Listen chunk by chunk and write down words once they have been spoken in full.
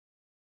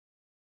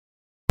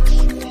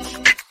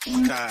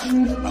I'm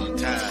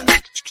tired.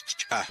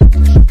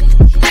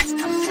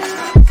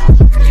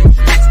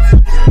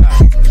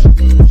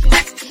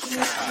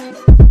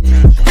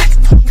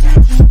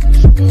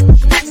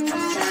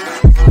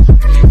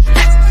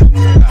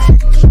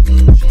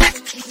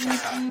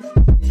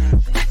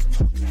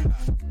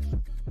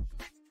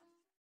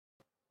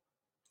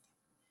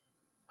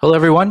 Hello,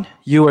 everyone.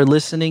 You are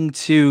listening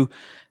to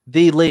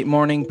the Late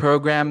Morning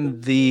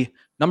Program, the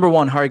number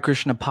one Hare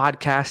Krishna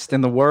podcast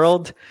in the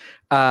world.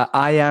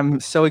 I am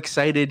so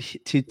excited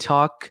to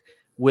talk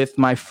with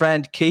my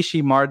friend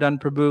Kesi Mardana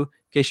Prabhu.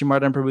 Kesi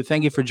Mardana Prabhu,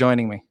 thank you for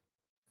joining me.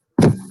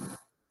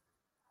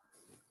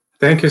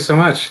 Thank you so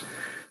much.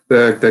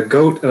 The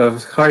goat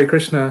of Hare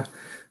Krishna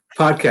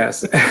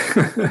podcast.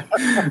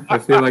 I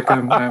feel like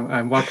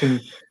I'm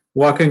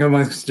walking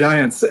amongst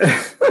giants.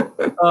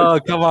 Oh,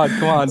 come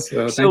on.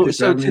 So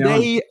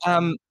Today,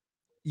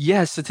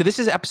 so this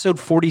is episode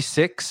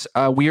 46.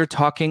 We are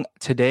talking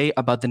today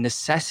about the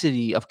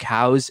necessity of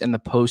cows in the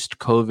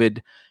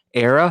post-COVID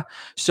era.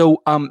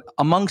 So,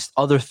 amongst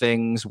other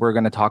things, we're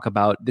going to talk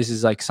about. This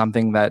is like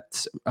something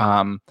that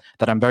I'm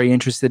very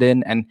interested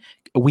in, and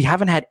we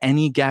haven't had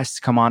any guests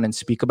come on and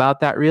speak about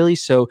that really.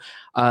 So,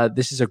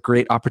 this is a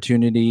great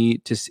opportunity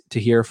to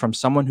hear from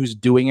someone who's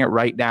doing it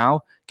right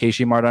now.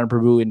 Kesi Mardana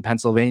Prabhu in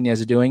Pennsylvania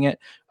is doing it,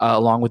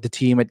 along with the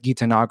team at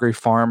Gita Nagri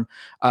Farm.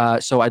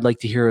 So I'd like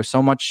to hear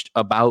so much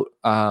about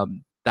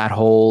that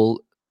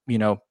whole,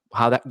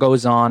 how that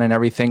goes on and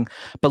everything.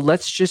 But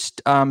let's just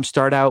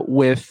start out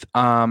with,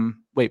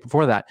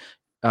 before that,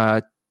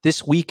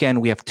 this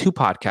weekend we have two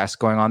podcasts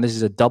going on. This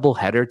is a double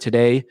header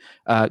today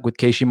with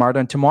Kesi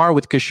Mardana, tomorrow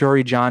with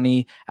Kishori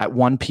Jani at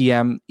 1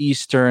 p.m.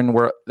 Eastern.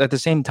 We're at the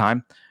same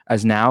time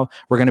as now.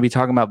 We're going to be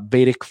talking about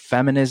Vedic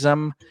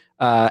feminism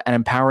and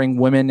empowering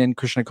women in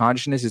Krishna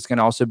consciousness. It's going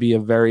to also be a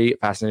very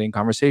fascinating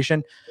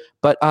conversation.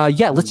 But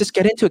let's just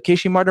get into it.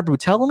 Kesi Mardana,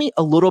 tell me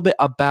a little bit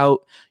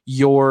about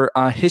your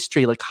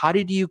history. Like, how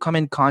did you come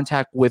in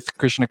contact with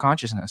Krishna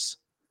consciousness?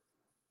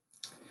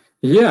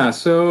 Yeah,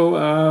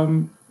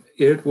 so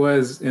it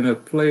was in a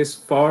place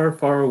far,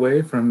 far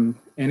away from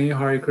any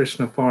Hare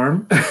Krishna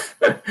farm.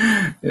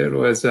 It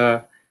was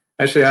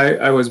actually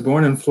I was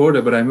born in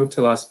Florida, but I moved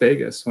to Las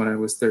Vegas when I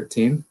was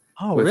 13.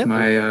 Oh, with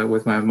really?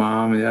 With my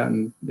mom,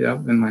 and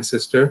my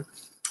sister,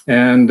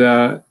 and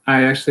I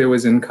actually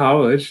was in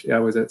college. I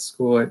was at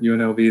school at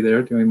UNLV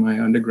there doing my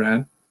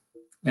undergrad,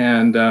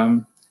 and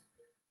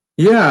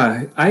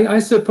I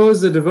suppose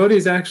the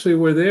devotees actually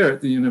were there at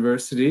the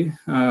university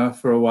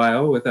for a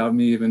while without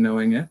me even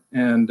knowing it,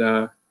 and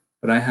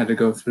but I had to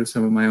go through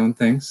some of my own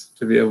things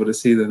to be able to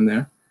see them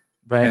there,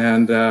 right?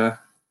 And I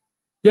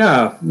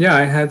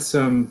had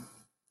some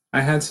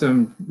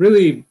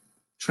really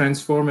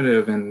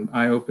transformative and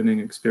eye-opening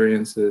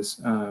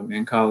experiences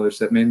in college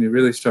that made me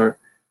really start,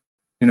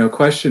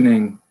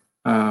 questioning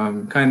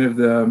kind of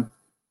the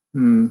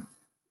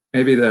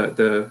maybe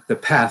the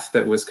path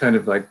that was kind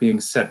of like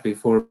being set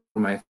before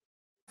my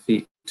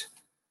feet.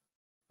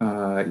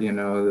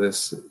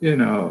 This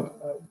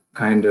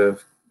kind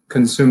of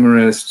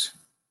consumerist,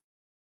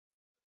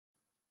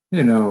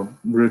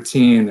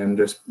 routine and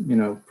just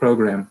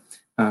program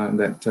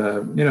that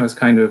is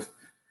kind of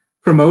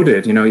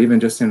promoted, even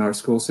just in our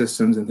school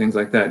systems and things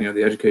like that.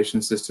 The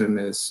education system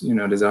is,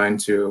 designed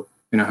to,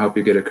 help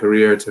you get a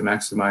career, to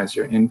maximize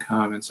your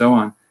income and so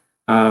on.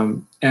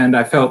 And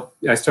I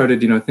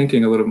started,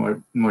 thinking a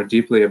little more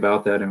deeply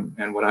about that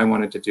and what I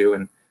wanted to do.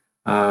 And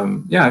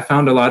I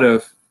found a lot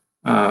of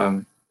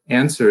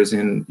answers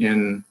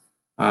in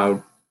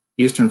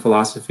Eastern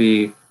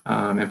philosophy,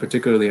 and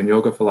particularly in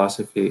yoga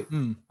philosophy,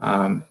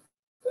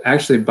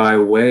 actually by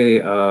way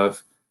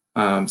of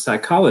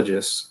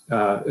psychologists,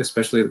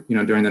 especially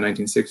during the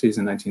 1960s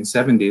and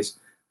 1970s,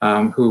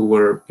 who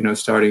were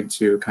starting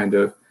to kind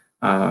of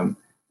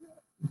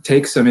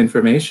take some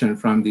information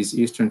from these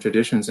Eastern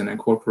traditions and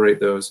incorporate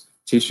those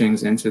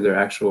teachings into their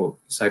actual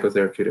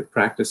psychotherapeutic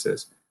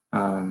practices.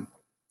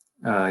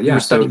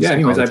 Anyways,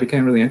 I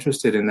became really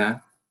interested in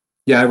that.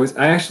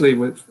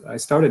 I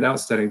started out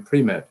studying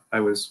pre-med.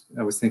 I was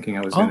thinking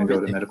I was going to go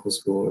to medical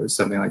school or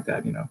something like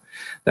that.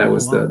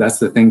 That's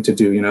the thing to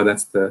do.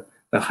 That's the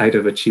height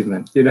of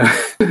achievement,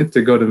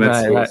 to go to med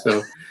school. Right.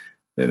 So,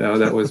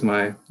 that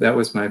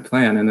was my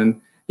plan. And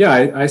then,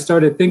 I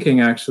started thinking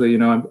actually,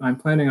 I'm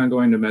planning on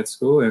going to med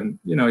school, and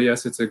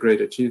yes, it's a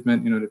great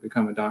achievement, to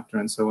become a doctor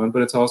and so on.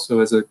 But it's also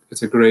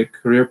it's a great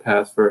career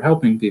path for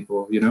helping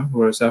people,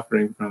 who are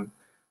suffering from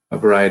a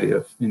variety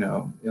of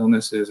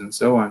illnesses and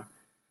so on.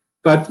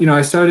 But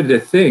I started to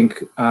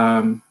think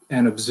and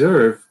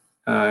observe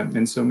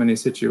in so many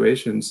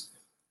situations,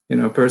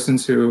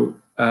 persons who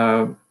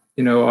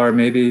are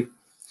maybe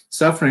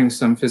suffering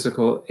some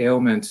physical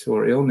ailment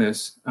or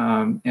illness,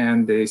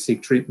 and they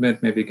seek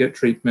treatment, maybe get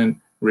treatment,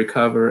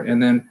 recover,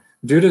 and then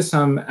due to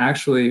some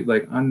actually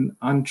like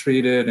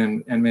untreated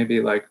and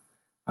maybe like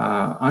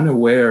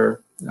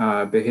unaware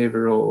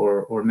behavioral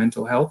or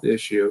mental health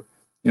issue,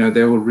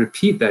 they will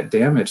repeat that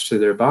damage to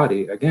their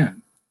body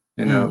again.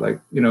 Like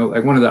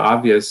one of the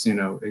obvious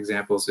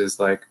examples is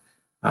like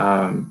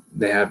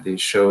they have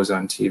these shows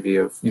on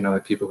TV of,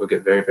 like people who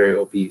get very, very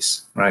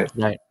obese, right?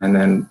 Right. And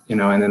then,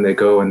 and then they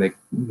go and they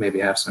maybe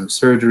have some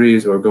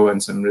surgeries or go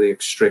on some really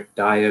strict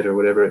diet or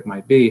whatever it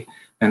might be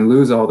and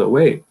lose all the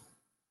weight,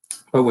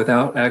 but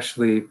without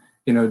actually,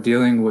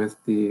 dealing with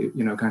the,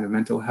 kind of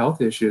mental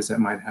health issues that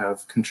might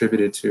have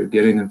contributed to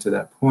getting them to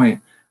that point.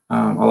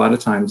 A lot of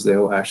times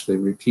they'll actually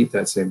repeat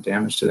that same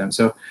damage to them.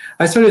 So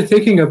I started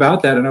thinking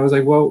about that, and I was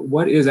like, well,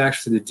 what is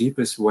actually the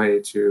deepest way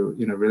to,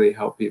 really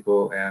help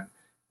people and,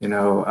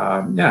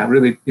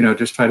 really,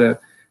 just try to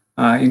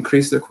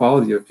increase the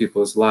quality of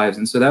people's lives.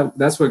 And so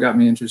that's what got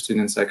me interested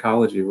in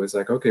psychology, was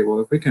like, okay, well,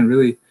 if we can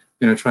really,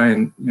 try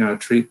and,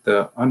 treat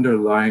the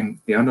underlying,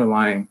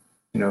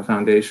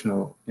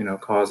 foundational,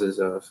 causes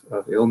of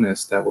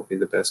illness, that will be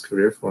the best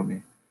career for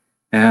me.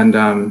 And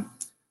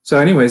so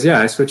anyways,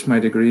 yeah, I switched my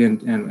degree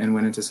and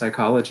went into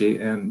psychology.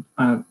 And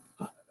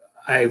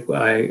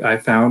I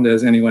found,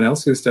 as anyone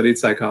else who studied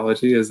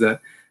psychology, is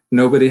that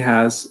nobody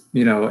has,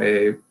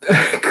 a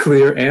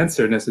clear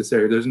answer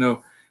necessarily. There's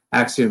no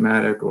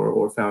axiomatic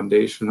or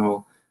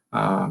foundational,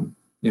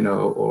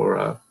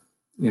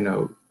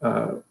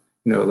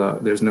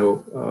 there's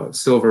no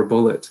silver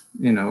bullet,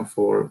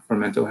 for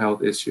mental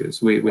health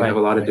issues. We have a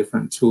lot of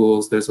different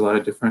tools. There's a lot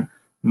of different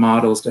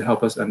models to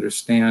help us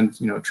understand,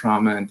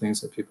 trauma and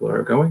things that people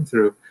are going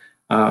through.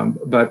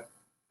 But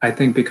I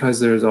think because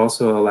there's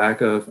also a lack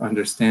of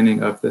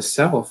understanding of the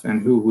self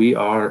and who we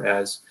are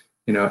as,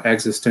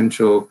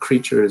 existential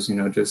creatures,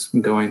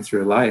 just going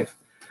through life,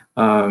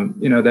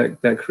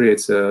 that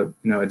creates a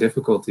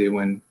difficulty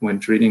when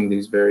treating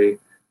these very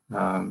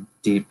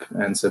deep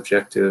and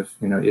subjective,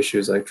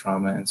 issues like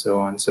trauma and so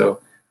on. So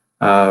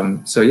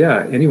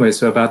yeah, anyway,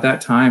 so about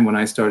that time when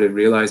I started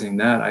realizing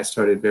that, I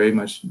started very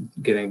much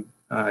getting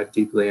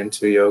deeply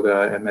into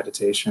yoga and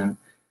meditation.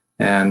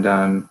 And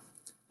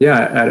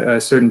at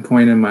a certain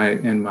point in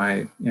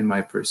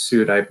my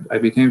pursuit, I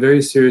became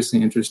very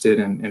seriously interested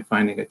in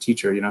finding a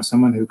teacher,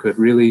 someone who could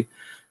really,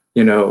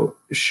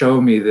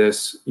 show me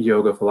this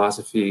yoga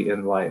philosophy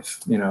in life.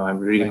 I'm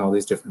reading all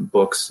these different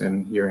books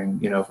and hearing,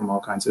 from all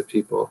kinds of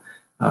people.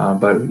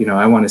 But,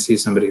 I want to see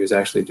somebody who's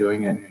actually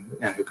doing it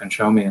and who can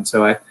show me. And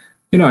so I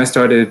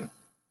started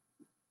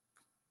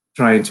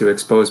trying to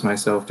expose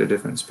myself to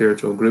different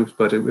spiritual groups,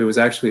 but it was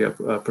actually a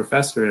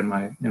professor in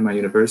my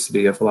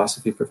university, a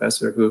philosophy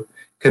professor, who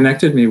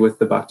connected me with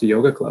the Bhakti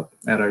Yoga Club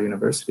at our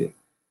university.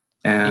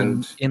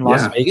 And in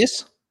Las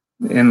Vegas?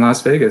 In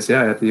Las Vegas,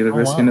 yeah, at the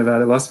University of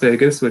Nevada, Las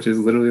Vegas, which is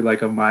literally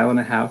like a mile and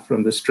a half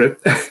from the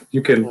Strip.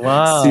 You can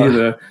see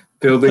the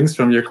buildings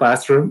from your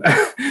classroom.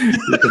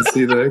 You can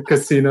see the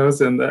casinos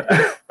and the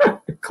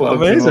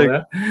clubs. Amazing. And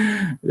all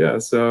that. Yeah,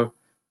 so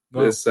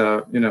this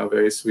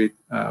very sweet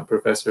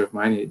professor of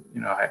mine,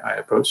 I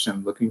approached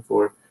him looking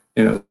for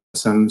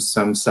some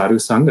sadhu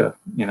sangha.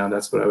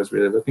 That's what I was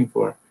really looking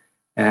for.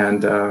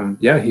 And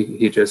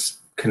he just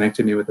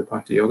connected me with the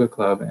Bhakti Yoga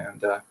Club,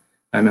 and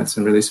I met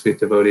some really sweet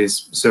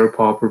devotees, Sir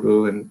Paul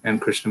Prabhu and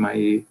Krishna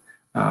Mai.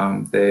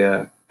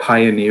 They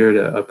pioneered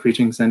a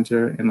preaching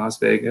center in Las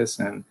Vegas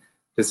and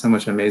did so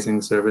much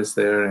amazing service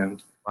there.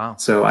 And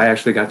so I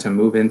actually got to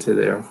move into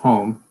their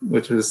home,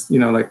 which was,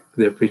 like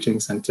their preaching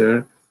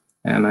center.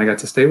 And I got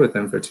to stay with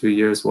them for 2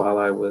 years while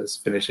I was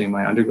finishing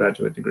my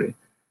undergraduate degree.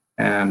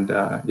 And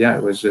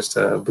it was just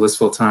a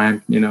blissful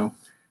time,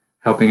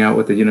 helping out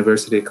with the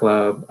university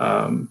club.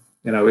 I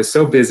was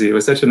so busy. It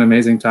was such an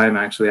amazing time,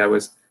 actually. I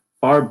was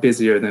far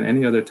busier than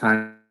any other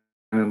time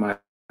in my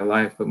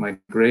life, but my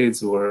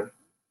grades were,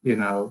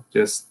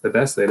 just the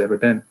best they'd ever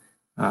been,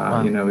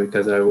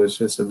 because I was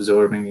just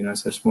absorbing,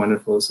 such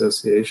wonderful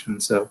association.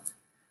 So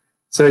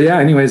yeah,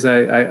 anyways,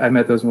 I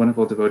met those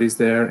wonderful devotees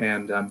there,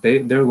 and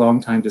they're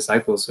longtime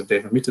disciples of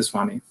Devamrita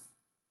Swami,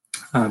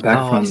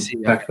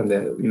 back from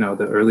the,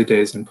 the early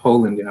days in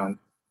Poland,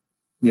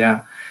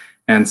 yeah.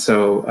 And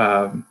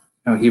so,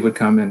 he would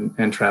come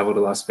and travel to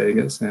Las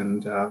Vegas,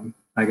 and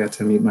I got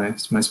to meet my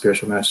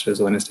spiritual master, His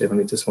Holiness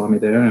Devamrita Swami,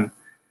 there. And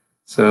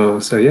so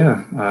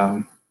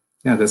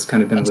that's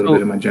kind of been a little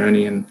bit of my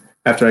journey. And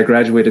after I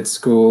graduated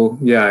school,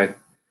 I,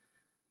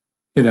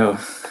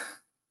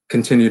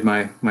 continued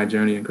my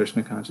journey in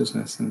Krishna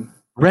consciousness. And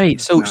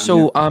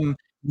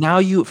now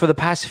you, for the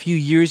past few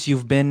years,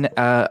 you've been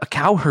a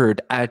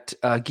cowherd at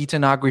Gita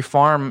Nagri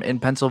Farm in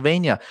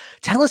Pennsylvania.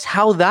 Tell us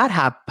how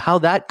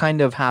that kind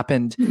of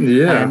happened,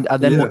 and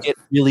then we'll get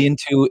really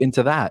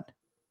into that.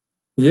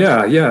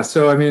 Yeah.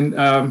 So I mean,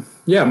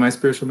 my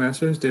spiritual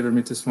master is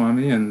Devamrita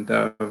Swami, and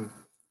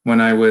when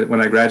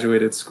I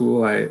graduated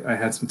school, I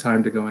had some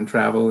time to go and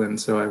travel, and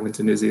so I went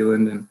to New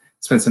Zealand and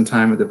spent some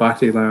time at the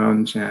Bhakti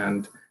Lounge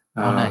and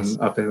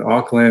up in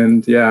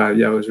Auckland. Yeah,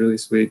 it was really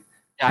sweet.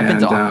 Yeah, I've been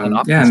to Auckland.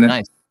 Auckland's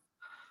nice.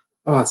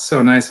 Oh, it's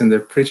so nice, and their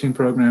preaching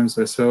programs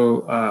are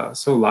so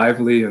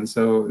lively and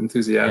so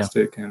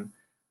enthusiastic, and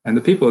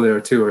the people there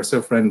too are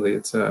so friendly.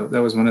 It's that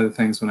was one of the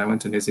things when I went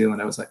to New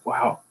Zealand. I was like,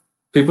 wow,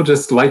 people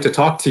just like to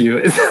talk to you.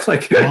 It's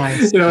like in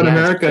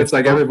America, it's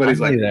like everybody's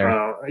like,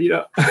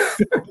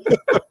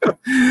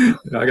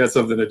 I got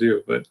something to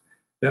do, but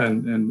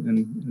and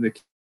the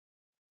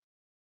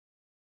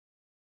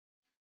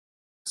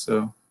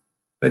So,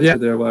 but yeah,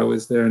 there while I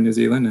was there in New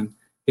Zealand, and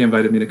he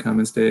invited me to come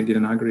and stay at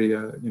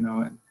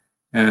Gitanagri,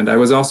 and I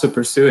was also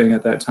pursuing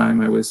at that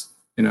time. I was,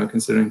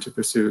 considering to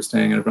pursue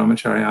staying in a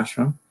brahmachari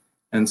ashram,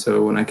 and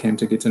so when I came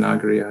to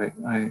Gitanagri,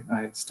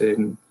 I stayed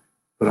and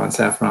put on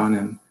saffron,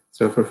 and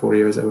so for 4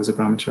 years I was a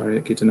brahmachari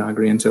at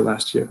Gitanagri until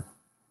last year.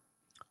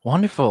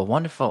 Wonderful,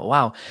 wonderful.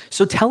 Wow.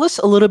 So tell us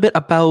a little bit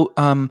about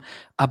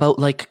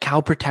like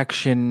cow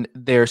protection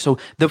there. So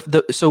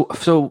so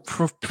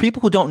for people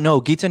who don't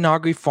know, Gita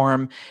Nagri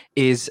Farm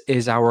is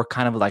our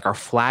kind of like our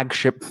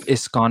flagship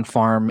ISKCON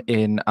farm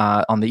in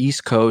on the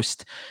East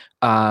Coast.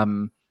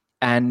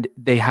 And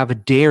they have a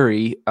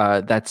dairy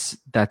that's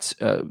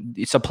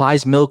it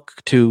supplies milk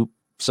to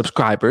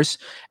subscribers.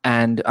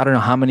 And I don't know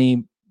how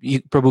many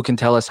Prabhu can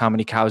tell us how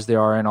many cows there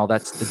are and all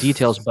that's the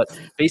details, but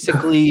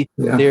basically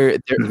Yeah.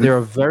 they're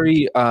a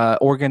very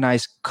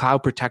organized cow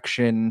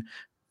protection,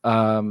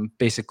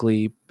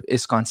 basically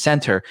ISKCON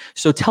center.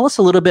 So tell us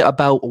a little bit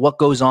about what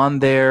goes on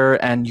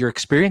there and your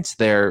experience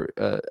there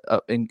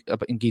in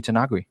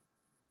Gitanagri.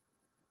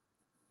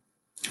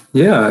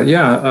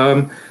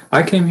 Yeah.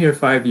 I came here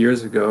 5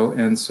 years ago,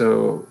 and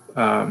so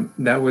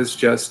that was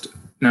just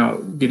now.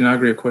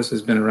 Gitanagri, of course,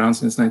 has been around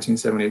since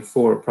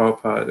 1974.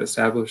 Prabhupada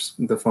established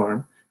the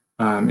farm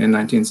in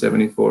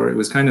 1974. It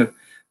was kind of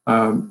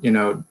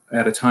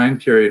at a time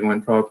period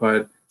when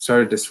Prabhupada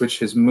started to switch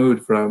his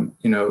mood from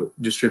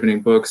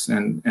distributing books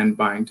and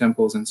buying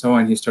temples and so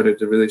on. He started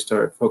to really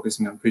start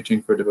focusing on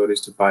preaching for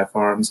devotees to buy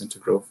farms and to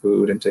grow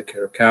food and take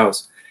care of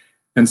cows.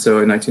 And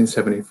so in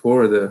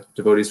 1974, the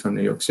devotees from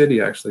New York City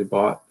actually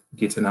bought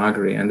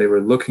Gitanagri, and they were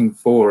looking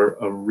for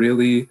a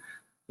really,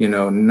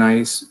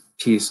 nice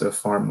piece of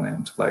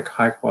farmland, like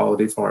high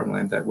quality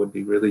farmland that would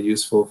be really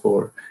useful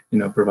for,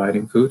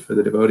 providing food for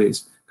the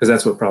devotees, because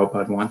that's what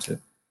Prabhupada wanted.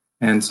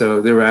 And so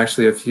there were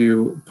actually a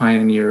few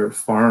pioneer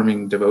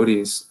farming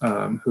devotees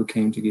who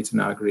came to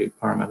Gitanagri.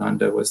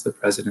 Paramananda was the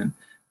president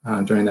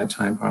during that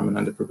time,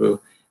 Paramananda Prabhu.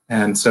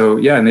 And so,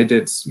 and they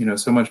did,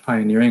 so much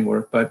pioneering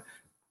work, but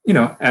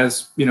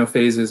as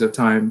phases of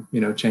time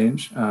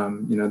change,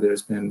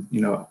 there's been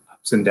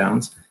ups and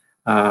downs,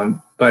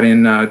 but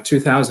in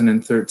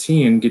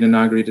 2013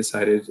 Gitanagri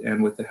decided,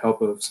 and with the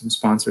help of some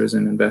sponsors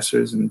and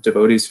investors and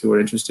devotees who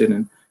were interested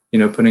in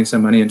putting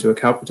some money into a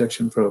cow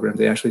protection program,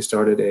 they actually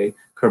started a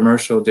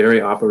commercial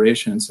dairy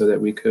operation so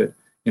that we could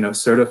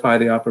certify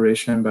the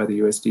operation by the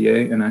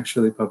USDA and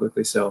actually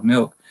publicly sell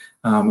milk.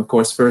 Of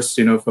course, first,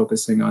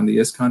 focusing on the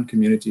ISKCON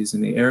communities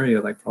in the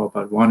area, like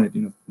Prabhupada wanted,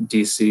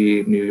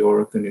 DC, New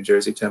York, the New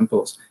Jersey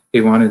temples.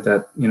 He wanted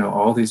that,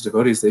 all these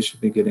devotees, they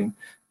should be getting,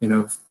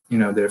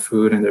 their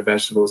food and their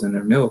vegetables and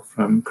their milk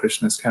from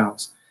Krishna's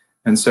cows.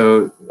 And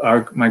so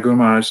my Guru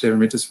Maharaj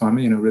Devamrita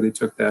Swami, really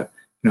took that,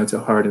 to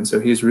heart. And so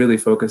he's really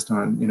focused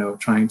on,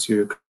 trying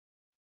to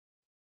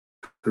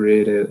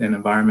create an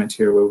environment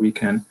here where we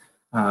can,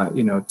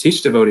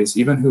 teach devotees,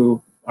 even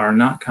who are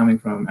not coming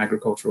from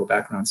agricultural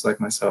backgrounds like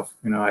myself.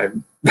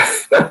 I've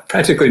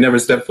practically never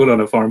stepped foot on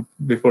a farm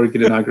before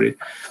Gitanagri,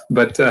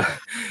 but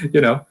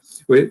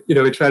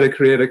we try to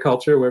create a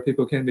culture where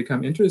people can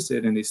become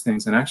interested in these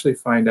things and actually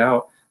find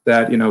out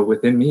that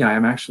within me, I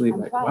am actually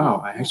like,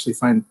 wow, I actually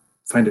find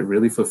it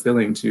really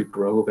fulfilling to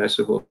grow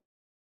vegetables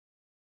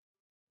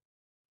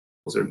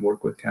or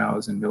work with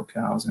cows and milk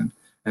cows and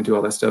do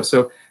all that stuff.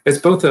 So it's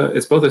both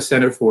a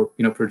center for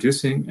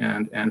producing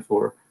and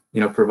for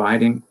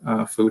providing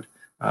food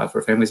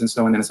for families and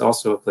so on, and it's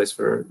also a place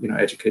for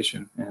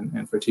education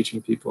and for teaching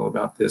people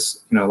about this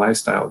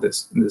lifestyle,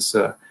 this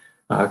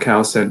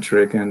cow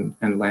centric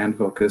and land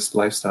focused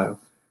lifestyle.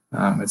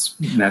 It's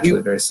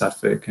naturally very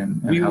sattvic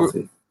and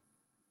healthy.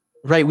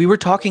 Right. We were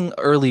talking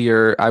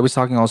earlier. I was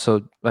talking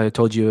also. I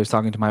told you I was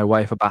talking to my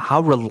wife about how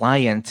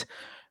reliant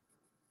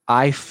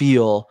I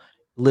feel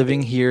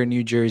living here in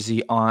New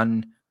Jersey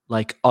on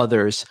like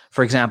others.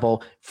 For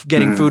example,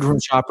 getting food from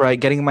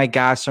ShopRite, getting my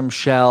gas from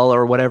Shell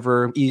or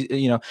whatever,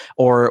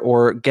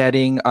 or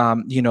getting, I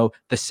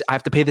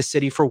have to pay the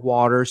city for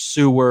water,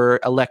 sewer,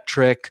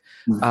 electric,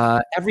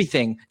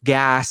 everything,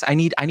 gas. I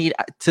need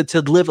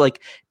to live.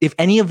 Like if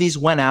any of these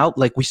went out,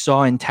 like we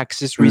saw in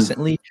Texas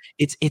recently,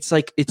 it's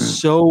like, it's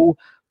so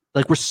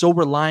like, we're so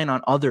reliant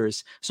on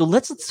others. So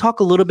let's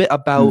talk a little bit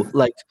about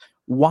like,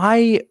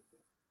 why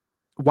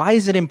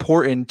is it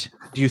important,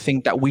 do you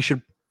think, that we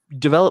should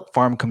develop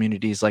farm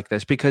communities like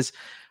this? Because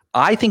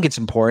I think it's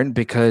important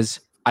because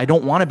I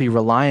don't want to be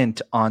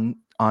reliant on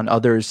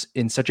others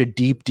in such a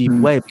deep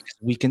way, because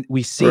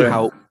we see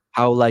how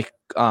like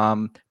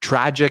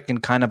tragic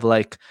and kind of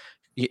like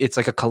it's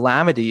like a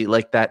calamity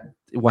like that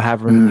what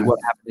happened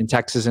in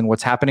Texas and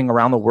what's happening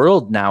around the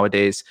world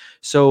nowadays.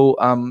 So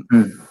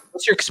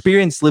what's your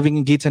experience living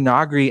in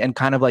Gitanagri and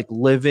kind of like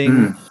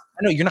living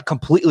I know you're not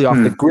completely off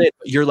the grid,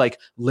 but you're like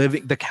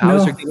living, the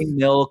cows are getting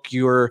milk,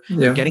 you're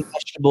getting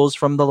vegetables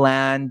from the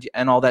land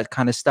and all that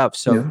kind of stuff.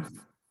 So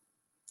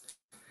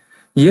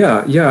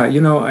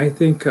I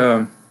think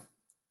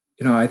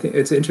I think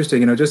it's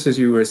interesting, just as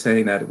you were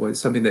saying that, it was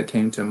something that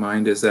came to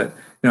mind is that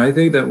I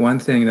think that one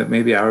thing that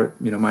maybe our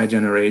my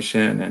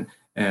generation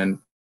and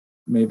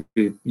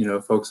maybe, you know,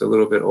 folks a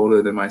little bit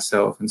older than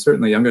myself, and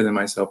certainly younger than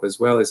myself as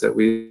well, is that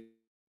we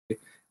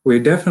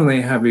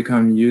definitely have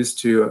become used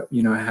to,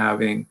 you know,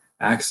 having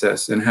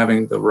access and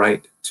having the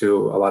right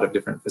to a lot of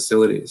different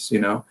facilities, you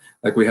know,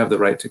 like we have the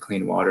right to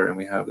clean water, and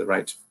we have the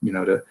right to, you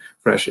know, to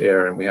fresh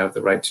air, and we have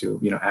the right to,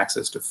 you know,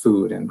 access to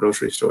food and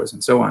grocery stores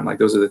and so on. Like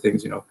those are the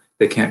things, you know,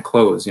 they can't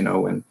close, you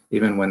know, when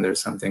even when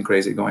there's something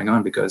crazy going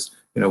on, because,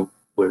 you know,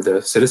 we're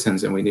the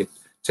citizens and we need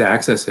to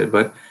access it.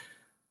 But,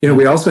 you know,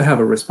 we also have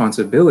a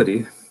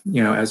responsibility,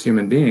 you know, as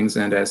human beings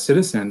and as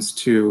citizens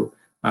to,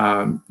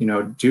 you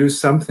know, do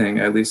something,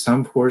 at least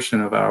some portion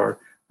of our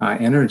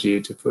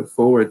energy to put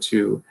forward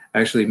to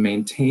actually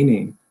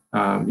maintaining,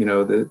 you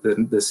know,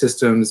 the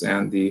systems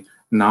and the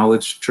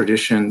knowledge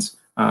traditions,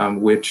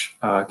 which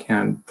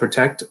can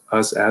protect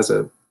us as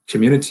a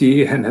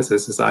community and as a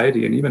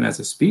society and even as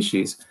a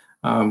species,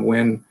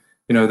 when,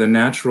 you know, the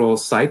natural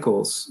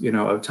cycles, you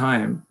know, of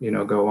time, you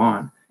know, go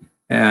on.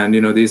 And,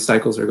 you know, these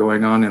cycles are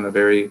going on in a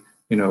very,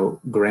 you know,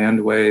 grand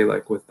way,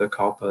 like with the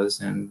kalpas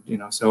and, you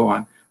know, so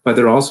on. But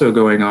they're also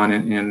going on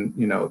in,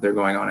 you know, they're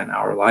going on in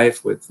our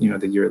life with, you know,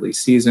 the yearly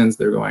seasons.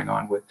 They're going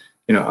on with,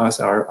 you know, us,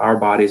 our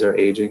bodies are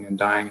aging and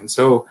dying. And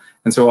so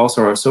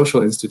also our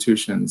social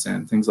institutions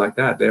and things like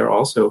that, they're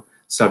also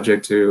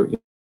subject to,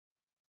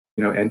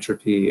 you know,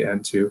 entropy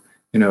and to,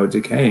 you know,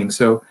 decaying.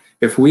 So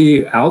if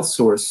we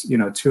outsource, you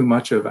know, too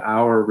much of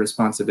our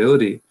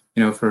responsibility,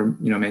 you know, for,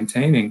 you know,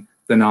 maintaining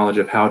the knowledge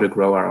of how to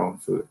grow our own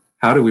food,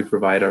 how do we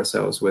provide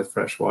ourselves with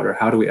fresh water,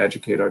 how do we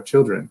educate our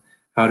children,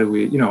 how do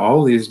we, you know,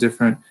 all these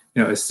different,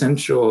 you know,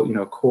 essential, you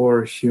know,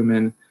 core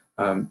human,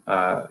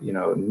 you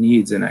know,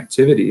 needs and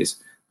activities,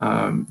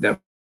 that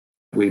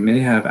we may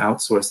have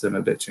outsourced them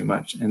a bit too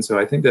much. And so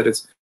I think that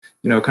it's,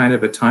 you know, kind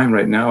of a time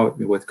right now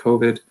with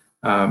COVID,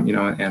 you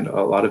know, and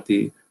a lot of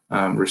the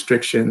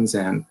restrictions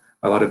and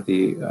a lot of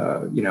the,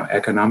 you know,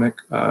 economic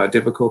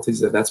difficulties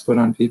that that's put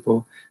on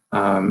people,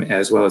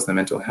 as well as the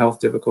mental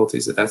health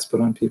difficulties that that's put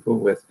on people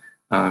with,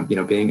 you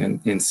know, being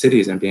in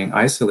cities and being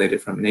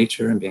isolated from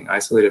nature and being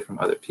isolated from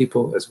other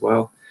people as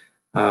well.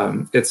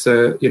 It's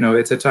a, you know,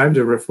 it's a time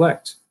to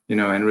reflect, you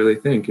know, and really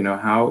think, you know,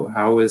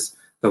 how is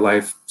the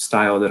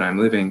lifestyle that I'm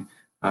living,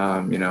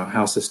 you know,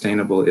 how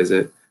sustainable is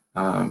it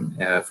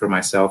for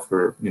myself,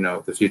 for, you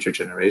know, the future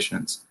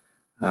generations.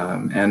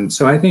 And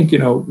so I think, you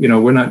know,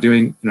 we're not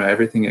doing, you know,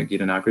 everything at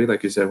Gitanagri.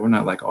 Like you said, we're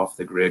not like off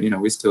the grid. You know,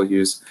 we still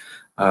use,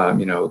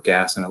 you know,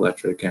 gas and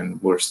electric,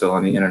 and we're still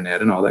on the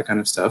internet and all that kind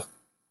of stuff.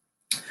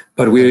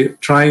 But we're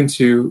trying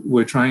to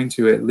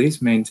at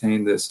least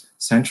maintain this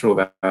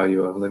central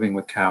value of living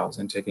with cows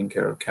and taking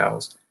care of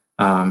cows,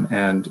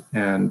 and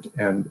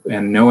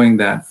knowing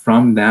that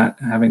from that,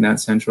 having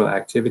that central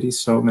activity,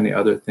 so many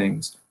other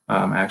things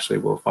actually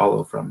will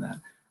follow from that.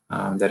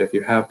 That if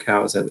you have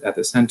cows at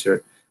the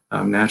center,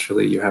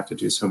 naturally you have to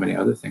do so many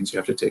other things. You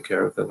have to take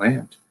care of the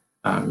land.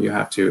 You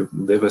have to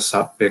live a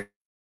sattvic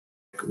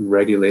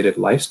regulated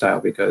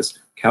lifestyle, because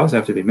cows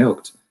have to be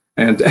milked,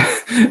 and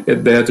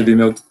they have to be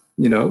milked,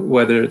 you know,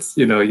 whether it's,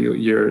 you know,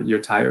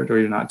 you're tired or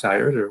you're not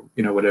tired, or,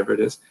 you know, whatever it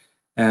is.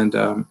 And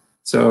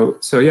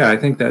so yeah, I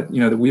think that,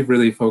 you know, that we've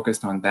really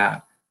focused on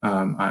that,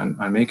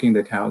 on making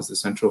the cows the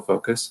central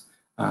focus.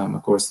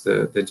 Of course,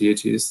 the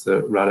deities,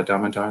 the Radha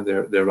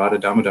Damodar, they're Radha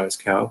Damodar's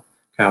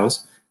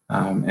cows,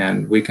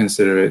 and we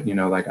consider it, you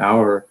know, like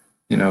our,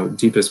 you know,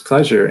 deepest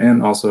pleasure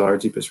and also our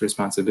deepest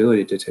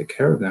responsibility to take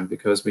care of them,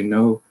 because we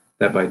know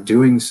that by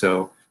doing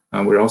so,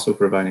 we're also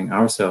providing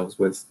ourselves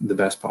with the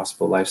best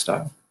possible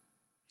lifestyle.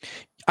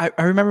 I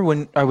remember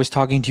when I was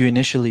talking to you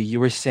initially, you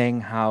were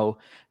saying how,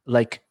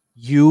 like,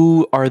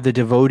 you are the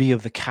devotee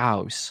of the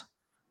cows.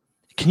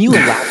 Can you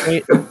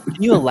elaborate? Can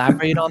you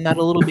elaborate on that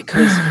a little?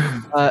 Because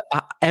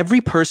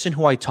every person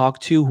who I talk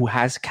to who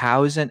has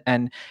cows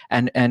and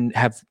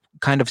have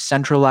kind of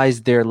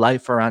centralized their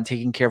life around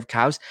taking care of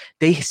cows,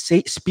 they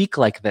speak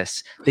like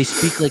this. They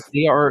speak like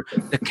they are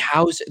the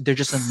cows. They're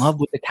just in love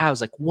with the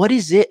cows. Like, what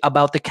is it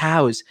about the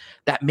cows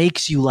that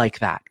makes you like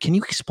that? Can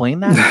you explain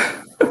that?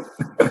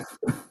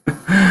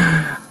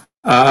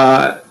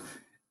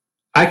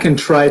 I can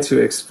try to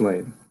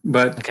explain,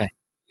 but Okay.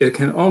 it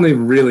can only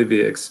really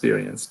be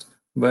experienced.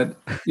 But,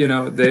 you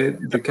know,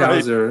 the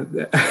cows are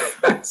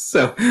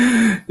so,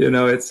 you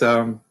know, it's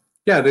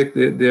yeah,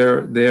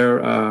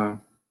 they're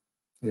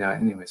yeah.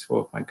 Anyways,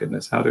 oh my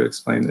goodness, how to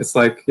explain? It's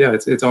like, yeah,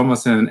 it's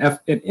almost an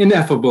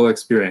ineffable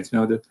experience. You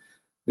know,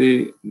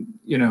 the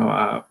you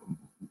know,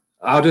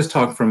 I'll just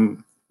talk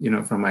from, you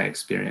know, from my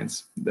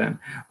experience. Then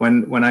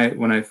when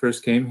I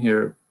first came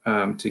here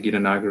to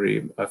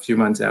Gitanagari, a few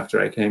months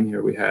after I came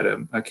here, we had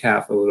a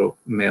calf, a little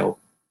male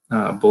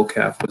bull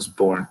calf was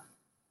born.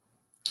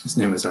 His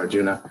name is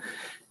Arjuna,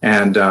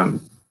 and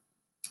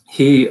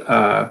he,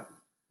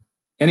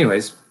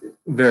 anyways,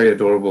 very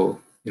adorable,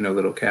 you know,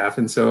 little calf.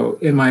 And so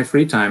in my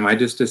free time, I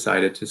just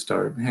decided to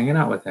start hanging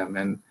out with him.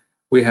 And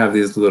we have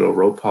these little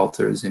rope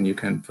halters, and you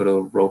can put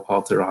a rope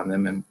halter on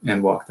them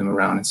and walk them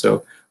around. And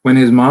so when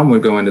his mom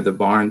would go into the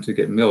barn to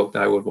get milked,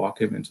 I would walk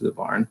him into the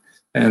barn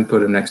and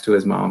put him next to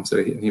his mom,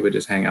 so he would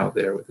just hang out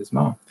there with his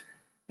mom.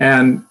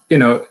 And, you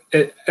know,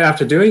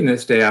 after doing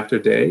this day after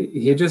day,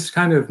 he just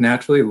kind of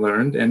naturally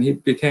learned, and he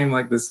became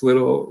like this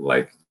little,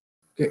 like,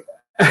 you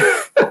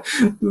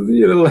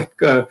know, like,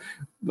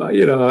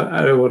 you know,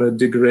 I don't want to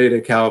degrade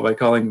a cow by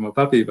calling him a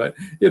puppy, but,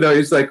 you know,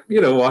 he's like,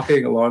 you know,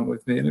 walking along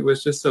with me, and it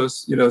was just so,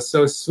 you know,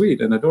 so sweet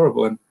and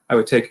adorable. And I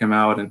would take him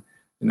out, and,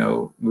 you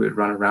know, we would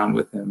run around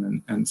with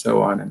him, and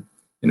so on, and,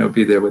 you know,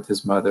 be there with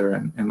his mother,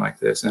 and like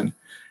this. And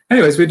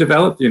anyways, we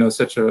developed, you know,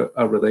 such a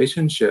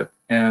relationship.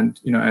 And,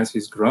 you know, as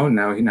he's grown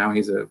now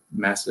he's a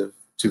massive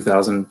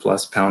 2,000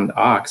 plus pound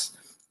ox.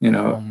 You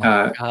know,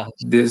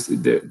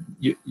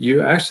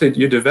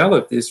 you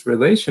develop these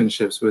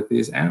relationships with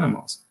these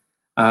animals,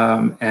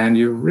 and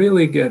you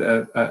really get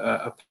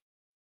a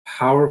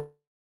powerful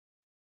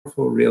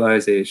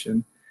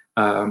realization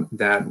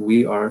that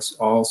we are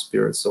all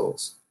spirit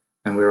souls,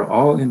 and we're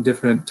all in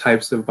different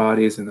types of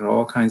bodies, and they're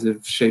all kinds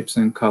of shapes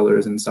and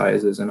colors and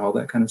sizes and all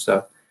that kind of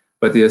stuff.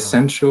 But the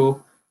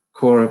essential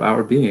core of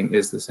our being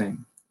is the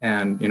same.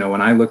 And, you know,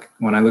 when I look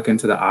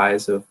into the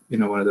eyes of, you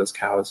know, one of those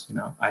cows, you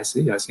know, I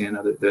see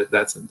another,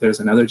 there's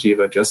another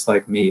jiva just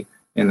like me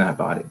in that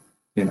body,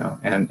 you know,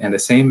 and the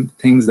same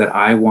things that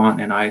I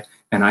want, and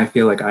I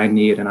feel like I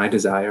need and I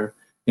desire,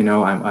 you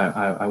know,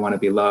 I want to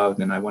be loved,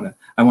 and I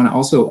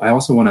also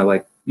want to,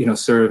 like, you know,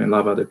 serve and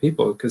love other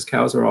people, because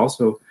cows are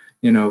also,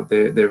 you know,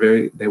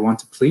 they want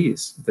to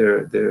please.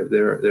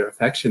 They're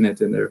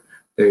affectionate, and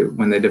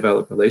when they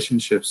develop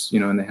relationships, you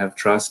know, and they have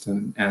trust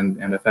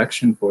and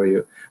affection for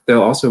you,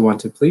 they'll also want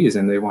to please,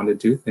 and they want to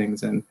do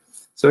things. And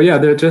so, yeah,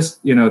 they're just,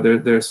 you know,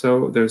 they're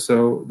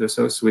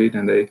so sweet.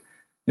 And they,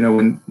 you know,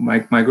 when my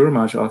Guru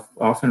Maharaj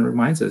often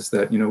reminds us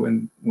that, you know,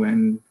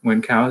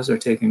 when cows are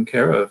taken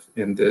care of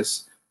in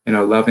this, you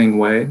know, loving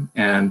way,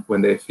 and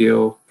when they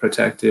feel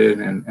protected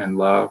and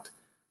loved,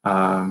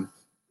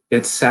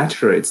 it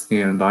saturates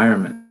the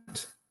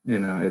environment. You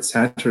know, it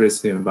saturates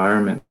the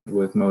environment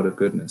with mode of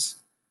goodness.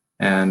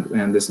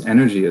 And this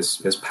energy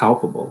is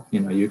palpable. You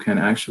know, you can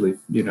actually,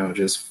 you know,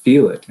 just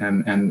feel it.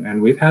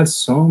 And we've had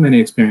so many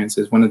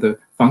experiences. One of the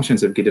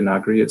functions of Gita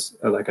Nagari is,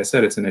 like I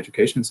said, it's an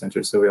education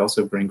center. So we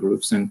also bring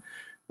groups and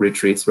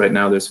retreats. Right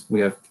now,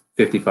 we have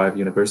 55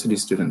 university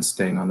students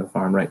staying on the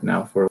farm right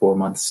now for a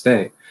 4-month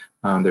stay.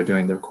 They're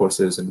doing their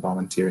courses and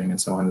volunteering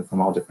and so on from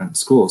all different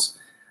schools.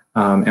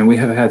 And we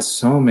have had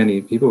so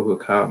many people who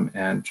come,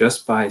 and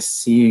just by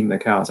seeing the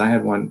cows, I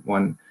had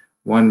one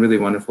really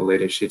wonderful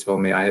lady. She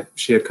told me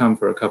she had come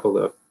for a couple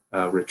of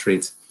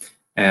retreats,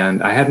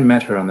 and I hadn't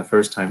met her on the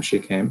first time she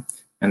came.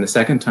 And the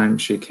second time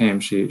she came,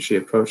 she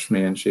approached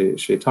me, and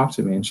she talked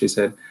to me, and she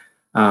said,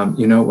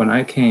 you know, when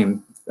I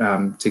came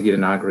to Gita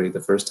Nagari the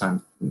first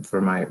time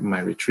for my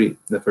retreat,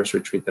 the first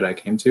retreat that I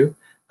came to,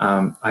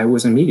 I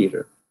was a meat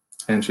eater.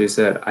 And she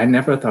said, I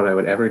never thought I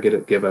would ever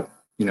give up,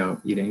 you know,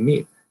 eating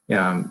meat. You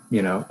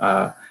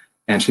know,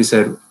 and she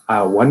said,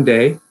 one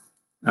day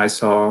I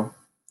saw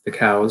the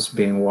cows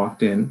being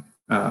walked in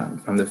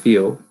from the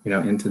field, you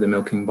know, into the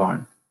milking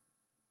barn.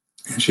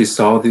 And she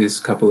saw these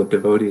couple of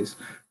devotees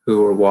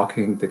who were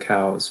walking the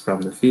cows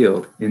from the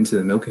field into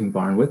the milking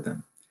barn with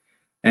them.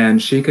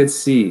 And she could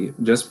see,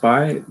 just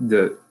by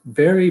the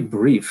very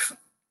brief,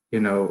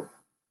 video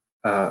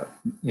or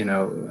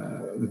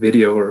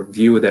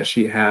view that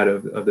she had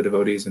of the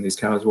devotees and these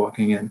cows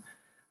walking in,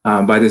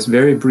 by this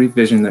very brief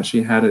vision that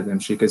she had of them,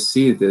 she could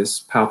see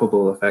this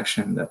palpable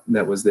affection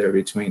that was there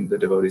between the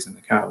devotees and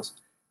the cows.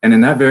 And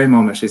in that very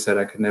moment, she said,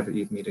 I could never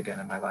eat meat again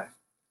in my life.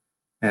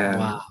 And,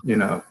 wow. You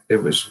know, it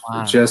was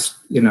just,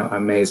 you know,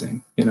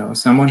 amazing. You know,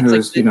 someone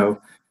who's, like, you know,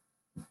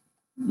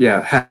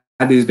 had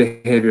these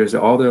behaviors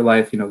all their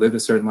life, you know, lived a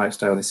certain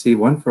lifestyle. They see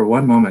for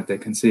one moment, they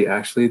can see,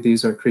 actually,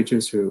 these are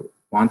creatures who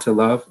want to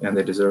love, and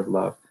they deserve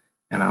love.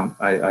 And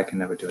I can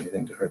never do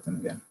anything to hurt them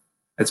again.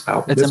 It's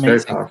powerful. It's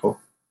very powerful.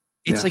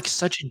 It's like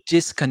such a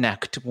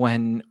disconnect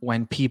when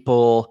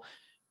people,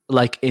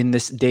 like, in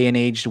this day and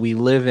age we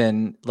live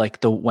in, like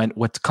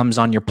what comes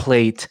on your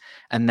plate,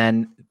 and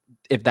then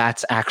if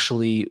that's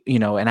actually, you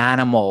know, an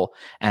animal,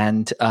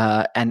 and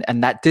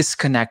that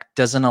disconnect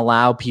doesn't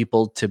allow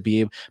people to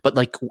be. But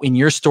like in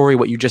your story,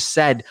 what you just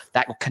said,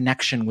 that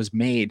connection was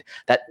made.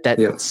 That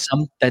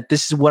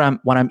this is what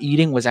I'm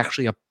eating was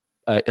actually a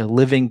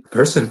living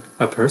person,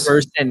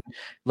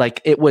 like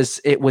it was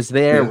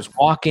there, it was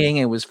walking,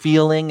 it was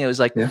feeling, it was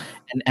like,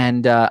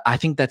 and I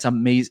think that's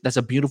amazing. That's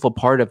a beautiful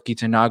part of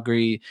Gita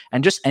Nagari,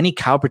 and just any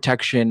cow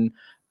protection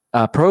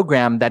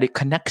program, that it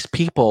connects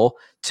people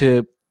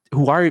to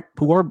who are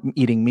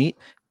eating meat,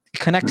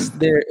 connects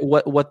their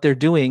what they're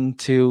doing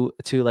to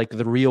like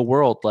the real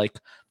world. Like,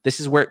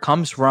 this is where it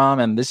comes from,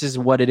 and this is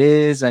what it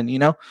is, and you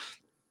know.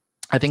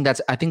 I think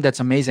that's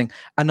amazing.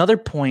 Another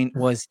point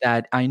was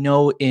that I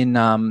know in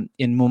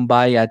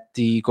Mumbai at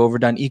the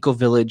Govardhan Eco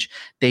Village,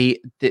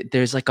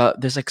 there's like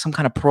some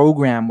kind of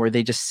program where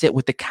they just sit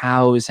with the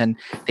cows, and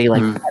they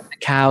like pet the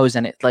cows,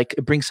 and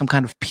it brings some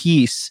kind of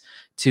peace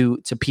to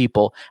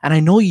people. And I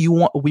know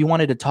we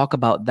wanted to talk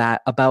about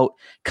that, about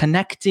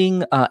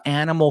connecting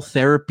animal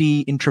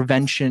therapy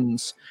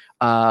interventions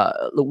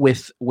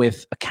with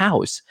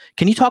cows.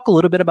 Can you talk a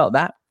little bit about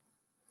that?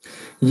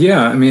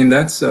 Yeah, I mean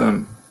that's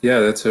a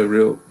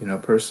real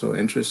personal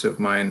interest of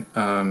mine.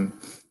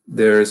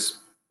 There's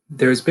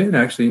there's been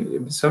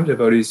actually some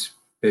devotees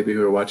maybe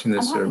who are watching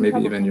this, or maybe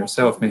even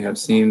yourself, may have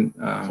seen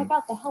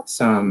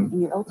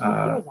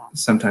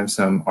sometimes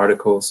some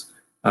articles.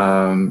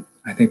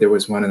 I think there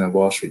was one in the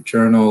Wall Street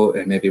Journal,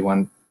 and maybe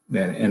one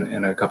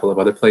in a couple of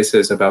other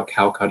places about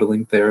cow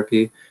cuddling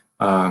therapy.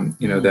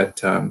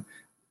 That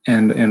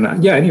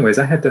and yeah. Anyways,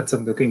 I had done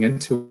some looking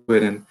into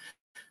it, and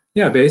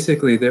yeah,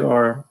 basically there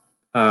are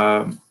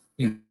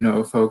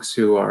folks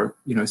who are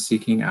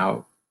seeking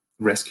out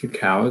rescued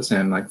cows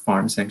and like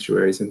farm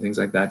sanctuaries and things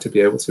like that to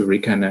be able to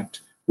reconnect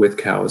with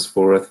cows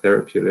for a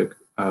therapeutic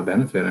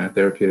benefit and a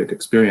therapeutic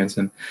experience.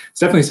 And it's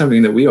definitely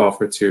something that we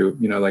offer to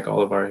like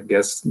all of our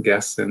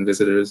guests and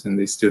visitors and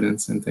these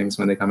students and things.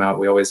 When they come out,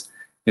 we always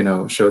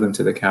show them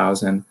to the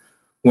cows. And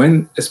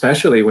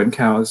especially when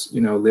cows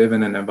live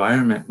in an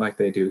environment like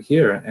they do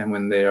here, and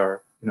when they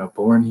are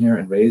born here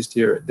and raised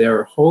here,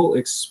 their whole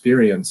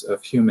experience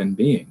of human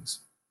beings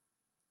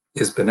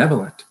is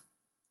benevolent.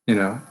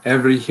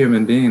 Every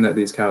human being that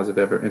these cows have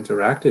ever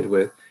interacted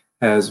with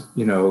has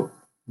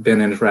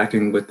been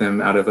interacting with them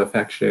out of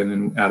affection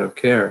and out of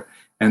care.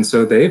 And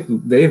so they've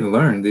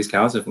learned, these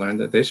cows have learned,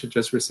 that they should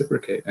just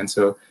reciprocate. And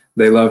so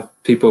they love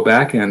people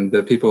back, and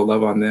the people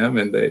love on them,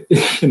 and they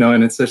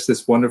and it's just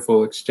this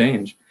wonderful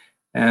exchange.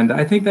 And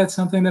I think that's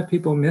something that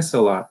people miss a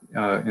lot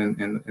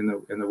in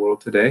the world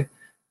today,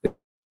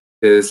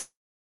 is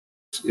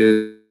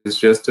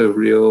just a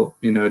real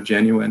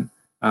genuine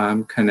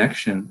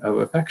connection of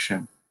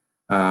affection.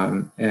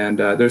 And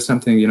there's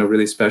something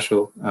really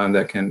special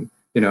that can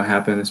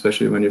happen,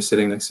 especially when you're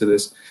sitting next to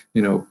this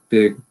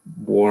big,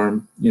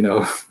 warm,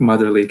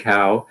 motherly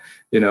cow,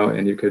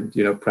 and you could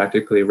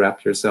practically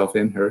wrap yourself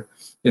in her,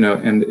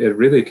 and it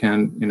really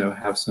can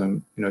have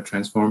some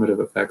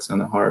transformative effects on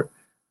the heart.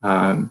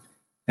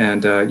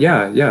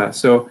 Yeah.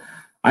 So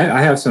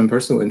I have some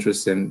personal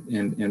interest in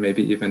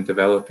maybe even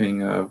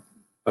developing a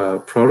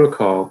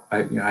protocol.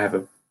 I have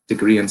a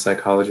degree in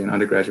psychology, an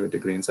undergraduate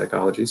degree in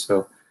psychology.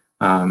 So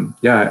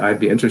yeah, I'd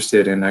be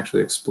interested in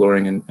actually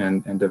exploring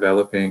and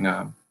developing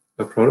a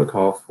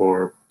protocol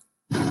for,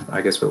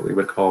 I guess, what we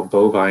would call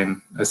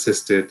bovine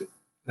assisted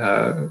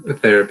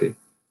therapy,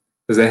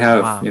 because they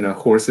have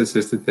horse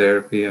assisted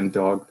therapy and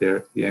dog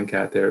therapy and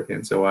cat therapy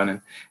and so on.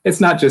 And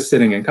it's not just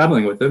sitting and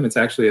cuddling with them. It's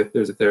actually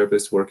there's a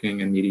therapist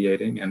working and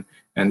mediating,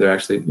 and they're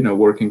actually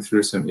working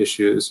through some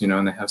issues,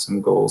 and they have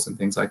some goals and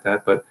things like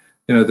that. But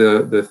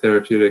the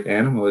therapeutic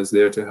animal is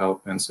there to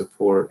help and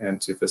support and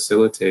to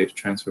facilitate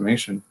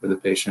transformation for the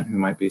patient who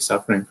might be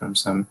suffering from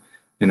some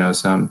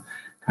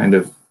kind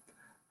of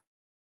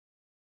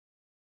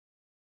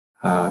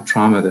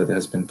trauma that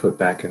has been put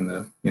back in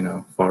the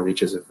far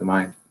reaches of the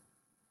mind.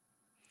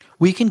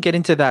 We can get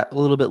into that a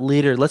little bit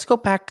later. Let's go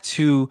back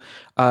to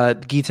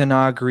Gita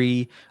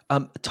Nagri.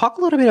 Talk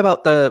a little bit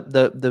about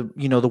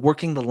the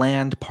working the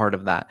land part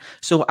of that.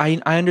 So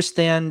I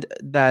understand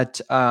that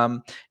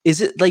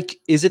is it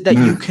that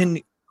you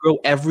can grow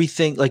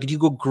everything, like do you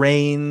grow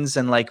grains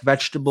and like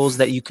vegetables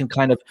that you can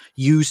kind of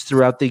use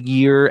throughout the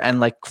year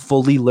and like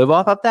fully live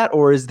off of that,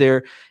 or is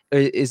there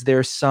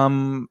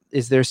some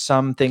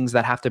things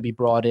that have to be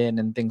brought in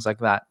and things like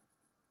that?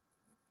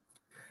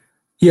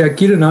 Yeah,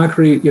 Gita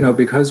Nagri,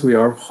 because we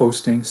are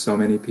hosting so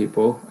many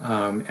people,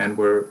 and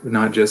we're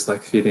not just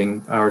like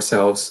feeding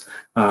ourselves,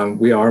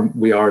 we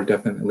are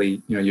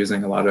definitely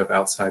using a lot of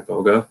outside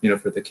boga,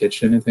 for the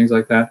kitchen and things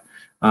like that.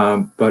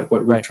 But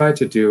what we've tried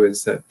to do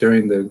is that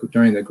during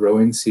the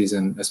growing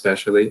season,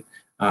 especially,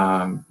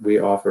 we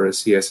offer a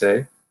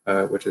CSA,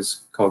 which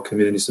is called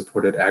Community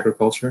Supported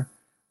Agriculture,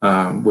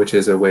 which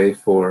is a way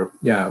for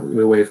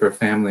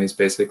families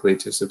basically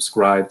to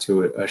subscribe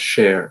to a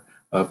share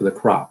of the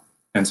crop.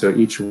 And so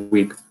each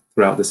week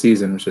throughout the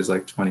season, which is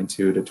like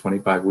 22 to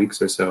 25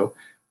 weeks or so,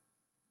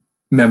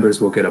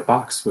 members will get a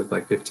box with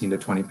like 15 to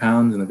 20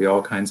 pounds, and there'll be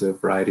all kinds of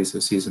varieties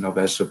of seasonal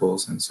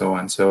vegetables and so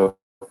on. So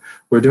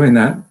we're doing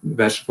that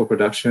vegetable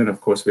production.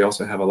 Of course, we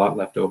also have a lot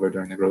left over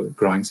during the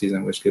growing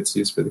season, which gets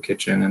used for the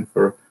kitchen. And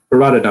for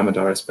Radha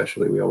Damodar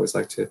especially, we always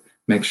like to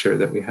make sure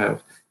that we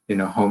have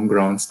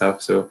homegrown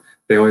stuff. So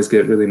they always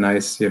get really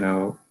nice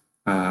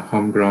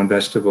homegrown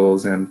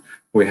vegetables. And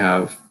we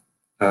have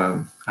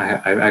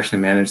I've actually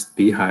managed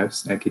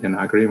beehives at Gita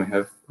Nagri. We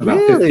have about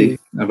 50.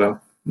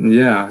 Wow.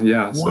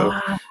 So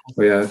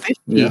we have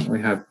 50.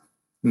 we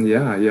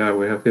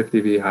have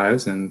 50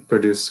 beehives and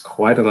produce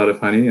quite a lot of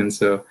honey. And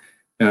so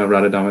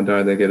Radha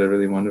Damodar, they get a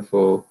really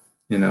wonderful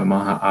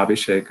Maha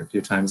Abhishek a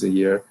few times a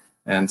year.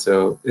 And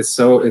so it's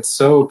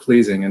so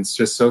pleasing, and it's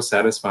just so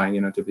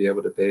satisfying to be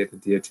able to bathe the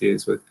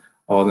deities with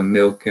all the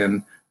milk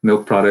and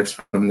milk products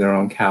from their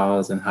own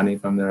cows and honey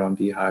from their own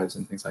beehives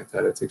and things like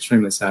that. It's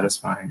extremely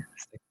satisfying.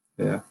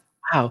 Yeah.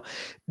 Wow.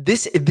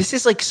 This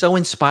is like so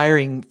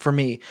inspiring for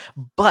me.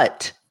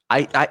 But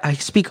I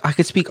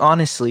could speak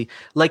honestly.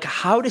 Like,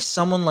 how does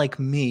someone like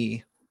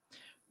me,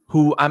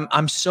 who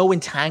I'm so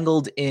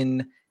entangled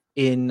in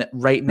in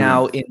right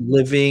now in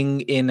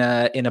living in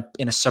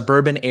a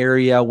suburban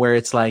area where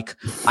it's like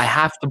I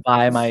have to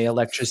buy my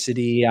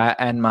electricity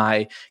and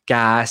my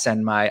gas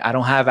and I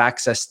don't have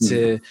access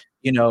to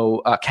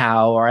a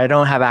cow, or I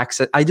don't have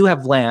access. I do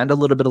have land, a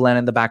little bit of land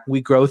in the back.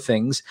 We grow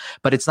things,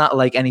 but it's not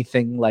like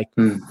anything like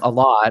a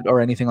lot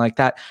or anything like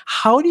that.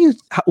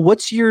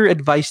 What's your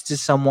advice to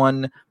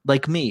someone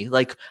like me?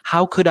 Like,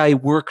 how could I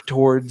work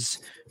towards,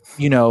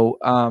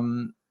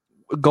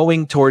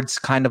 going towards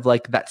kind of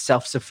like that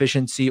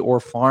self-sufficiency or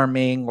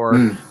farming or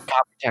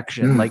cow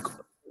protection? Like,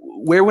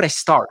 where would I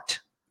start?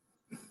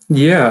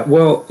 Yeah,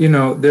 well,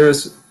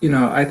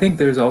 I think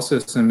there's also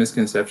some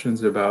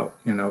misconceptions about,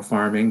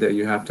 farming, that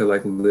you have to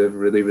like live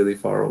really, really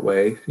far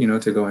away,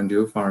 to go and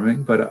do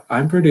farming. But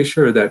I'm pretty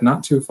sure that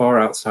not too far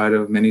outside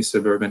of many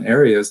suburban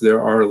areas,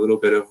 there are a little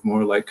bit of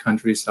more like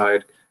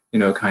countryside,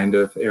 kind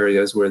of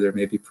areas where there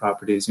may be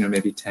properties,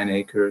 maybe 10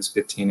 acres,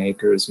 15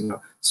 acres,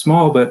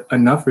 small, but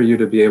enough for you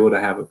to be able to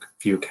have a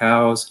few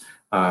cows,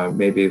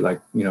 maybe like,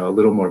 a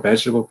little more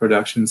vegetable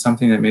production,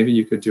 something that maybe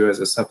you could do as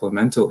a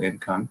supplemental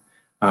income.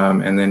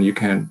 And then you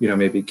can,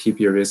 maybe keep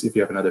if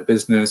you have another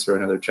business or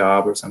another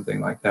job or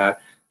something like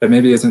that, that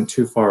maybe isn't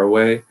too far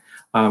away.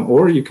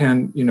 Or you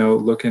can,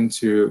 look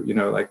into,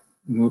 like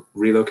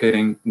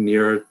relocating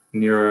near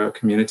a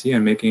community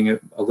and making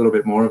it a little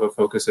bit more of a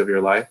focus of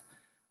your life.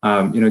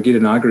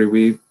 Gitanagari,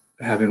 we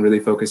have been really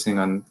focusing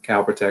on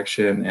cow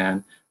protection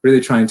and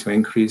really trying to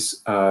increase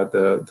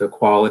the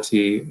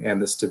quality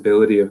and the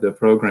stability of the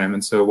program.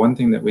 And so one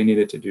thing that we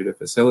needed to do to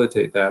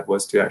facilitate that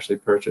was to actually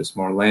purchase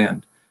more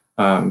land.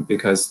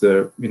 Because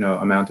the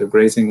amount of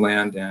grazing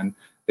land and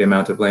the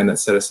amount of land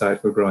that's set aside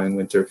for growing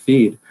winter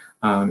feed,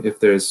 if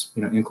there's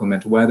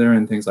inclement weather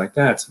and things like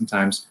that,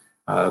 sometimes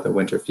the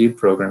winter feed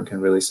program can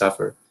really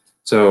suffer.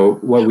 So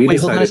what we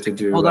decided to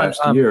do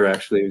last year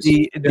actually is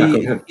go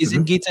ahead.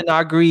 Isn't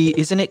Gitanagari,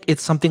 isn't it?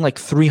 It's something like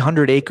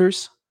 300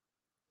 acres.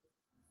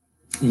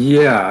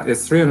 Yeah,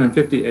 it's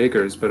 350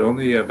 acres, but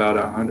only about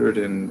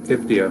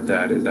 150 of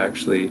that is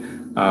actually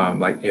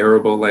like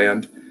arable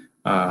land.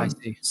 I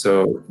see.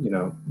 So,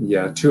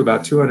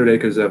 about 200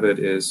 acres of it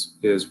is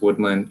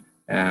woodland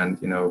and,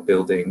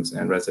 buildings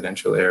and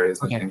residential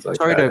areas and things like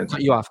that. Sorry to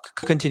cut you off.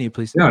 Continue,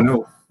 please.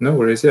 No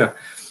worries.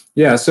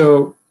 Yeah.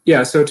 So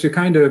to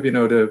kind of,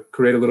 to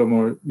create a little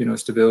more,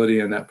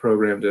 stability in that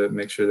program, to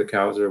make sure the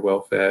cows are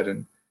well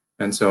fed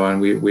and so on,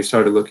 we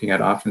started looking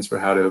at options for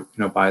how to,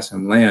 buy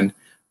some land.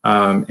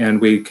 And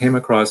we came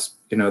across,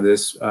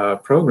 this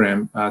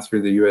program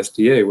through the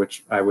USDA,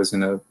 which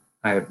Madhava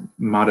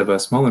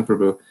Smolin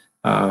Prabhu,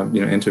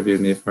 interviewed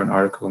me for an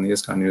article in the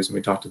ISKCON News, and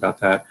we talked about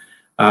that.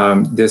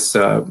 This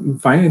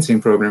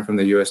financing program from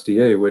the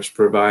USDA, which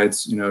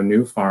provides,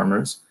 new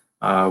farmers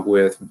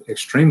with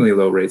extremely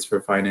low rates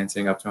for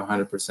financing, up to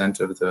 100%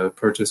 of the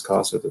purchase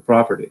cost of the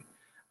property.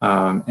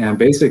 And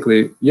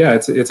basically,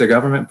 it's a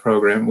government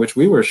program, which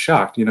we were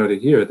shocked, to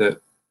hear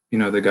that,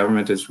 the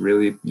government is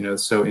really,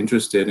 so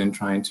interested in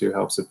trying to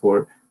help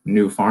support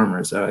new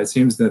farmers. It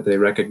seems that they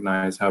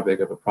recognize how big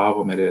of a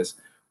problem it is,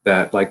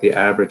 that like the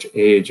average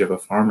age of a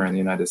farmer in the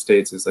United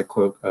States is like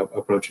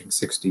approaching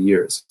 60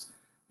 years,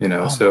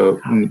 so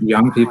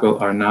young people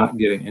are not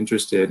getting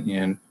interested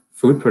in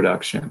food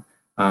production,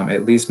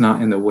 at least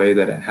not in the way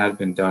that it had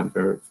been done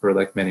for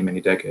like many, many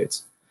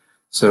decades.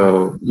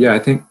 So I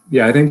think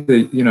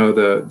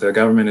the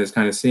government is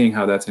kind of seeing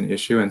how that's an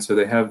issue. And so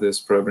they have this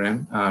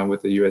program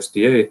with the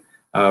USDA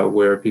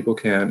where people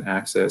can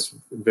access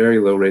very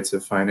low rates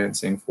of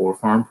financing for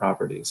farm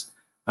properties.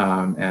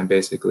 And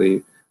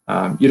basically,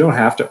 you don't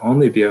have to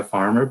only be a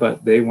farmer,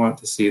 but they want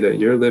to see that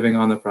you're living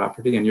on the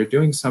property and you're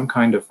doing some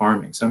kind of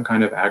farming, some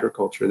kind of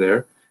agriculture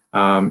there,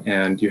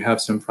 and you have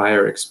some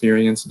prior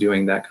experience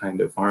doing that kind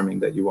of farming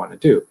that you want to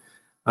do.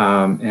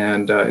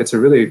 It's a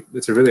really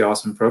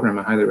awesome program.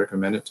 I highly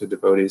recommend it to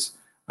devotees.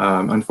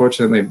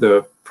 Unfortunately,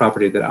 the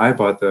property that I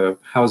bought, the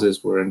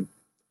houses were in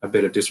a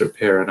bit of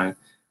disrepair, and I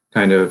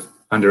kind of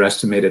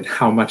underestimated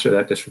how much of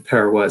that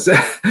disrepair was.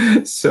 But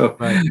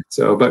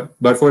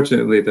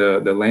fortunately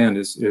the land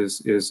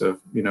is of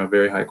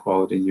very high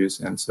quality use,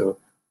 and so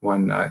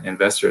one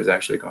investor is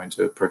actually going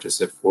to purchase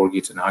it for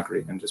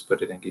Gitanagari and just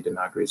put it in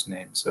Gitanagari's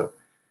name. So,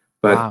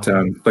 but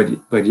it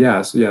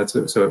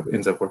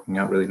ends up working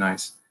out really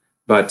nice.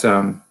 But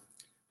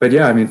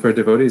yeah, I mean, for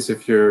devotees,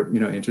 if you're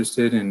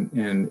interested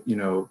in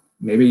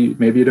maybe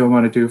you don't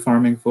want to do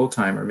farming full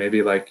time, or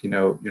maybe like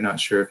you're not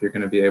sure if you're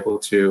going to be able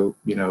to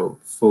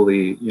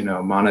fully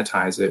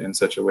monetize it in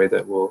such a way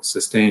that will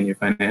sustain you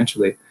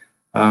financially.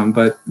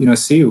 But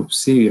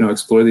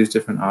explore these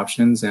different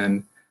options,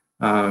 and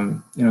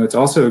it's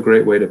also a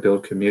great way to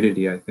build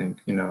community. I think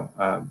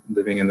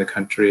living in the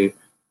country,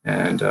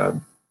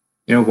 and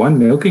one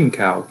milking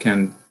cow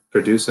can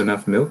produce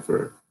enough milk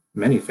for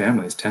many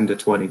families, 10 to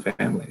 20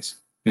 families.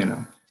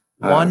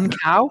 One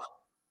cow.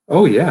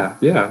 Oh yeah.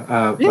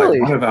 Really?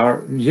 Like one of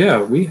our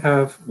we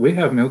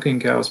have milking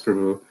cows,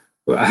 Prabhu.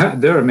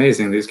 They're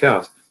amazing, these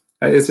cows.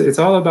 It's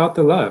all about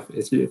the love.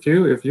 If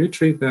you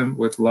treat them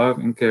with love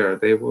and care,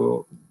 they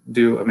will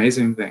do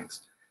amazing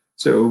things.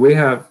 So we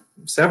have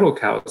several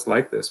cows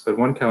like this, but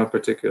one cow in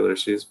particular,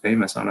 she's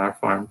famous on our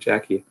farm,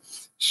 Jackie.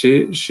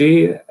 She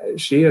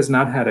has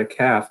not had a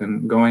calf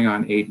in going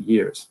on 8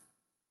 years,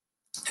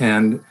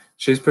 and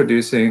she's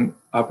producing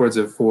upwards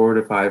of 4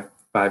 to 5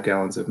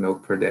 gallons of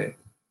milk per day.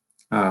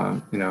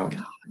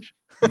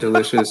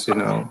 Delicious,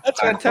 That's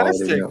high quality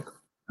fantastic. milk.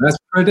 And that's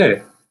per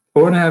day.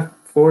 4 to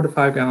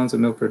 5 gallons of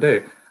milk per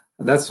day.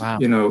 That's, Wow.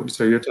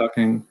 So you're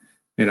talking,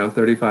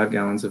 35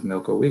 gallons of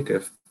milk a week.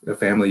 If a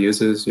family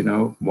uses,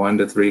 1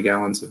 to 3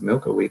 gallons of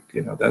milk a week,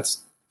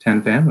 that's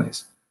 10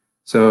 families.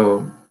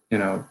 So,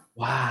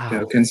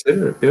 Wow.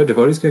 consider,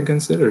 devotees can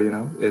consider,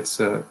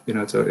 it's a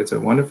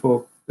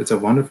wonderful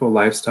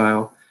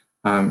lifestyle.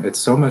 It's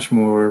so much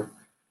more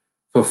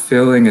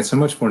fulfilling. It's so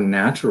much more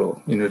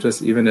natural,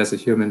 just even as a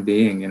human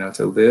being,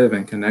 to live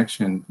in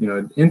connection,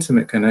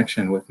 intimate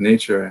connection with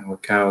nature and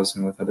with cows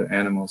and with other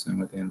animals and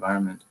with the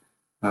environment.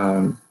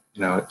 I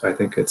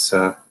think it's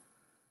so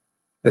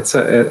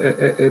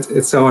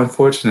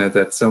unfortunate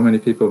that so many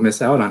people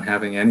miss out on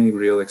having any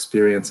real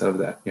experience of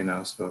that,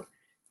 So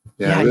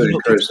yeah, I really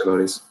encourage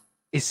devotees.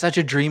 It's such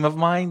a dream of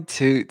mine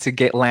to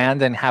get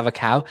land and have a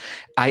cow.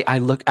 I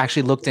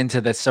actually looked into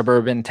the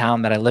suburban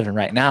town that I live in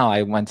right now.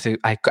 I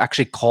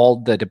actually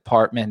called the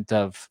department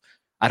of,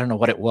 I don't know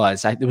what it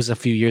was. It was a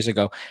few years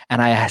ago,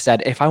 and I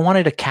said, if I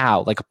wanted a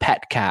cow, like a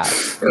pet cow,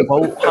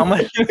 well, how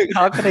much?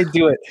 How can I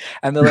do it?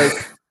 And they're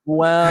like,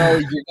 well,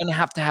 you're gonna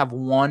have to have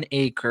 1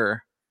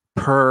 acre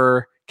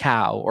per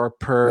cow or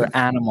per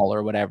animal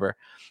or whatever.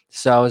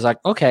 So I was like,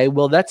 okay,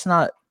 well, that's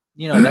not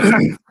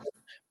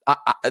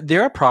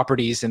there are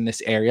properties in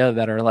this area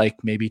that are like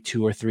maybe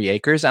 2 or 3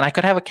 acres, and I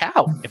could have a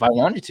cow if I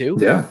wanted to.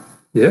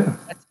 Yeah,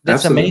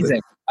 that's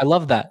amazing. I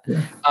love that.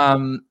 Yeah.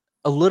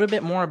 A little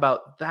bit more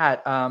about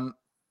that.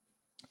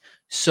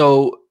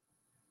 So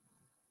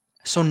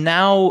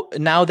now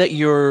that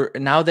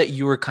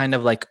you're kind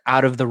of like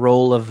out of the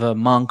role of a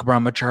monk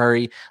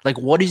brahmachari, like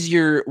what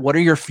are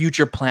your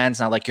future plans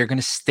now? Like you're going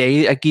to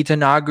stay at Gita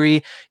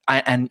Nagari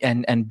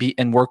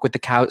and work with the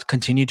cows,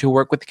 continue to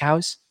work with the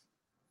cows?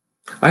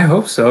 I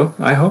hope so.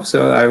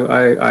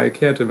 I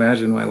can't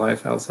imagine my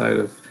life outside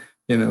of,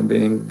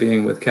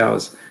 being with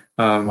cows.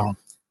 Wow.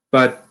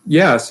 But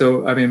yeah,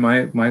 so I mean,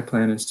 my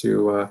plan is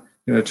to,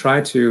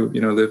 try to,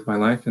 live my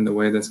life in the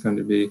way that's going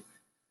to be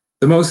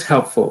the most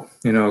helpful,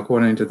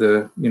 according to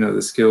the,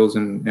 the skills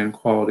and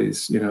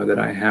qualities, that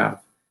I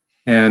have.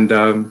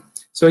 And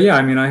so, yeah,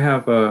 I mean, I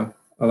have a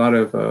lot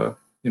of,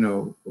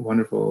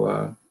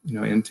 wonderful,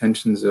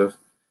 intentions of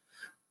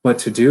what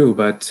to do,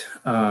 but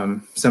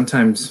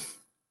sometimes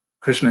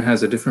Krishna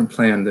has a different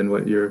plan than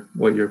what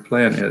your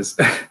plan is.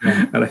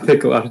 And I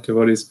think a lot of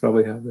devotees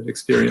probably have that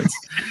experience.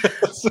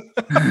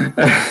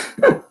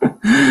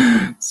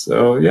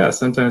 So yeah,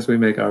 sometimes we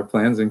make our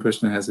plans and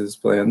Krishna has his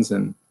plans,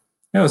 and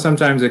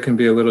sometimes it can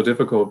be a little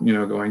difficult,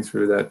 going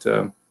through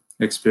that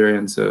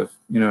experience of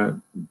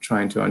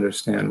trying to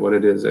understand what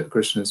it is that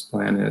Krishna's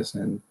plan is.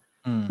 And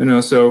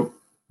so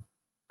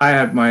I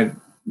had my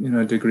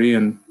degree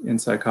in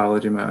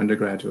psychology, my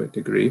undergraduate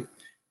degree,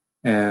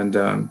 and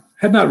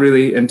had not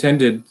really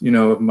intended,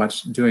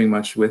 doing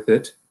much with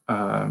it.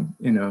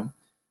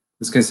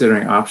 Was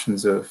considering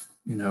options of,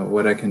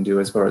 what I can do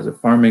as far as a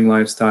farming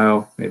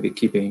lifestyle, maybe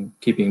keeping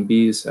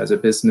bees as a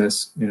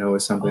business,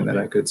 is something that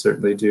I could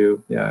certainly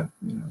do. Yeah,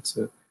 it's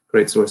a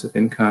great source of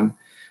income.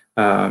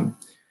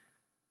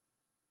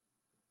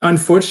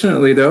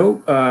 Unfortunately,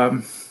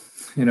 though,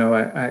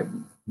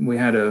 we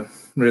had a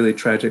really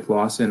tragic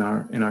loss in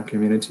our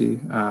community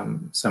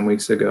some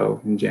weeks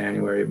ago in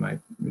January. My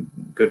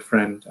good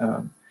friend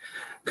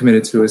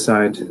committed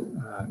suicide,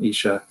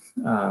 Isha,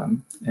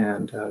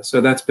 and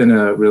so that's been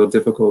a real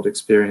difficult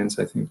experience,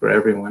 I think, for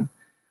everyone.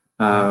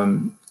 Yeah,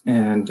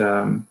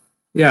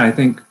 I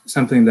think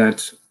something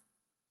that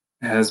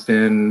has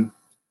been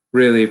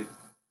really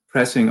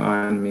pressing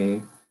on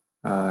me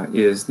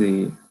is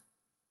the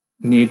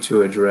need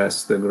to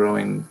address the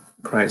growing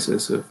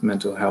crisis of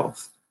mental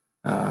health.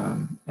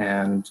 I'd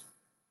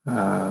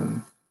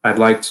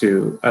like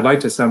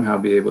to somehow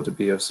be able to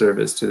be of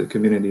service to the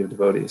community of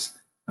devotees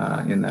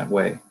in that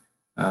way.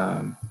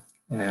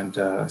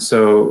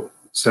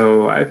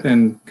 So I've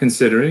been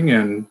considering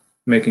and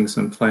making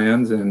some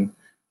plans and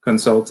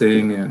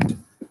consulting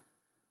and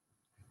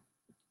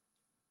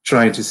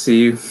trying to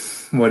see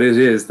what it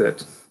is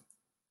that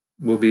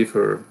will be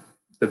for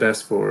the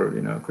best for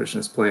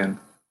Krishna's plan.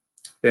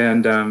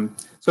 And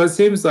so it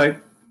seems like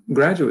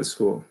graduate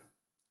school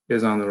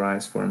is on the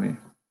rise for me.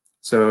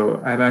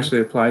 So I've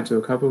actually applied to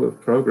a couple of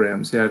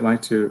programs. Yeah, I'd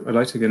like to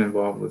get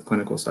involved with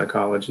clinical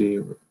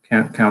psychology,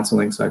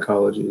 counseling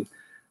psychology,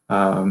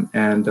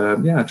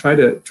 try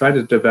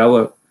to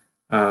develop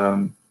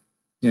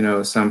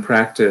some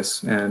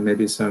practice and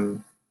maybe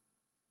some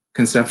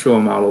conceptual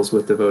models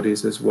with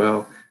devotees as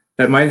well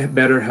that might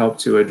better help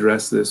to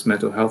address this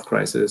mental health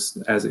crisis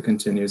as it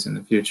continues in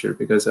the future.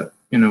 Because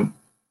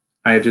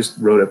I just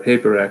wrote a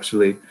paper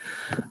actually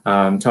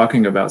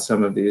talking about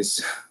some of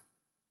these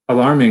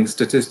alarming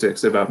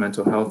statistics about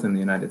mental health in the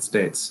United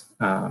States.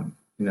 In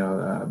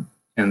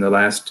the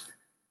last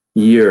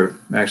year,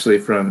 actually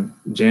from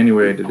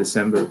January to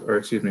September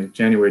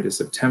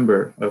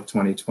of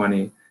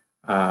 2020,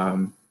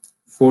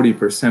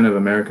 40% of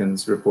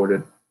Americans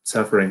reported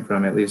suffering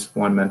from at least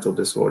one mental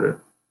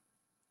disorder.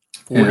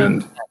 40.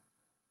 And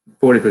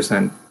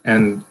 40%.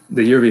 And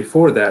the year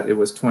before that, it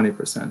was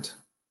 20%.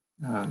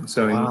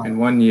 So Wow. in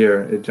 1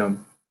 year, it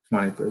jumped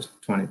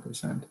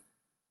 20%.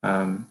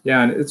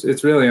 Yeah, and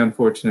it's really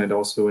unfortunate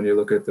also when you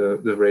look at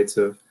the rates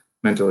of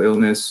mental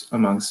illness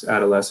amongst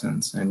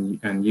adolescents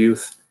and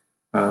youth.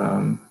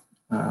 Yeah,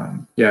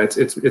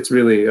 it's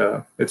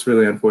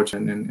really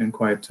unfortunate and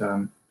quite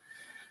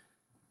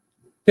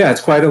yeah,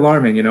 it's quite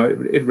alarming.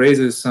 It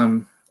raises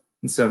some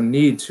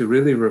need to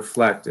really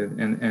reflect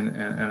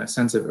and a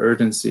sense of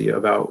urgency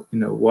about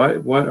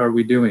what are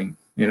we doing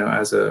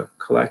as a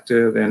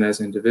collective and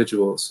as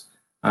individuals,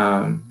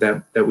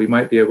 that we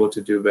might be able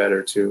to do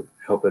better to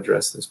help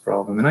address this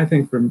problem. And I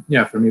think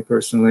for me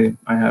personally,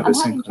 I have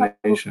this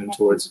inclination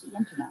towards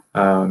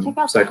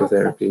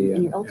psychotherapy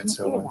and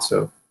so on.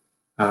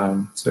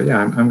 So yeah,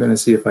 I'm going to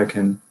see if I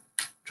can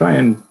try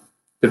and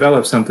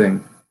develop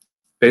something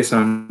based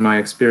on my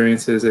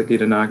experiences at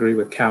Gitanagari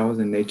with cows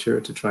and nature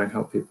to try and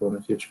help people in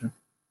the future.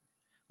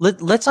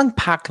 Let's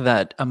unpack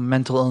that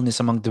mental illness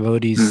among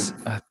devotees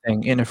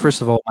thing. And first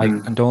of all, my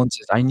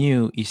condolences. I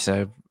knew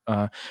Isa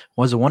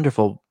was a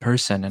wonderful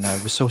person, and I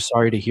was so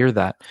sorry to hear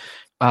that.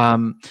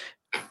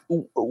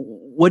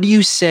 What do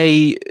you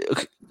say,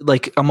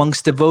 like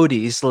amongst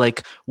devotees?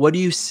 Like, what do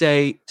you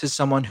say to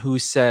someone who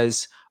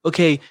says,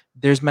 "Okay,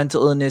 there's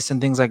mental illness and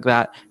things like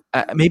that"?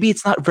 Maybe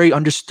it's not very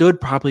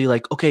understood properly.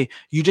 Like, okay,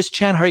 you just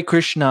chant Hare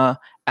Krishna,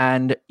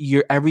 and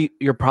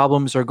your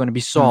problems are going to be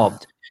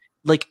solved.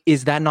 Like,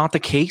 is that not the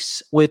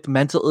case with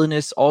mental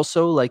illness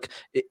also? Like,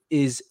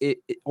 is it,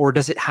 or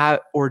does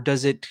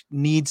it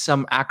need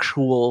some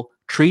actual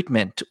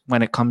treatment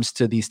when it comes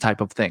to these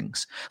type of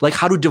things? Like,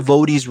 how do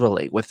devotees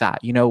relate with that,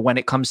 when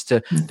it comes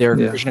to their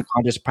Krishna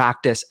conscious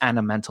practice and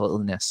a mental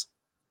illness?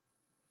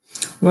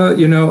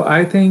 Well,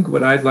 I think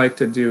what I'd like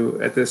to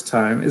do at this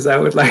time is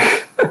I'd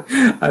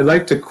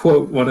like to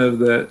quote one of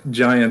the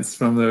giants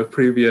from the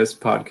previous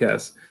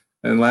podcast.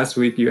 And last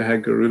week you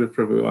had Garuda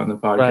Prabhu on the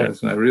podcast,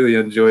 right. And I really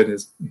enjoyed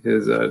his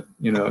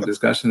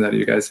discussion that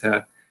you guys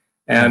had.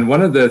 And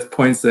one of the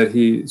points that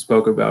he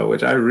spoke about,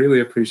 which I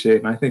really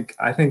appreciate, and I think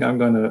I'm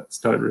going to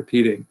start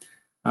repeating,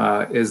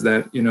 is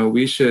that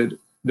we should,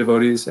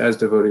 devotees,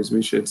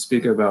 we should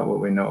speak about what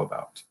we know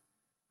about,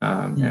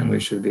 and we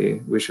should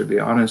be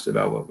honest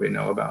about what we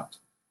know about.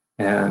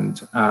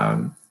 And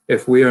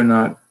if we are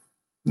not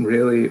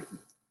really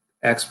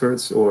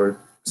experts or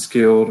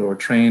skilled or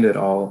trained at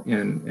all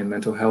in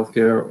mental health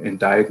care, in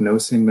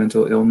diagnosing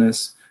mental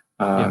illness,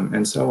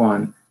 and so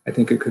on, I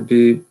think it could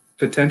be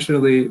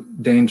potentially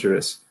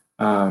dangerous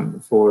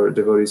for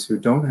devotees who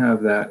don't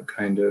have that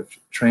kind of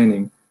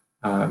training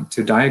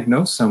to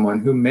diagnose someone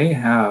who may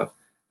have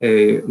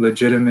a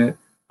legitimate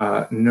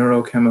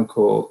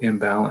neurochemical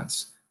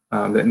imbalance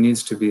that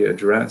needs to be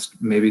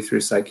addressed, maybe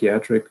through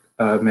psychiatric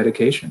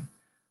medication.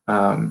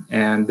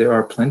 And there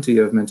are plenty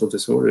of mental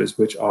disorders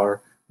which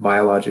are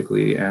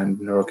biologically and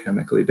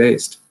neurochemically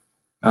based.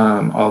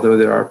 Although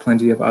there are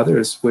plenty of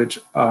others which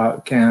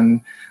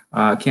can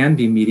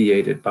be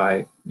mediated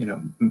by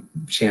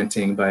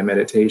chanting, by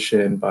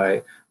meditation,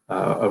 by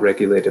a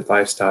regulated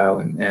lifestyle,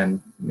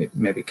 and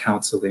maybe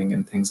counseling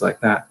and things like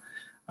that.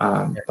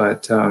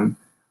 But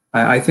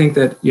I think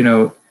that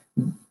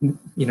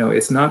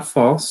it's not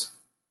false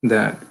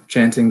that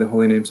chanting the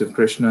holy names of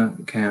Krishna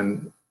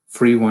can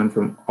free one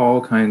from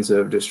all kinds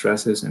of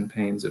distresses and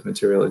pains of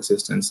material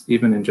existence,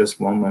 even in just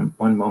one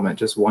moment,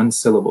 just one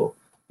syllable,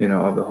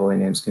 of the holy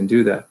names can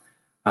do that.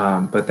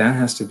 But that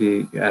has to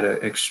be at an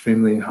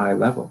extremely high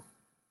level,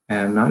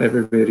 and not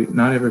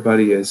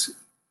everybody is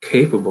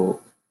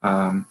capable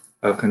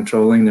of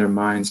controlling their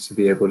minds to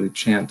be able to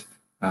chant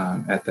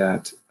at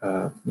that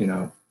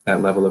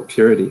that level of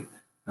purity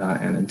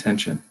and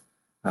intention.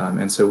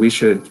 And so we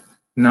should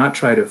not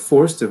try to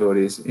force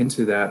devotees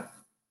into that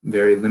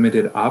very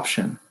limited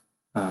option.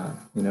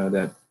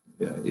 That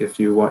if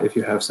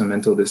you have some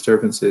mental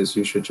disturbances,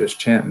 you should just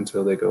chant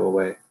until they go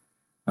away.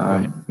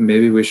 Right.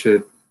 Maybe we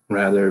should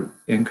rather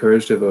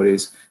encourage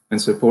devotees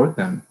and support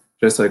them,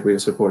 just like we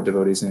support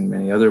devotees in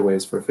many other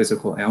ways for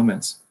physical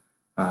ailments.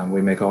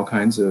 We make all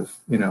kinds of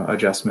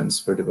adjustments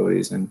for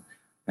devotees and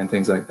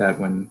things like that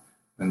when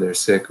they're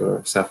sick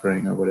or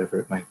suffering or whatever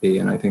it might be.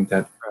 And I think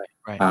that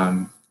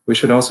we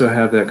should also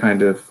have that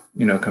kind of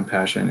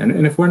compassion.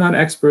 And if we're not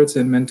experts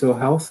in mental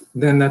health,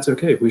 then that's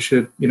okay. We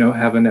should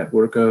have a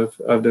network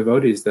of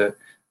devotees that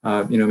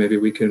maybe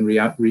we can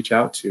reach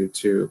out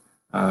to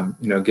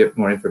get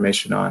more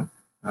information on,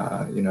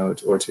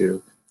 or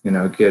to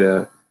get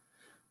a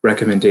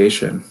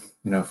recommendation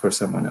for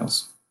someone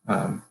else.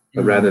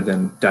 But rather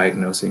than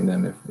diagnosing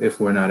them if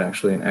we're not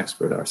actually an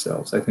expert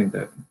ourselves, I think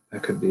that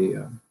could be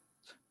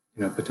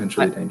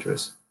potentially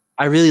dangerous.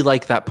 I really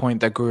like that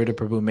point that Garuda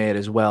Prabhu made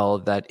as well,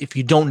 that if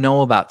you don't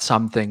know about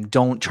something,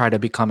 don't try to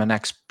become an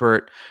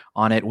expert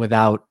on it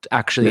without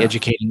actually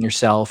educating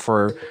yourself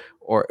or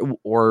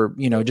or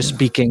just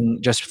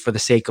speaking just for the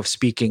sake of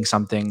speaking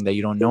something that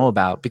you don't know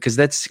about, because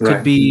that's could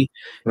Right. be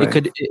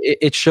Right.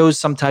 it shows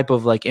some type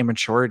of like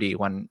immaturity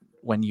when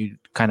you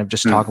kind of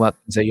just talk about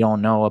things that you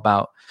don't know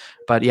about.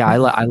 But yeah,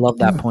 I love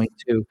that point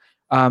too.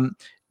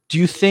 Do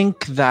you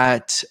think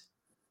that,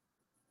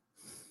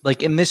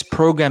 like, in this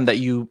program that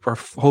you are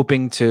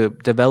hoping to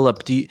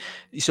develop,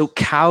 so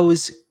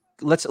cows,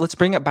 let's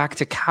bring it back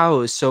to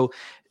cows. So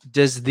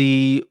do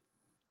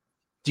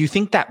you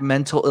think that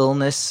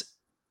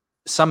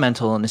some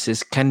mental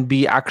illnesses can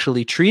be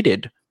actually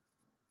treated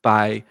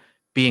by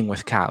being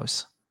with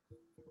cows?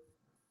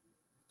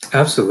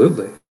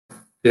 Absolutely.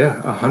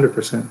 Yeah,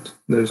 100%.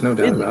 There's no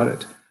doubt Really? about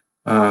it.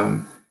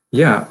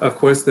 Yeah, of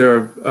course,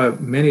 there are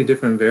many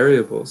different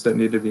variables that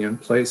need to be in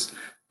place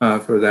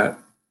for that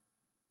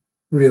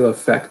real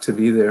effect to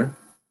be there.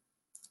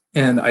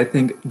 And I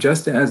think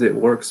just as it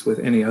works with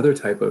any other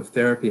type of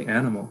therapy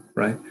animal,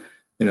 right?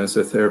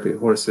 So therapy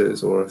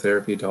horses or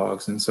therapy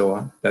dogs and so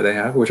on that they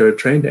have, which are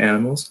trained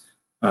animals,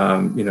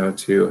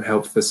 to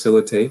help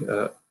facilitate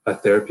a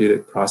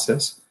therapeutic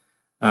process.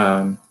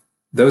 Um,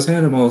 those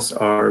animals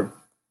are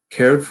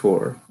cared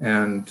for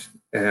and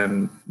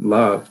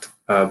loved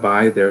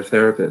by their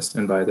therapist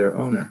and by their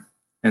owner.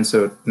 And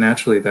so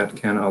naturally, that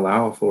can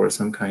allow for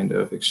some kind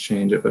of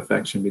exchange of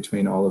affection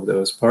between all of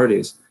those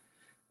parties.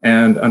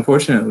 And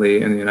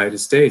unfortunately, in the United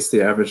States,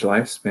 the average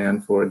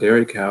lifespan for a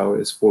dairy cow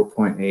is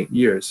 4.8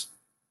 years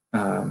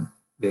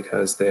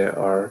because they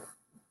are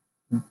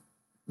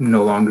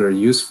no longer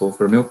useful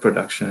for milk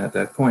production at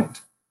that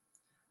point.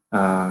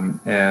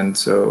 And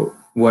so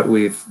what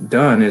we've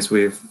done is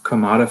we've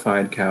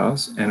commodified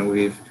cows and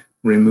we've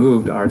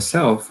removed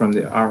ourselves from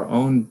our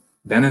own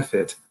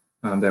benefit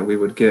that we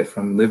would get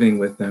from living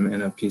with them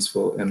in a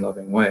peaceful and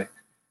loving way.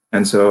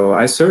 And so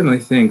I certainly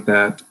think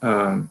that,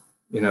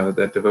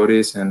 that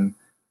devotees, and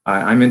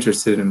I'm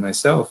interested in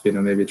myself,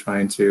 maybe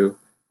trying to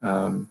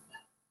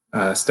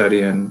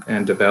study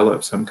and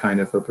develop some kind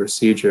of a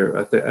procedure,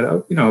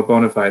 a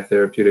bona fide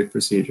therapeutic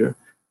procedure,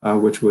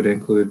 which would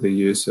include the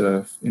use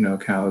of,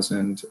 cows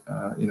and,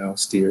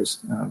 steers,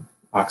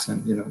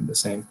 oxen, the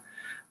same,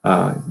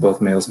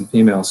 both males and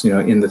females,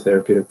 in the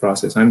therapeutic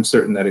process. I'm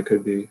certain that it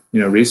could be,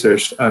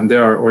 researched.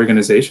 There are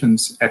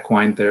organizations,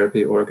 equine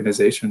therapy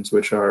organizations,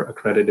 which are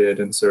accredited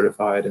and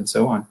certified and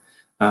so on.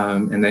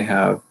 And they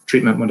have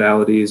treatment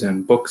modalities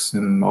and books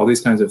and all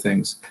these kinds of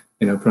things,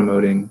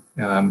 promoting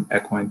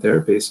equine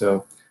therapy.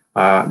 So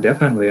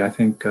definitely, I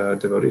think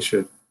devotees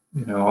should,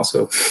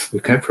 also, we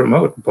can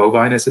promote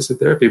bovine assisted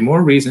therapy.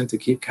 More reason to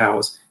keep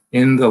cows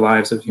in the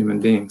lives of human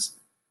beings.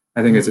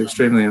 I think it's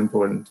extremely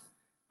important.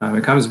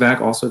 It comes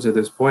back also to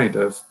this point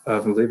of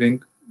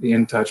living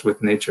in touch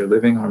with nature,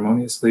 living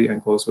harmoniously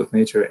and close with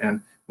nature.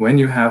 And when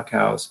you have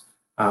cows,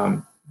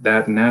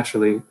 that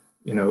naturally,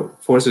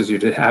 forces you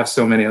to have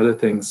so many other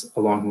things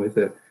along with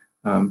it,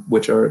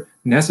 which are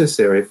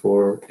necessary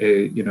for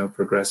a,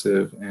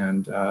 progressive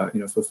and,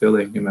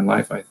 fulfilling human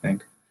life, I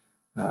think.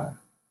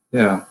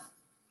 Yeah.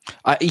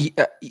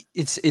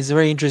 It's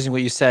very interesting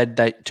what you said,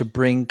 that to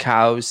bring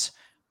cows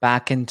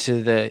back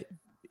into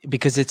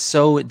because it's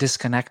so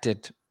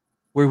disconnected.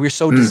 We're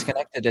so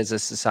disconnected as a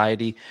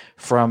society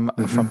from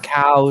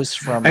cows,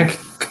 And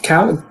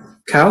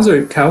cows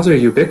are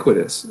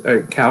ubiquitous.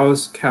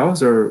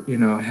 Cows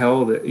are,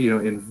 held,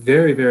 in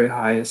very, very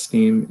high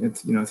esteem.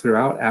 It's,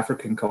 throughout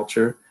African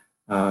culture.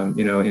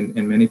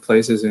 In many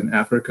places in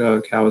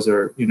Africa, cows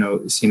are,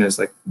 seen as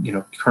like,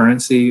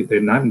 currency. They're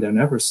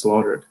never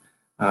slaughtered.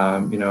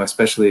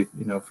 Especially,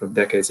 from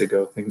decades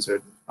ago, things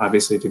are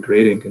obviously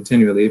degrading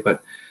continually.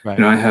 But, right.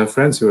 I have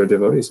friends who are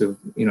devotees who,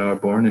 are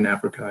born in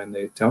Africa, and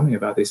they tell me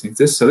about these things.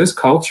 This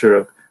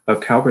culture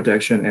of cow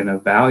protection and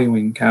of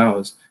valuing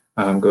cows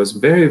goes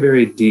very,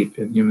 very deep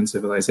in human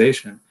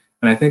civilization.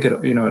 And I think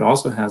it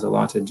also has a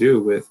lot to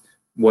do with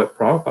what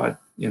Prabhupada,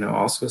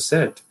 also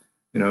said.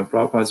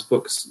 Prabhupada's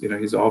books,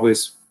 he's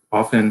always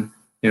often,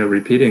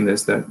 repeating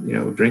this, that,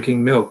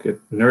 drinking milk, it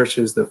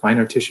nourishes the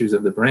finer tissues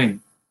of the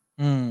brain.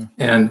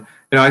 And,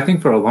 I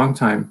think for a long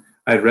time,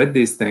 I'd read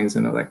these things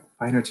and like,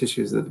 finer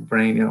tissues of the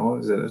brain,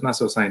 it's not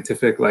so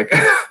scientific. Like,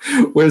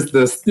 where's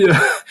this,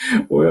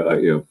 where's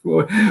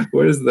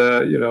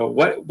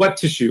the, what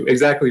tissue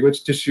exactly?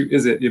 Which tissue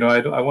is it?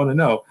 I want to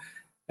know.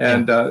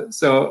 And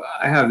so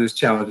I have this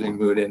challenging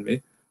mood in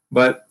me.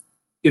 But,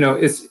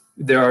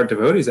 there are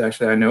devotees,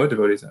 actually, I know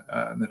devotees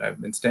that I've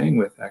been staying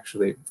with,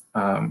 actually,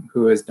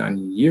 who has done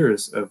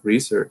years of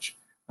research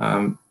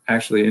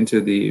actually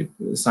into the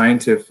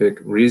scientific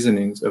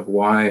reasonings of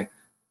why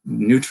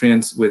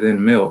nutrients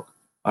within milk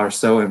are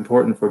so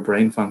important for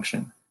brain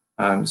function,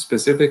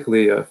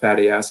 specifically a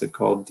fatty acid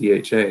called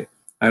DHA.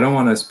 I don't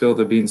want to spill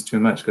the beans too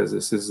much because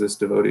this is this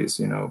devotee's,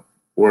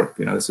 work.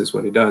 This is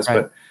what he does.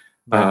 Right.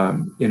 But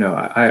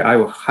I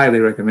will highly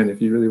recommend,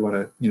 if you really want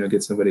to,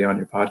 get somebody on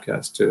your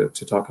podcast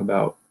to talk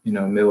about,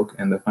 milk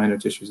and the finer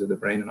tissues of the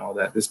brain and all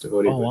that, this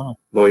devotee would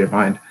blow your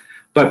mind.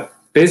 But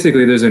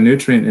basically, there's a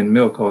nutrient in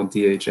milk called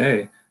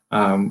DHA,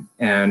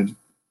 and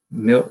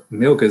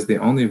milk is the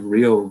only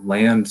real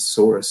land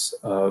source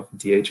of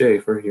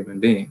DHA for human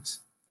beings.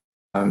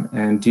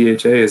 And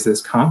DHA is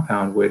this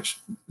compound which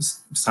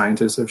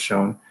scientists have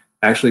shown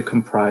actually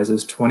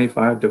comprises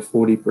 25 to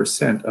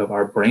 40% of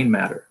our brain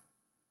matter.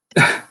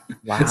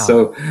 Wow.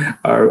 So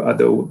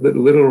the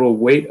literal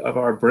weight of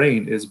our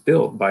brain is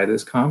built by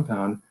this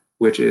compound,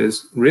 which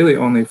is really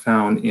only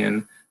found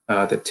in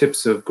the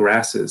tips of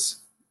grasses,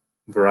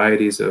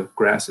 varieties of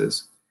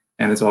grasses,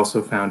 and it's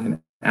also found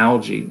in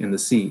algae in the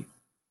sea.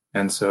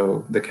 And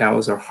so the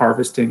cows are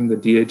harvesting the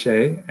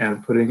DHA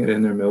and putting it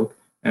in their milk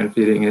and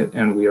feeding it,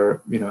 and we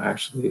are,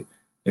 actually,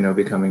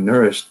 becoming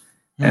nourished.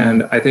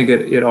 And I think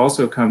it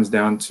also comes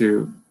down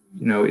to,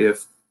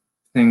 if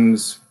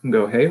things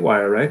go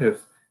haywire, right?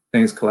 If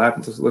things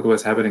collapse, just look at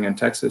what's happening in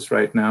Texas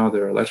right now.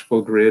 Their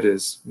electrical grid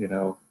is,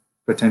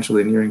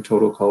 potentially nearing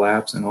total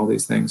collapse, and all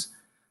these things.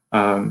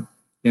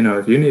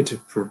 If you need to,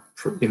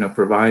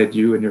 provide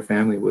you and your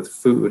family with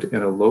food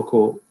in a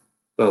local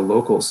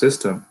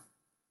system,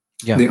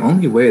 the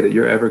only way that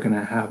you're ever going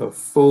to have a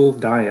full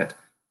diet,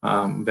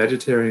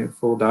 vegetarian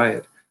full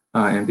diet,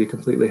 and be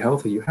completely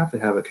healthy, you have to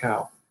have a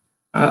cow.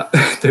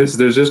 There's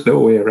just no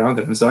way around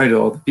it. I'm sorry to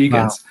all the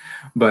vegans,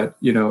 but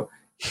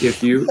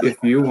if you're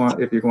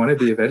going to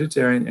be a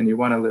vegetarian and you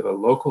want to live a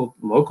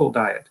local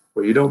diet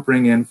where you don't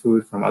bring in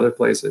food from other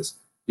places,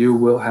 you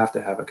will have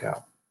to have a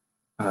cow,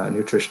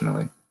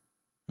 nutritionally.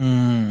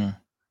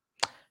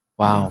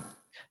 Wow.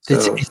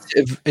 So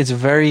It's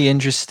very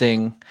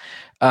interesting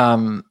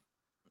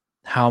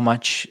how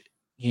much,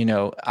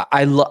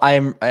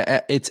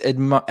 it's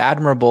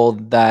admirable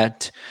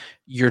that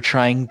you're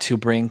trying to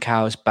bring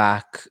cows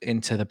back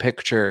into the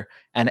picture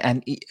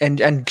and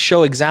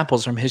show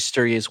examples from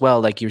history as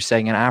well. Like you're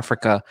saying, in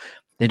Africa,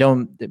 they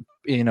don't,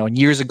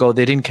 years ago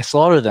they didn't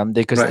slaughter them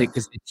because they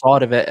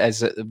thought of it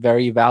as a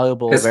very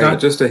valuable. It's not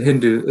just a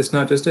Hindu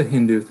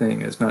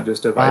thing. It's not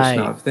just a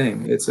Vaishnav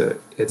thing. It's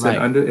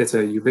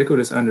a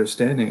ubiquitous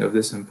understanding of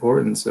this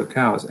importance of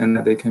cows, and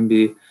that they can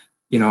be,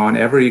 on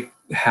every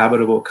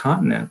habitable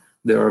continent,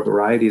 there are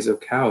varieties of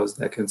cows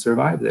that can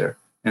survive there,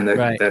 and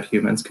that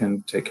humans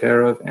can take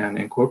care of and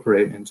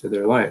incorporate into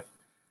their life.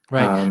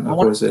 Of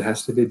course, it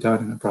has to be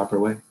done in a proper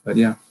way, but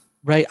yeah.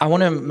 Right. I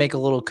want to make a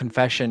little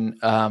confession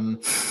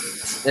about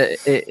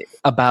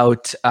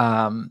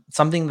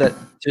something that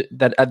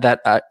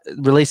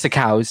relates to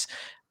cows.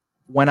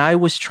 When I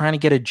was trying to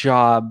get a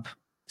job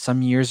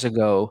some years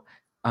ago,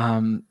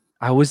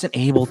 I wasn't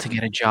able to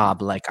get a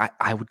job. Like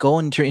I would go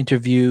into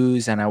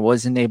interviews and I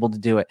wasn't able to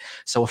do it.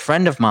 So a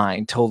friend of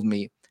mine told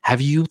me, "Have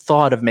you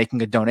thought of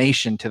making a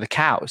donation to the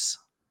cows?"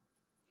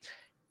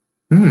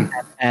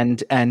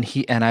 And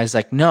I was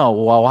like, "No,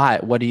 well, why?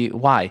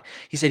 Why?"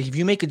 He said, "If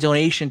you make a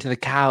donation to the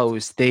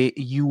cows,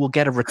 you will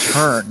get a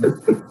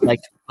return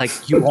like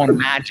you won't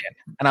imagine."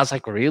 And I was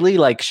like, "Really?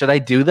 Like, should I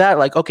do that?"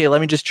 Like, okay,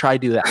 let me just try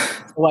do that.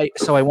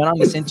 So I went on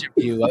this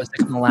interview. I was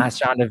like in the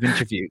last round of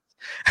interviews.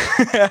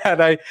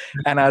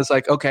 and I was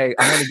like, okay,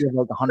 I'm gonna give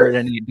like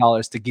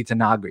 $108 to Gita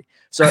Nagri.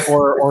 So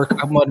or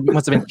I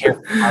must have been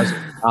careful, I was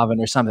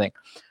or something.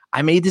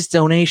 I made this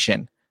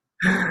donation.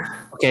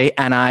 Okay,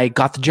 and I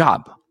got the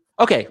job.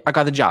 Okay, I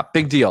got the job.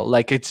 Big deal.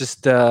 Like it's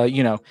just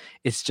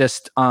it's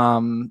just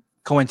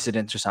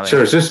coincidence or something.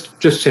 Sure,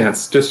 just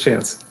chance. Just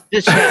chance.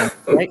 Just chance,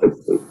 right?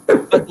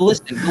 But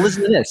listen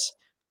to this.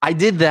 I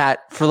did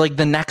that for like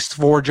the next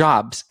 4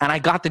 jobs, and I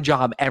got the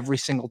job every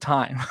single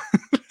time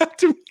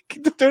to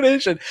make the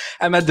donation.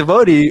 And my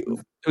devotee, who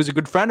was a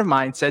good friend of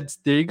mine, said,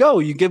 "There you go.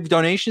 You give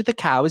donation to the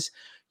cows.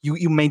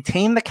 You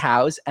maintain the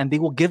cows, and they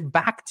will give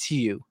back to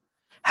you."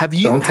 Have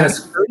you don't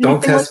test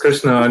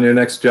Krishna on your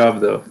next job,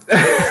 though?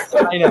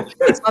 I know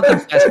it's not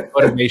the best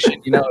motivation.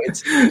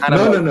 It's kind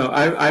of no.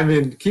 I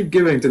mean, keep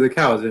giving to the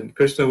cows, and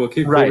Krishna will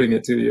keep giving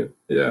it to you.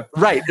 Yeah.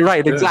 Right.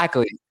 Yeah.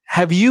 Exactly.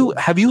 Have you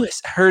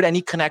heard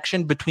any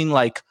connection between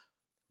like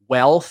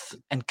wealth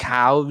and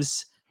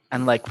cows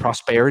and like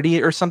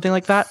prosperity or something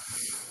like that?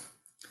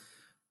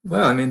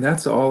 Well, I mean,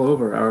 that's all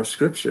over our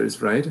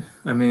scriptures, right?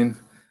 I mean,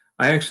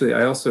 I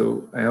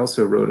also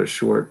wrote a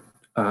short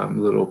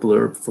little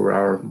blurb for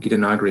our Gita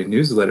Nagari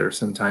newsletter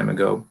some time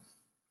ago.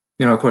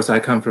 Of course, I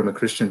come from a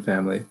Christian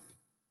family.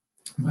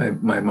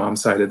 My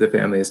mom's side of the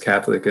family is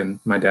Catholic, and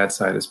my dad's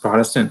side is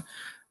Protestant.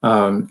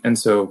 And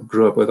so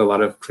grew up with a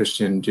lot of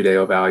Christian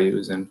Judeo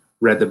values and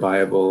read the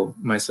Bible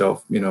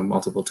myself,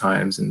 multiple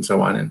times and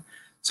so on. And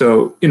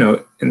so,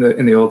 in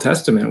the Old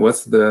Testament,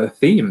 what's the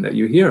theme that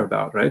you hear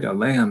about, right? A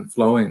lamb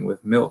flowing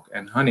with milk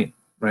and honey,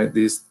 right?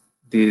 These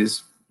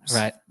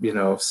right.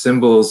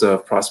 Symbols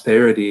of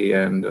prosperity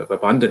and of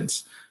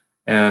abundance.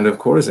 And of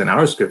course, in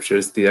our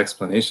scriptures, the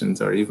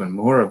explanations are even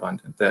more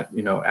abundant. That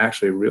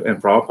actually, and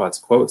Prabhupada's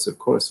quotes, of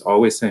course,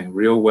 always saying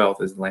real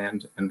wealth is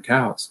land and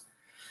cows.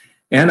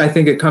 And I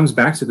think it comes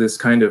back to this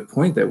kind of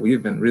point that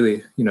we've been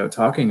really,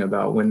 talking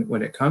about.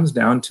 When it comes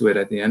down to it,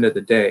 at the end of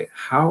the day,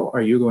 how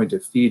are you going to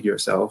feed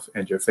yourself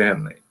and your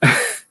family?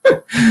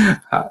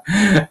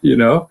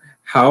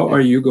 How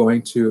are you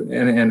going to,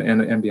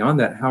 and beyond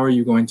that, how are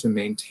you going to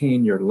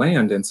maintain your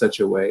land in such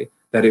a way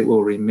that it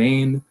will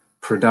remain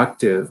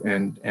productive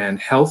and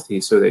healthy,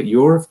 so that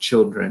your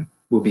children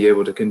will be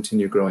able to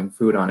continue growing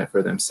food on it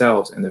for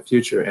themselves in the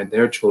future and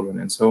their children,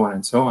 and so on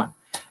and so on.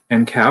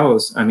 And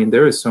cows, I mean,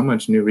 there is so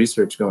much new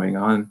research going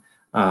on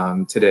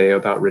today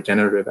about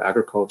regenerative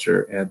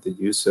agriculture and the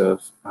use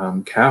of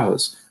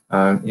cows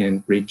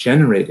in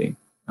regenerating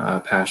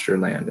pasture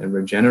land and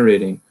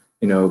regenerating,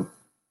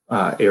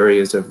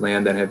 areas of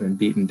land that have been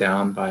beaten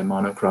down by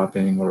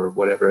monocropping or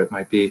whatever it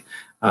might be,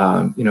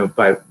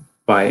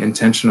 by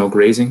intentional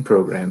grazing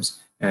programs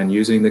and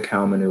using the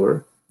cow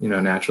manure,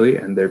 naturally,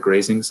 and their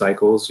grazing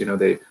cycles.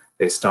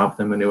 They stomp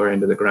the manure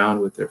into the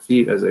ground with their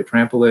feet as they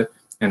trample it,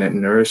 and it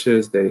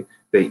nourishes. They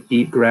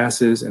eat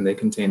grasses, and they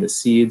contain the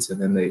seeds, and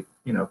then they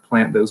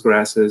plant those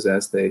grasses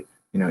as they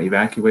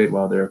evacuate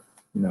while they're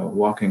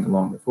walking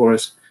along the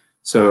forest.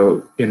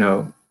 So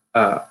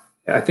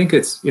I think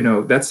it's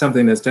that's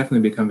something that's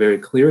definitely become very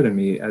clear to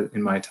me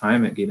in my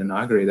time at Gita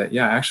Nagari, that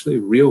actually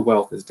real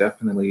wealth is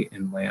definitely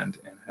in land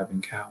and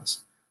having cows,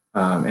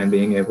 and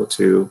being able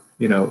to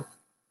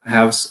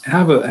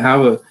have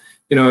a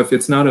if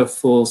it's not a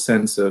full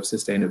sense of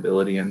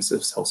sustainability and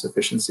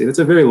self-sufficiency, it's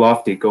a very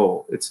lofty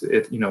goal. It's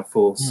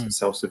full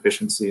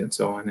self-sufficiency and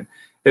so on. And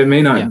it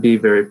may not be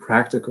very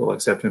practical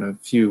except in a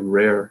few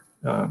rare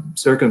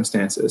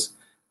circumstances.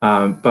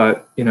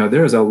 But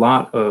there's a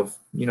lot of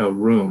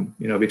room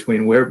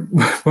between where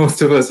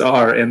most of us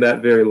are and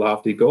that very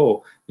lofty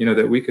goal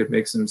that we could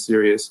make some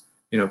serious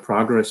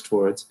progress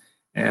towards,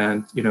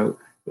 and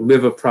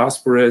live a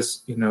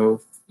prosperous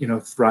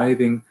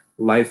thriving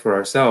life for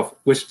ourselves,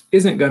 which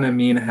isn't going to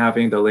mean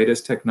having the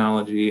latest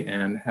technology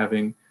and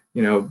having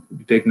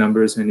big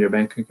numbers in your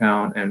bank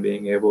account and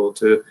being able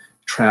to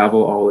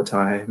travel all the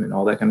time and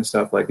all that kind of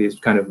stuff, like these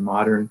kind of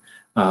modern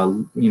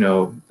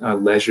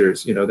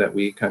leisures that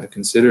we kind of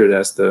consider it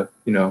as the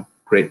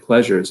great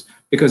pleasures.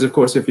 Because of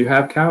course, if you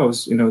have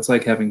cows, it's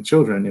like having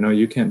children.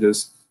 You can't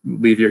just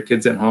leave your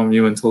kids at home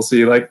until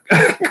see like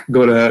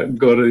go to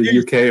the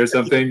UK or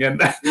something,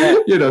 and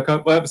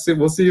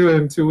we'll see you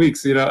in 2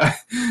 weeks.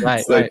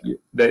 It's like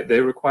they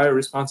require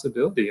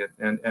responsibility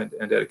and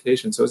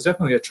dedication. So it's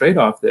definitely a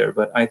trade-off there.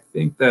 But I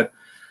think that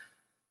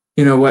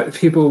what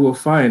people will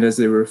find as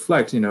they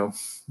reflect,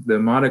 the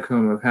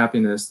modicum of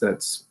happiness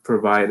that's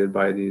provided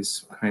by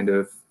these kind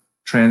of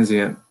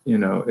transient,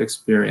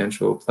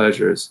 experiential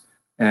pleasures,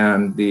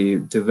 and the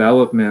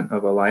development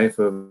of a life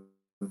of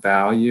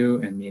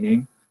value and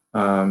meaning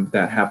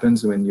that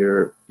happens when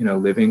you're,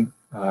 living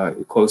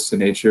close to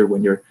nature,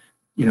 when you're,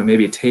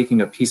 maybe taking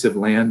a piece of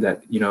land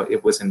that,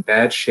 it was in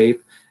bad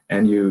shape,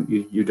 and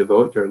you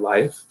devote your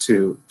life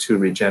to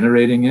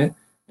regenerating it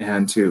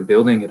and to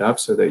building it up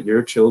so that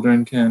your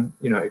children can,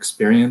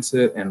 experience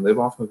it and live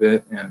off of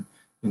it. And,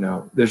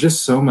 there's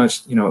just so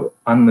much,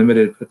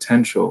 unlimited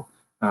potential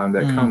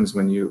that comes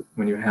when you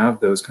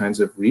have those kinds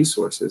of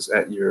resources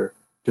at your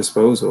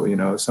disposal,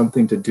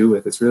 something to do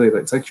with. It's really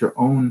it's like your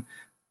own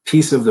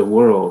piece of the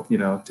world,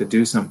 to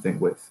do something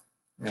with.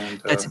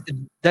 And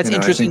that's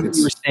interesting what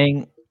you were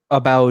saying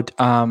about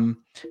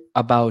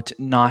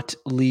not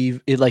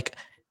leaving,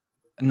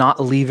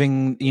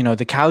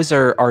 the cows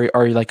are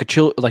like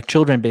like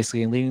children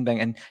basically, and leaving them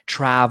and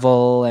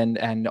travel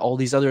and all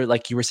these other,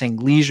 like you were saying,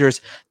 leisures.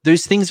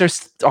 Those things are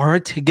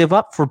hard to give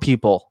up for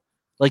people.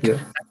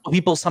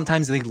 People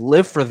sometimes they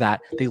live for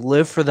that. They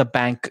live for the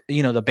bank,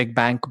 the big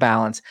bank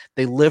balance.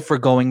 They live for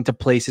going to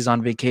places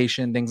on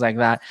vacation, things like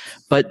that.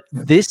 But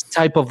this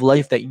type of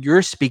life that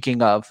you're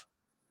speaking of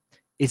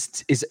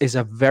is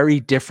a very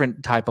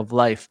different type of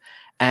life,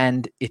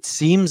 and it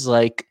seems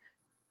like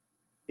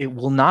it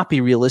will not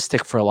be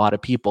realistic for a lot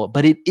of people.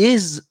 But it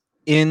is,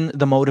 in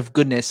the mode of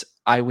goodness,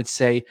 I would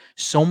say,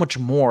 so much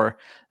more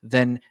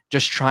than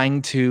just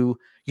trying to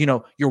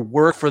you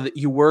work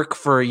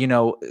for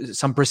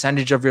some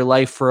percentage of your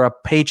life for a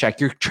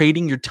paycheck. You're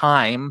trading your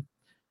time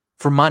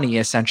for money,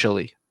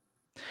 essentially.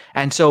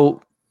 And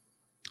so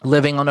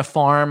living on a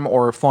farm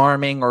or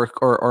farming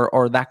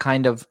or that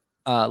kind of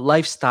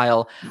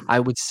lifestyle, I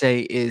would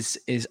say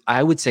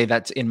I would say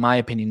that's, in my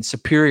opinion,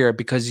 superior,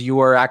 because you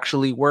are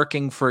actually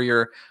working for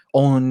your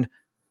own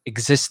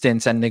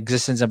existence and the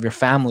existence of your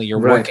family. You're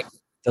working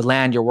the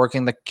land, you're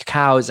working the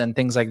cows and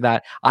things like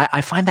that.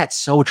 I find that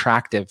so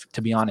attractive,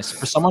 to be honest.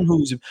 For someone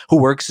who's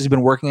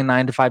been working a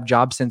 9-to-5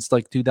 job since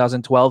like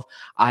 2012,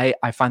 I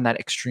find that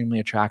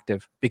extremely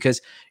attractive, because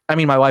I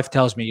mean, my wife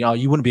tells me,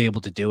 you wouldn't be able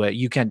to do it.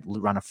 You can't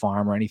run a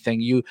farm or anything.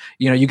 You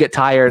get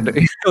tired,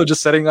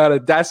 just sitting at a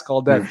desk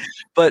all day.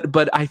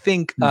 But I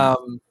think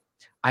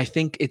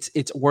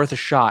it's worth a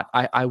shot.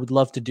 I would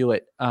love to do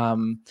it.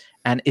 And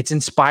it's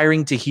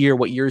inspiring to hear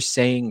what you're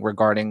saying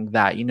regarding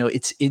that.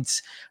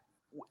 It's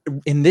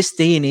in this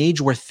day and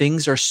age where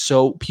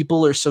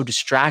people are so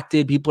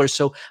distracted, people are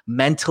so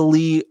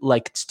mentally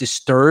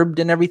disturbed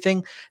and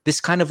everything. This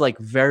kind of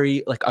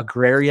very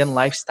agrarian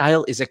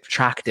lifestyle is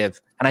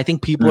attractive, and I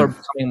think people are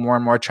becoming more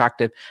and more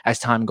attractive as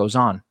time goes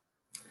on.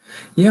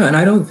 Yeah, and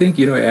I don't think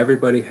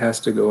everybody has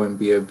to go and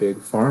be a big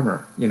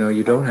farmer.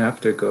 You don't have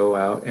to go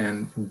out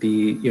and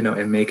be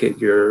and make it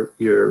your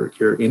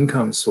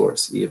income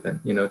source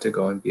even to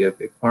go and be a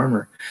big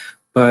farmer.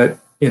 But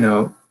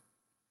I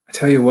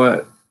tell you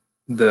what,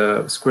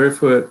 the square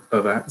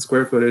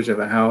footage of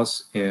a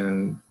house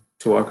in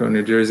Tuaco,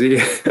 New Jersey,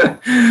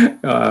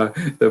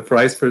 the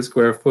price per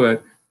square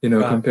foot,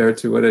 compared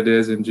to what it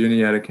is in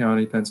Juniata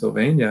County,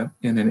 Pennsylvania,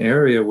 in an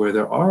area where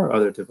there are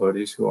other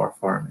devotees who are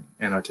farming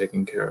and are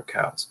taking care of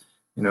cows.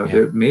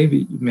 There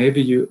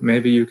maybe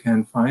you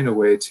can find a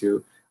way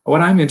to.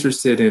 What I'm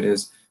interested in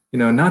is,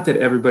 not that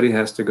everybody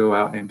has to go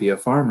out and be a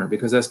farmer,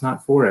 because that's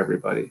not for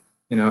everybody.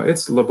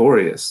 It's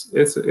laborious.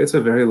 It's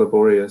a very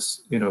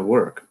laborious,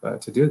 work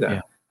to do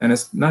that. And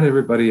it's not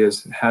everybody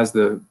has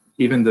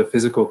even the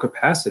physical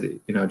capacity,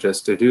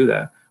 just to do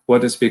that.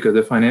 What to speak of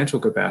the financial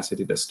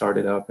capacity to start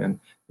it up, and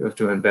you have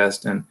to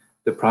invest, and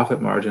the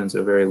profit margins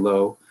are very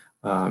low,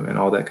 and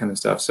all that kind of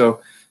stuff.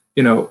 So,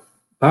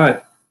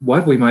 but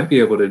what we might be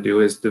able to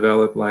do is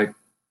develop, like,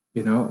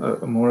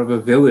 a more of a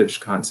village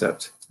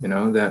concept,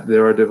 that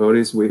there are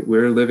devotees.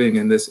 We're living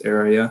in this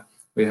area.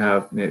 We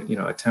have,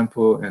 a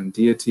temple and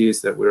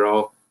deities that we're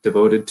all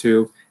devoted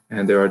to.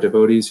 And there are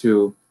devotees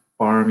who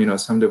farm.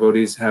 Some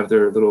devotees have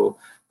their little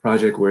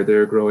project where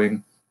they're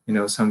growing,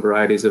 some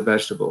varieties of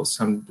vegetables.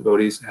 Some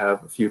devotees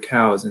have a few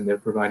cows and they're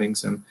providing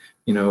some,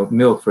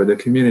 milk for the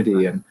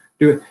community, and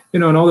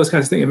and all those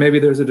kinds of things. And maybe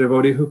there's a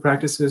devotee who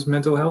practices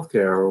mental health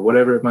care or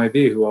whatever it might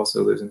be, who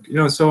also lives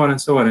in, so on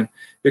and so on. And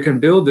you can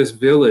build this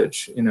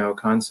village,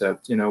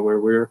 concept, where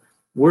we're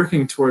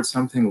working towards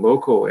something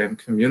local and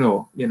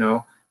communal,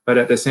 but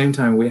at the same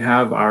time, we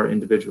have our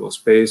individual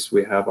space,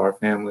 we have our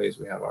families,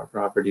 we have our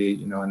property,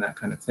 and that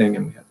kind of thing,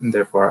 and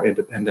therefore our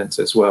independence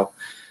as well.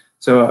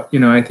 So,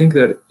 I think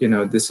that,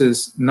 this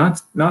is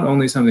not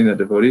only something that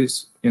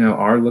devotees,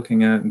 are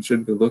looking at and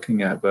should be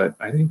looking at, but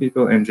I think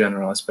people in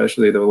general,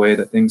 especially the way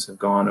that things have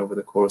gone over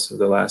the course of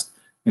the last,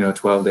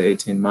 12 to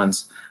 18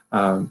 months,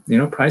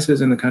 prices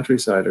in the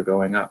countryside are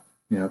going up,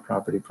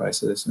 property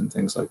prices and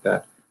things like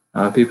that.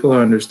 People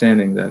are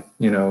understanding that,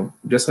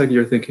 just like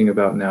you're thinking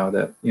about now,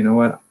 that,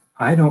 what,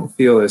 I don't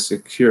feel as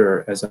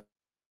secure as I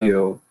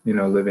feel,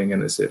 living in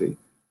the city.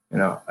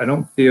 I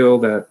don't feel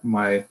that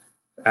my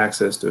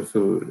access to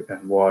food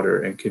and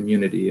water and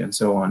community and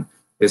so on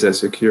is as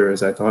secure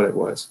as I thought it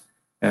was.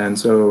 And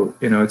so,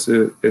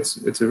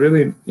 it's a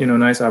really,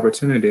 nice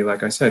opportunity,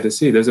 like I said, to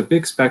see there's a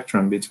big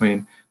spectrum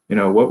between,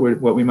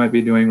 what we might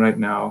be doing right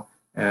now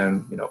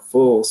and,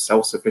 full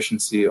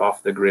self-sufficiency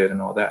off the grid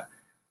and all that.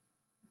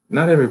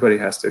 Not everybody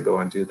has to go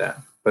and do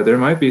that, but there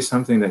might be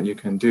something that you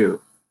can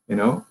do.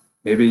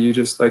 Maybe you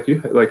just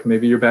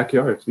maybe your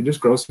backyard, you just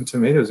grow some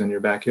tomatoes in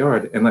your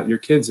backyard and let your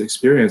kids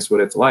experience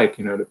what it's like,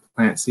 to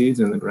plant seeds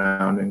in the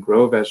ground and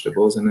grow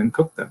vegetables and then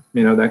cook them.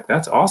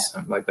 That's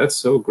awesome. Like, that's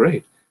so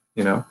great.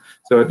 So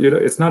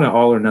it's not an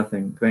all or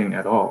nothing thing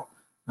at all.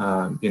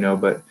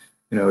 But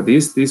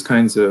these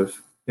kinds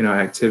of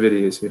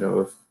activities,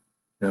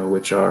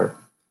 which are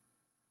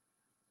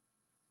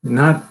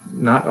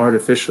not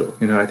artificial.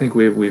 I think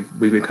we've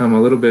become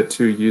a little bit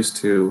too used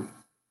to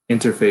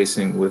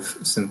interfacing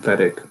with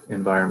synthetic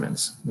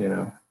environments,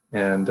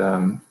 and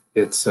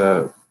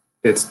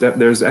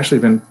there's actually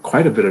been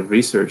quite a bit of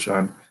research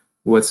on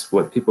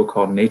what people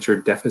call nature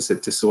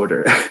deficit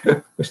disorder,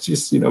 which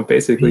is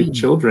basically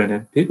children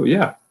and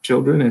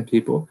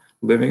people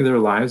living their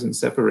lives in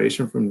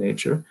separation from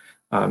nature,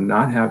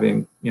 not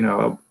having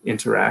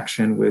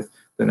interaction with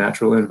the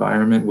natural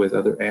environment, with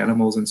other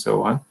animals and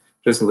so on,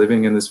 just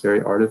living in this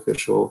very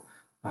artificial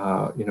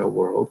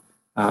world.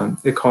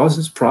 It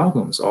causes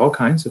problems, all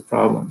kinds of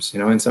problems,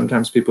 and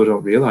sometimes people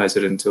don't realize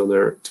it until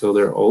they're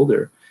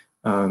older.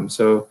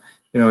 So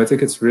I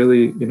think it's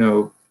really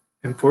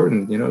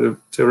important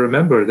to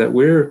remember that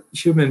we're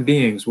human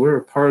beings. We're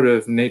a part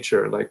of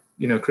nature. Like,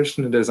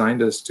 Krishna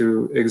designed us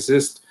to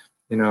exist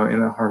in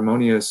a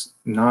harmonious,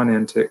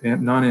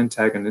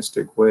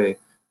 non-antagonistic way,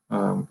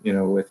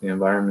 with the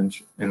environment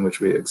in which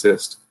we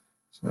exist.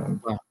 So.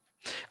 Wow.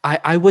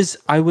 I was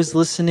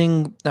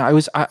listening.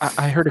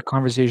 I heard a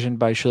conversation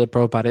by Srila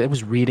Prabhupada. I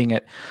was reading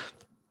it,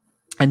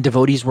 and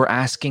devotees were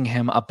asking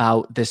him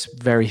about this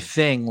very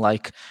thing,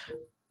 like,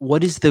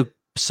 what is the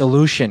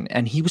solution?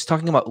 And he was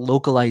talking about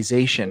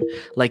localization,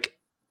 like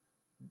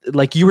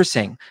you were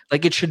saying,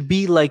 like, it should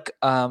be like,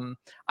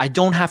 I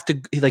don't have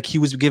to, like, he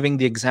was giving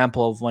the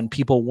example of when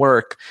people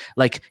work,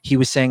 like he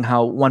was saying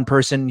how one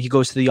person, he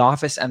goes to the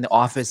office and the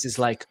office is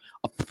like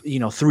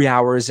 3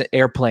 hours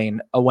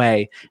airplane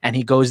away, and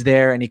he goes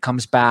there and he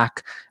comes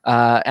back,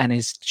 and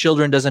his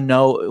children doesn't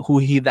know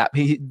who they're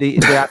asking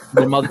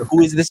their mother,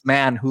 who is this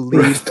man who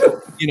leaves, who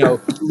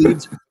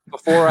leaves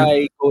before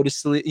I go to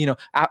sleep,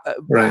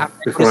 right,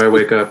 before I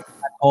wake up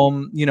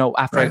home,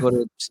 after I go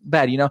to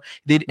bed,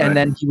 and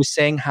then he was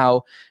saying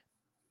how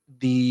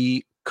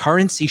the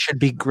currency should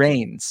be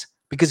grains,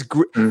 because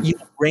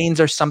grains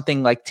are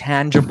something like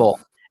tangible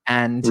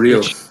and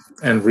real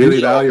and really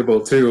valuable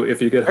too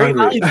if you get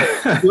hungry. Like,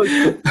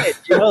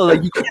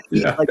 you can't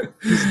eat like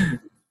these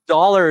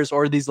dollars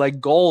or these like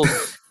gold.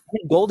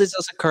 Gold is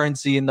also a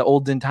currency in the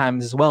olden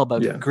times as well,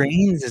 but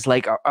grains is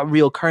like a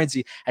real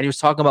currency. And he was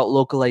talking about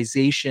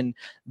localization,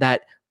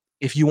 that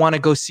if you want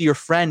to go see your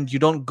friend, you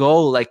don't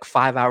go like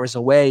 5 hours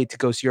away to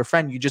go see your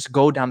friend. You just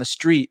go down the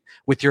street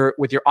with your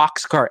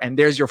ox cart, and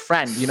there's your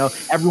friend.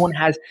 Everyone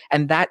has,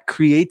 and that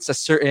creates a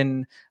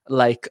certain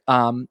like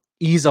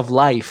ease of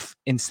life,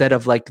 instead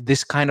of like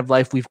this kind of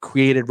life we've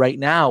created right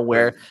now,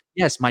 where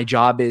yes, my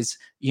job is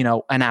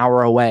an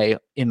hour away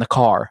in the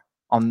car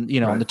on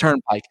on the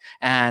turnpike,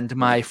 and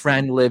my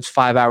friend lives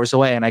 5 hours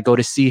away, and I go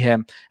to see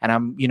him, and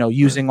I'm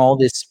using all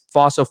this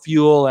fossil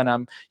fuel, and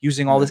I'm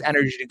using all this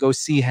energy to go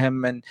see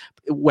him, and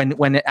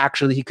when it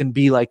actually he can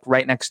be like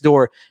right next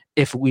door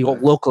if we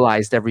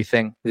localized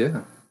everything.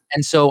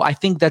 And so I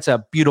think that's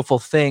a beautiful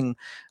thing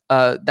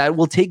that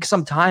will take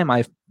some time,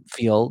 I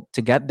feel,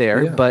 to get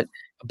there. But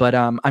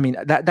I mean,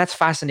 that's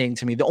fascinating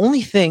to me. The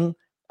only thing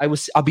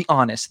I'll be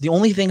honest, the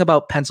only thing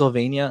about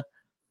Pennsylvania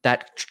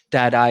that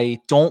I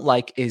don't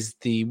like is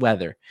the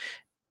weather,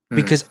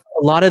 because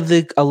a lot of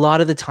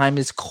the time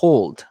is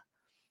cold.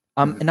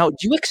 Now, do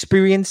you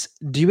experience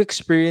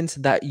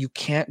that you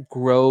can't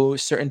grow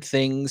certain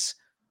things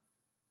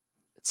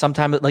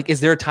sometime? Like,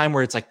 is there a time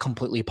where it's like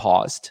completely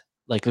paused,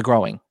 like the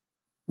growing?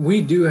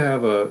 We do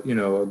have a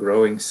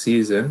growing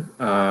season.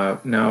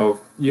 Now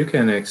you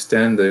can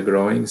extend the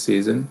growing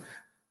season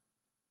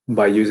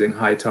by using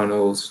high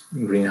tunnels,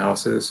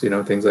 greenhouses,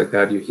 things like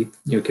that.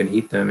 You can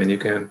heat them, and you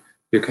can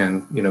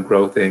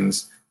grow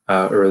things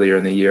earlier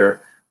in the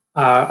year.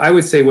 I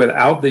would say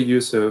without the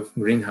use of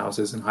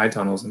greenhouses and high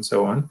tunnels and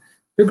so on,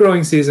 your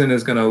growing season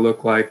is going to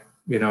look like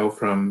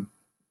from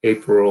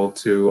April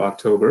to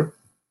October,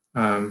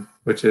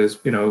 which is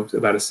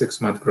about a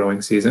 6-month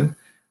growing season.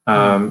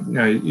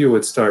 Now you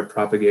would start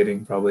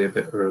propagating probably a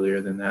bit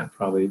earlier than that,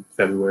 probably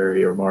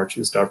February or March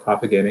you start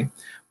propagating.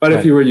 But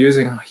if you were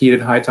using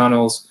heated high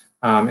tunnels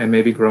and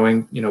maybe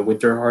growing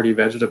winter hardy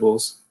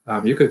vegetables,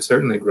 you could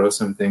certainly grow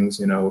some things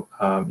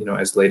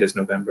as late as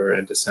November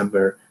and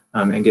December,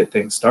 and get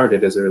things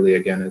started as early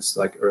again as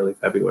like early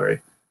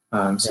February.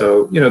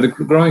 So the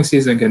growing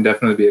season can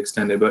definitely be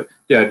extended, but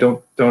yeah,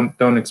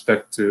 don't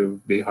expect to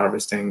be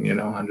harvesting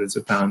hundreds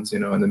of pounds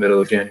in the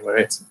middle of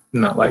January. It's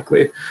not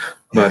likely.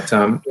 But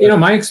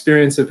my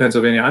experience in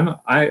Pennsylvania,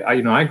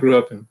 I grew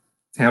up in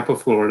Tampa,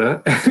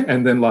 Florida,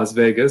 and then Las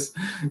Vegas.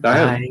 I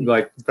have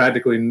like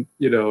practically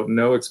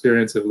no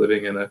experience of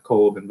living in a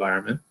cold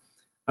environment.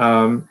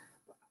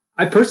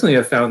 I personally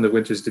have found the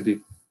winters to be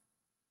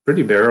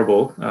pretty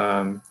bearable.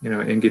 In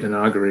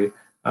Gitanagari,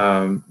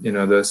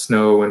 the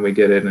snow when we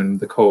get it and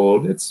the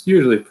cold, it's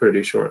usually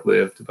pretty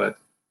short-lived, but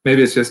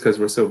maybe it's just because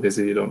we're so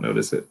busy you don't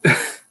notice it.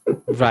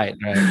 Right.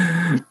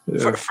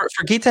 For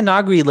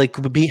Gitanagari,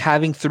 like be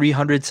having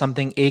 300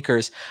 something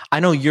acres. I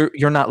know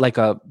you're not like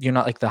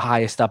the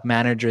highest up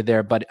manager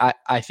there, but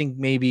I think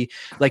maybe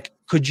like,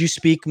 could you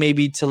speak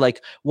maybe to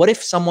like, what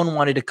if someone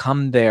wanted to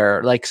come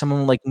there, like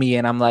someone like me,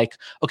 and I'm like,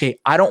 okay,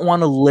 I don't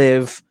want to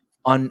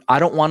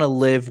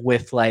live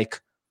with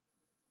like,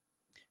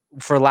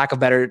 for lack of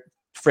better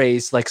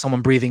phrase, like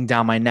someone breathing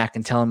down my neck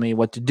and telling me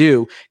what to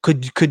do.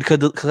 Could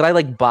I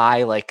like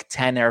buy like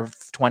 10 or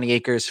 20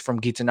 acres from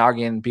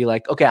Gitanagi and be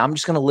like, okay, I'm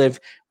just going to live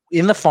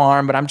in the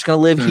farm, but I'm just going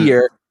to live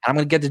here. I'm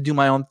going to get to do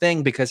my own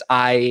thing because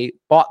I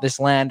bought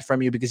this land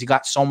from you because you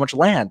got so much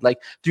land. Like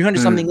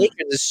 300 something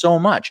acres is so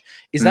much.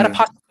 Is that a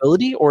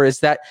possibility, or is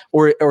that,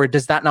 or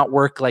does that not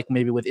work like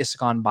maybe with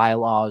ISKCON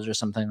bylaws or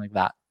something like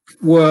that?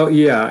 Well,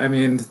 yeah, I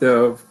mean,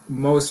 the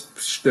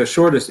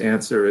shortest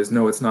answer is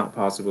no, it's not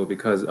possible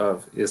because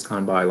of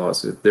ISKCON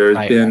bylaws. There's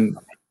been,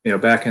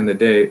 back in the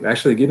day,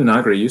 actually,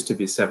 Gitanagari used to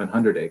be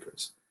 700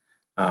 acres.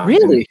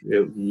 Really?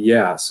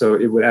 So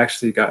it would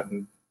actually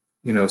gotten,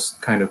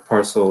 kind of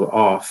parceled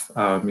off,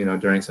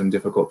 during some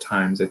difficult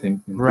times, I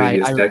think, in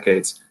previous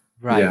decades.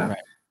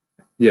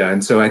 Yeah,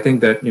 and so I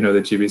think that, the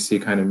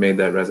GBC kind of made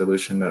that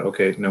resolution that,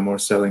 okay, no more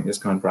selling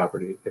ISKCON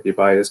property. If you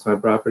buy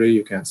ISKCON property,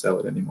 you can't sell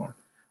it anymore.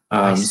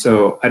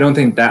 So I don't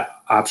think that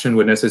option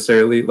would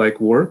necessarily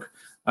like work,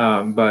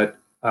 but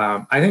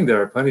I think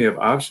there are plenty of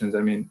options.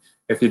 I mean,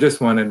 if you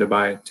just wanted to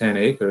buy 10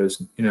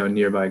 acres,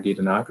 nearby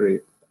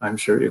Gitanagari, I'm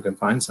sure you can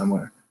find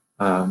somewhere.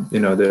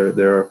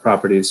 There are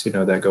properties,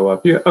 that go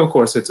up. Yeah, of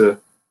course, it's a,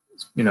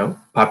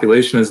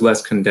 population is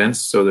less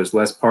condensed, so there's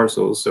less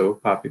parcels, so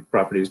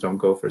properties don't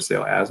go for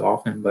sale as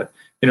often. But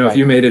if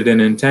you made it an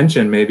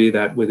intention, maybe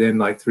that within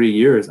like 3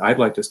 years, I'd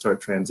like to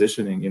start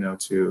transitioning,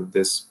 to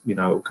this,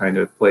 kind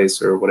of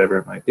place or whatever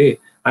it might be.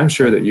 I'm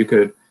sure that you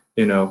could,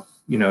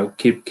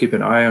 keep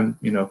an eye on,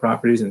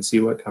 properties and see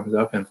what comes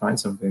up and find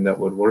something that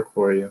would work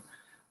for you.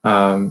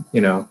 Otherwise,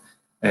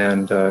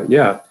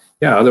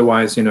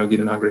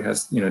 Gitanagari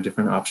has,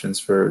 different options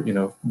for,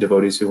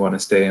 devotees who want to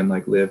stay and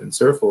like live and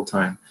serve full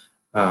time.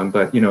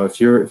 But if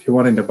you're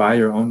wanting to buy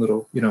your own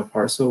little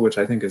parcel, which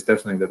I think is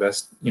definitely the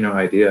best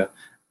idea,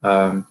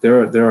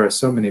 there are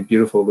so many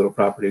beautiful little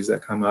properties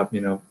that come up,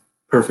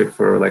 perfect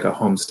for like a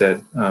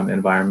homestead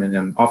environment,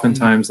 and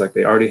oftentimes like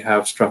they already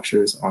have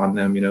structures on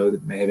them,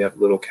 that maybe have a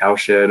little cow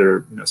shed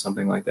or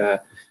something like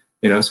that,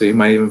 so you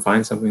might even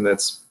find something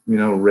that's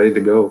ready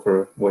to go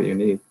for what you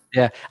need.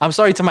 Yeah, I'm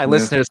sorry to my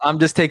listeners. I'm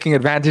just taking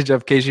advantage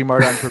of Kesi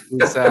Mardana for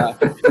this time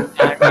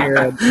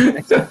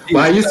here.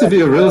 Well, I used to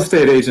be a real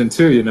estate agent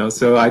too, you know,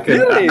 so I can.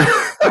 Really?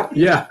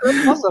 Yeah.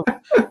 That's awesome.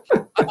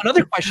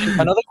 Another question.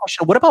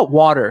 What about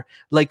water?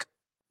 Like,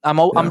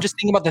 I'm just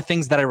thinking about the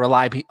things that I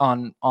rely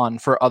on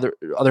for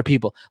other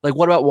people. Like,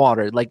 what about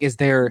water? Like, is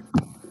there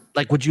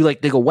like, would you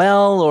like dig a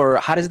well, or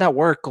how does that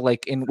work?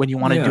 Like, when you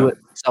want to do Yeah. it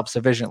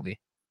self-sufficiently?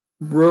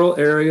 Rural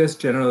areas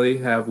generally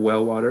have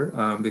well water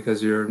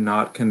because you're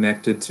not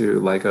connected to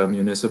like a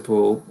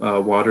municipal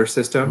water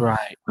system.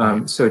 Right.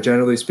 Right. So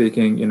generally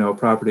speaking, you know,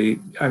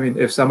 property, I mean,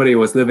 if somebody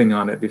was living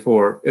on it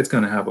before, it's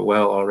going to have a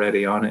well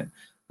already on it.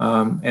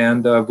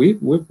 And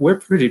we're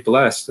pretty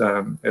blessed,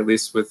 at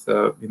least with,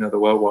 you know, the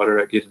well water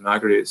at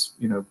Gitanagari is,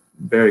 you know,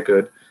 very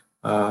good,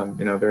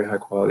 you know, very high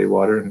quality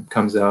water and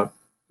comes out,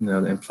 you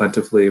know, and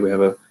plentifully. We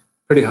have a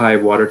pretty high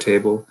water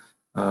table.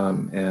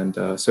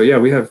 So yeah,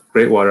 we have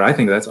great water. I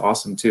think that's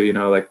awesome too. You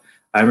know, like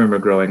I remember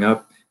growing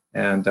up,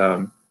 and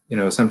you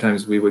know,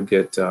 sometimes we would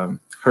get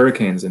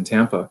hurricanes in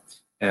Tampa,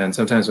 and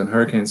sometimes when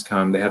hurricanes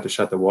come, they have to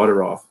shut the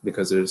water off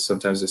because there's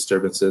sometimes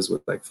disturbances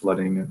with like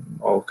flooding and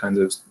all kinds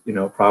of, you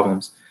know,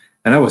 problems.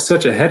 And that was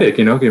such a headache.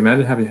 You know, can you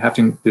imagine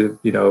having to,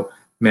 you know,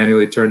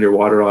 manually turn your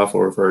water off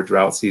or for a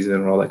drought season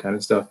and all that kind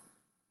of stuff.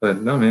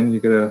 But no, man, you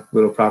get a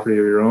little property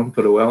of your own,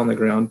 put a well in the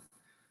ground,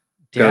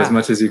 got as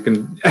much as you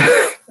can.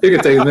 You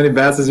can take as many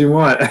baths as you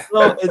want.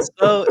 Well, it's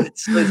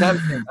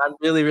tempting. I'm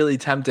really, really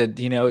tempted,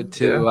 you know,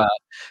 to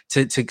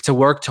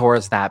work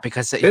towards that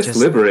because it's just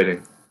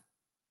liberating.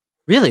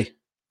 Really.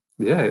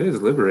 Yeah, it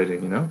is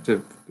liberating. You know,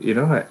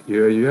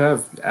 you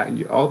have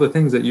all the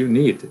things that you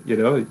need. You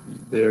know,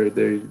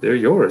 they're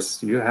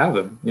yours. You have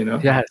them. You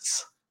know.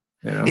 Yes.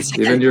 You know,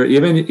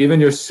 even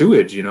your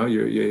sewage. You know,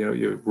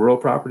 your rural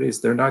properties.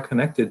 They're not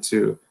connected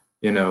to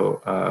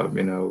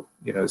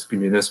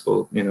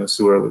municipal, you know,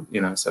 sewer,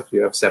 you know, stuff.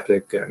 You have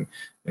septic, and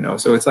you know,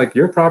 so it's like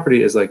your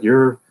property is like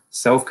your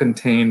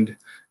self-contained,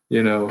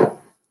 you know,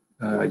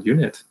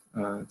 unit.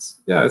 It's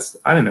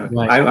I don't know.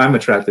 Right. I'm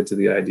attracted to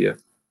the idea.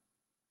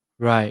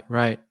 Right.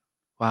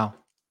 Wow.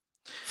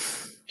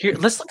 Here,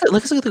 let's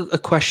look at the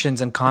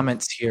questions and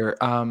comments here.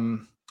 So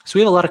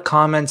we have a lot of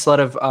comments, a lot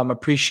of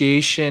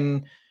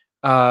appreciation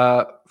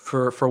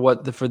for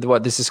what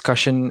this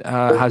discussion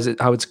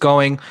how it's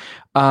going.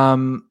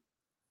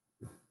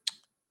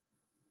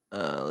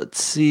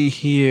 Let's see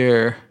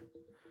here.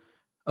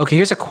 Okay,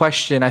 here's a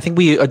question. I think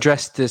we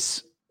addressed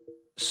this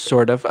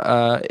sort of.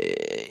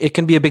 It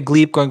can be a big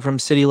leap going from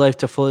city life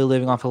to fully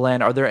living off the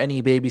land. Are there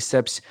any baby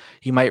steps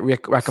you might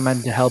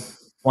recommend to help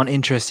one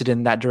interested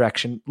in that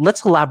direction?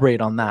 Let's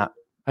elaborate on that.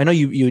 I know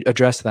you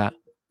addressed that.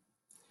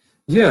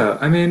 Yeah,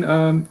 I mean,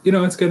 you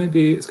know, it's going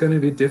to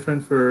be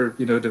different for,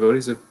 you know,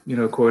 devotees, you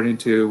know, according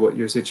to what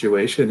your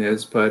situation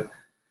is. But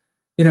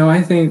you know,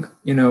 I think,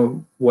 you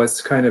know,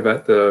 what's kind of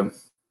at the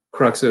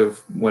crux of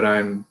what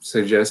I'm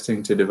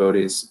suggesting to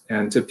devotees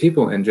and to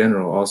people in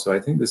general also, I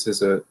think this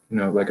is a, you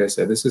know, like I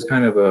said, this is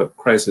kind of a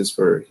crisis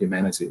for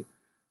humanity.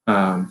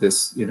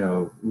 This, you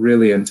know,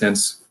 really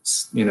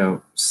intense, you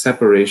know,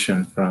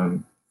 separation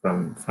from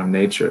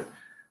nature.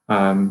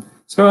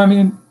 So I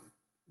mean,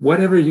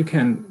 whatever you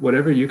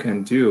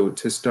can do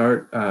to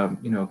start,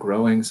 you know,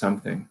 growing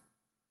something.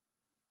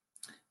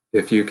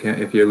 If you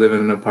live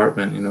in an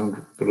apartment, you know,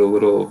 put a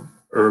little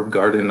herb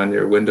garden on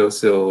your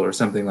windowsill or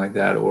something like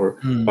that, or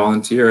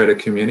volunteer at a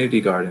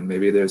community garden.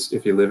 Maybe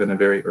if you live in a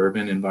very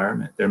urban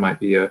environment, there might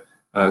be a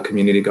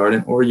community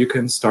garden, or you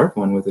can start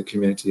one with a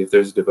community. If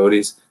there's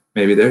devotees,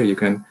 maybe there you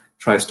can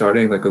try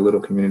starting like a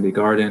little community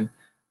garden.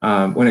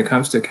 When it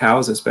comes to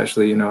cows,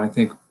 especially, you know, I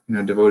think, you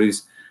know,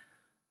 devotees,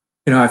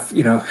 you know, I've,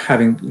 you know,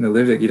 having, you know,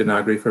 lived at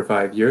Gitanagari for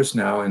 5 years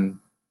now, and,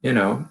 you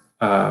know,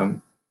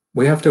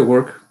 we have to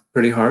work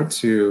pretty hard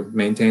to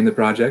maintain the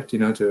project, you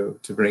know, to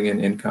bring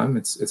in income.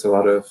 It's a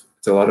lot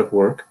of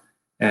work,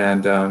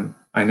 and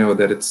I know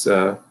that it's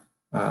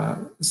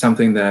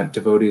something that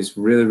devotees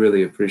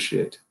really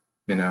appreciate.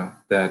 You know,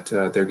 that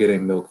they're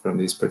getting milk from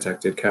these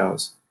protected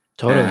cows.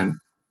 Totally. And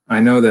I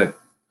know that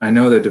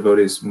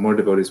more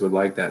devotees would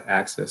like that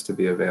access to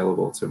be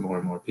available to more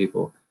and more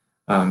people.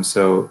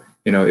 So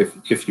you know,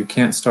 if you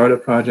can't start a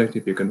project,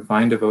 if you can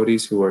find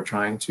devotees who are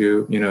trying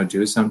to, you know,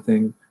 do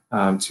something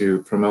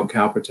to promote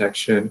cow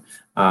protection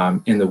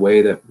in the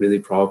way that really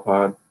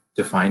Prabhupada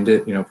defined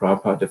it. You know,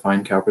 Prabhupada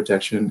defined cow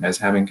protection as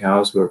having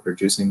cows who are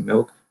producing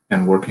milk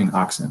and working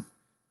oxen.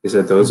 He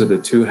said those are the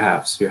two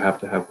halves. You have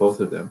to have both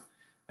of them.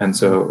 And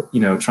so,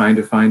 you know, trying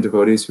to find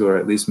devotees who are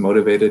at least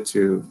motivated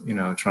to, you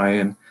know, try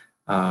and,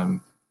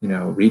 you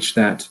know, reach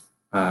that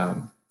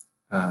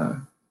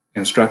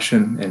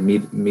instruction and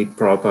meet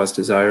Prabhupada's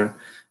desire.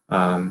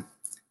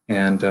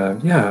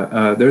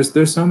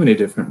 There's so many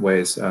different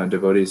ways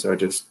devotees are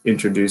just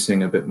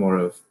introducing a bit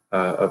more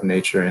of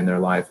nature in their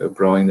life, of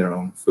growing their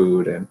own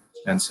food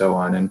and so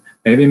on, and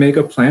maybe make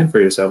a plan for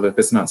yourself if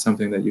it's not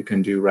something that you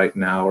can do right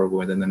now or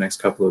within the next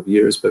couple of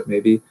years, but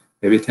maybe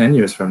 10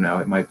 years from now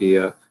it might be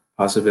a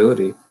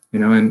possibility, you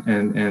know,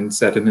 and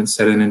set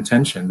an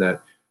intention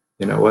that,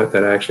 you know what,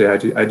 that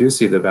actually I do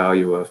see the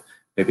value of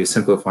maybe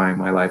simplifying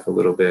my life a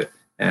little bit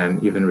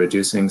and even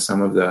reducing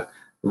some of the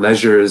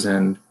leisures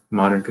and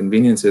modern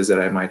conveniences that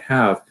I might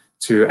have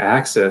to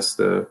access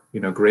the,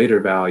 greater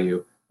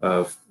value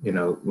of,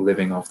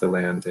 living off the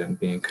land and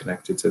being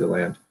connected to the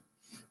land.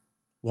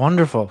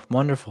 Wonderful,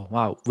 wonderful.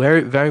 Wow,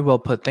 very, very well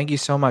put. Thank you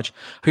so much.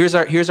 Here's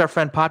our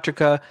friend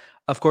Patrika.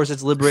 Of course,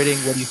 it's liberating.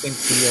 What do you think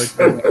we are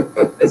doing?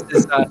 This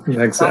is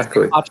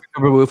exactly. Patrika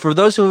Prabhu. For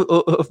those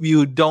of you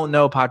who don't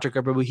know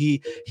Patrika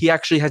Prabhu, he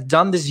actually has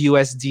done this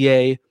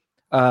USDA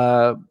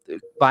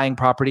buying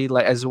property,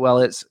 like as well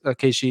as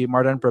Kesi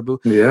Mardana Prabhu.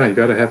 Yeah, you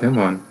got to have him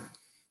on.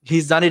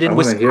 He's done it in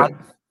Wisconsin.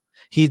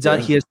 He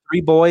has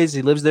 3 boys.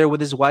 He lives there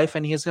with his wife,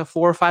 and he has 4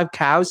 or 5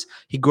 cows.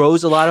 He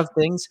grows a lot of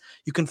things.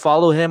 You can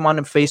follow him on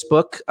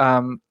Facebook.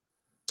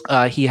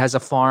 He has a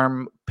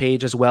farm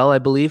page as well, I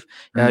believe.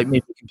 Maybe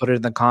you can put it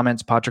in the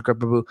comments, Patrika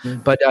Prabhu.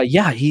 But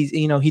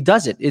he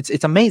does it.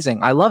 It's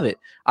amazing. I love it.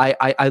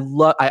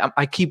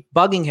 I keep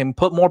bugging him.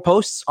 Put more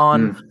posts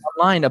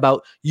online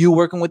about you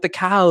working with the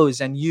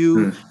cows and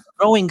you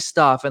growing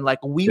stuff, and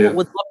we would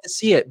love to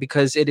see it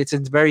because it's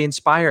very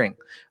inspiring.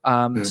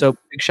 So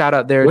big shout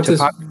out there.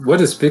 What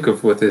to speak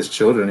of with his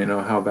children?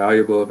 How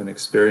valuable of an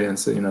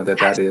experience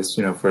that is.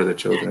 For the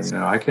children.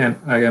 I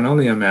can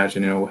only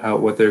imagine. How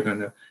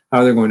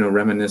they're going to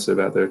reminisce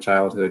about their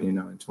childhood.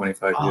 In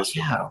 25 years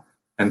from now,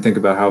 and think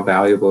about how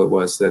valuable it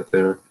was that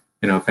their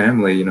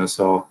family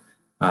saw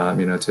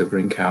to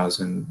bring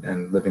cows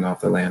and living off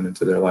the land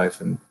into their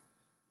life and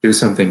do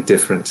something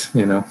different.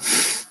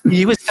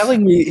 He was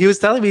telling me he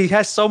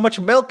has so much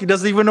milk he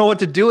doesn't even know what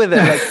to do with it.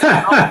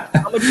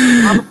 How much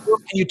milk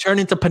can you turn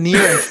into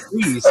paneer and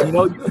freeze?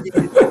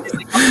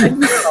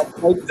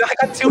 I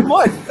got too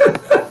much.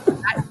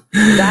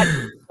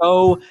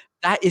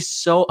 That is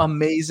so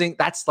amazing.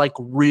 That's like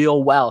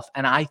real wealth,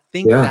 and I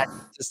think that's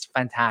just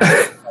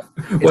fantastic.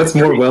 What's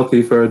more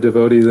wealthy for a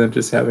devotee than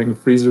just having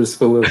freezers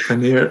full of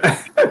paneer?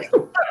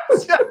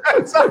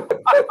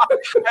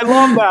 I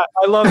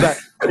love that.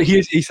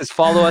 He says,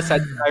 follow us at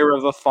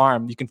Kairava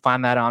Farm. You can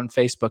find that on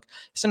Facebook.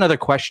 It's another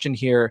question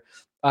here.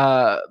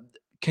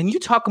 Can you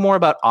talk more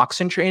about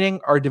oxen training?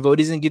 Are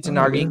devotees in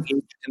Gitanagi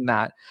engaged in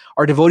that?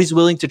 Are devotees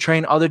willing to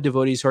train other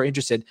devotees who are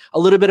interested? A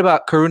little bit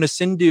about Karuna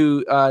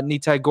Sindhu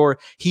Nitai Gaur.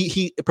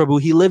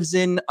 Prabhu, he lives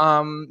in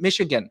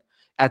Michigan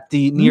at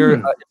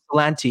near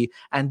Ypsilanti,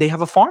 and they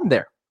have a farm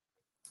there.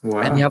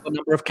 Wow. And they have a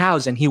number of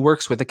cows, and he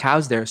works with the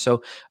cows there.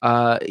 So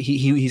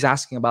he's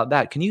asking about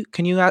that. Can you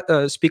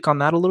speak on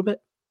that a little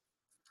bit?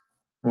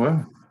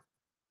 Well,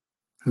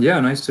 yeah,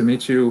 nice to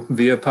meet you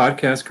via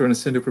podcast, Karuna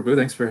Sindhu Prabhu.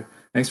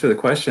 Thanks for the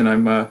question.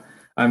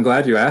 I'm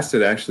glad you asked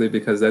it, actually,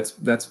 because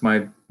that's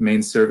my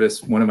main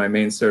service. One of my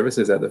main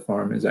services at the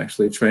farm is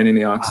actually training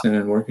the oxen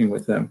and working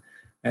with them.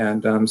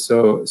 And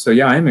so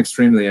yeah, I'm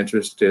extremely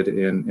interested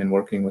in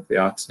working with the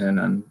oxen.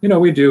 And we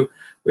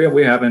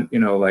haven't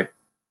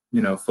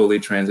fully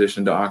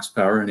transitioned to ox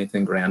power or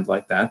anything grand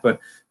like that, but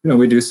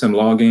we do some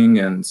logging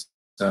and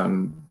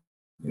some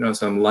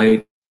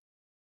light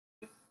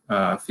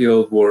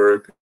field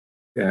work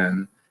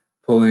and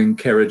pulling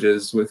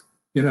carriages with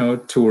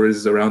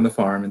tours around the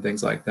farm and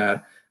things like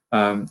that.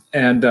 I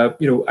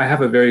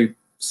have a very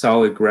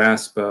solid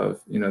grasp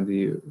of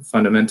the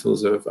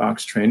fundamentals of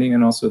ox training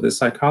and also the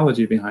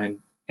psychology behind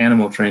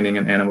animal training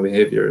and animal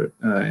behavior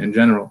in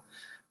general.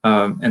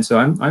 And so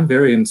I'm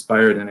very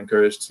inspired and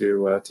encouraged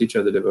to teach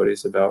other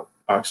devotees about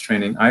ox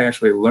training. I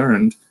actually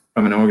learned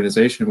from an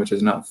organization which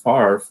is not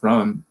far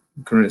from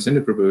Karuna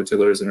Sindhu Prabhu,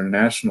 Tillers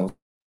International.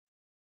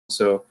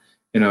 So,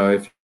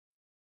 if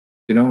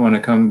you don't want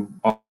to come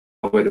all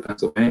the way to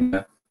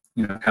Pennsylvania,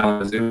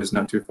 Kalamazoo is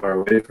not too far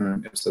away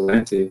from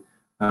Ypsilanti.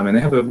 And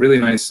they have a really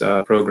nice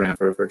program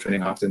for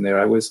training oxen there.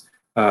 I was,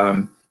 at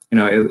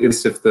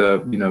least if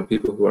the,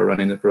 people who are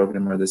running the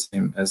program are the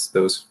same as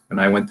those when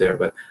I went there.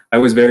 But I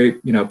was very,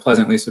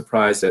 pleasantly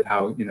surprised at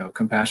how,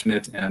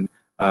 compassionate and,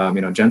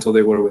 gentle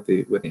they were with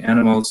the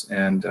animals,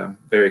 and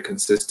very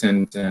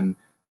consistent and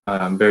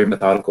very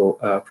methodical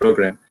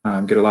program.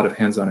 Get a lot of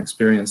hands-on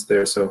experience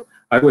there. So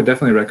I would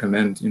definitely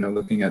recommend,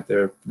 looking at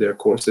their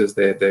courses.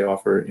 They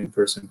offer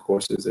in-person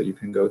courses that you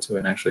can go to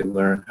and actually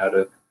learn how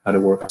to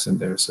work oxen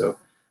there. So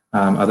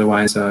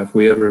otherwise, if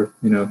we ever,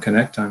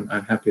 connect,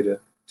 I'm happy to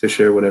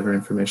share whatever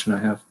information I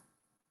have.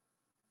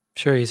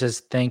 Sure. He says,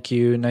 thank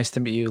you. Nice to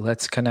meet you.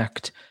 Let's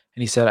connect.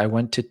 And he said, I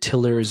went to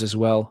Tillers as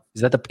well.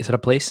 Is that a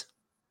place?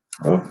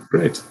 Oh,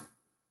 great.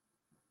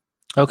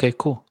 Okay,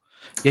 cool.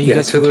 Yeah, you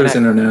guys Tillers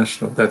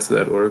International. That's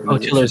that organization. Oh,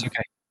 Tillers.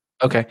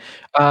 Okay.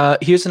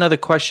 Here's another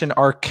question.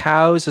 Are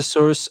cows a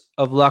source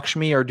of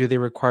Lakshmi, or do they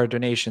require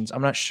donations?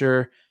 I'm not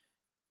sure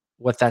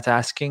what that's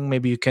asking.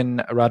 Maybe you can,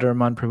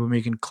 Radharaman Prabhu,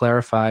 you can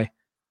clarify.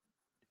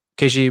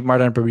 Kesi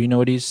Mardana Prabhu, you know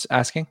what he's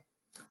asking?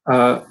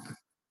 Well,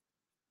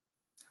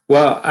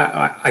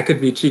 I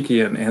could be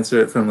cheeky and answer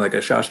it from like a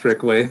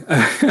shastric way,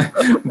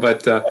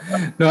 but the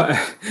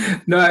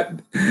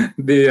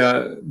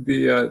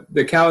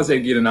cows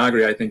at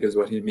Gitanagri, I think, is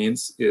what he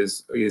means.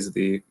 Is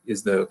the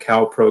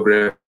cow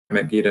program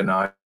at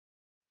Gitanagri,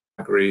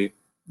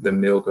 the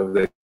milk of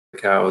the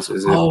cows?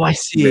 Is it? Oh, I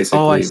see. I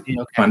see.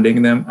 Okay.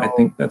 Funding them. I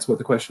think that's what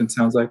the question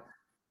sounds like.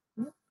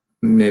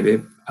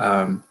 Maybe.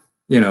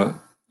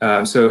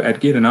 So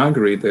at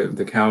Gitanagari,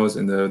 the cows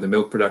and the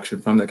milk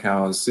production from the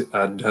cows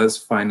does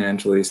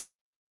financially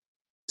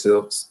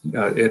still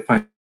it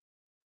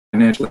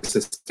financially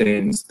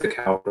sustains the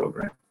cow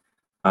program.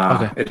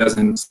 Okay. It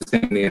doesn't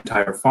sustain the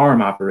entire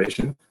farm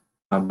operation,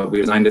 but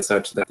we designed it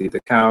such that the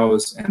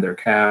cows and their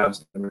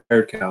calves, the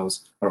repaired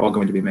cows, are all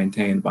going to be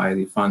maintained by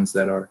the funds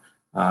that are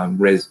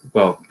raised,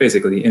 well,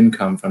 basically the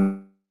income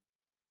from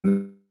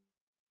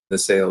the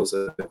sales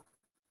of it.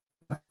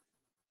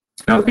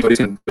 Now,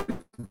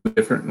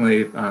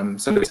 differently,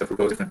 some of these have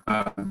proposed different,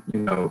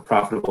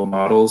 profitable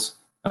models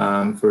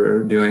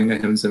for doing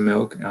ahimsa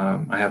milk.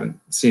 I haven't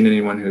seen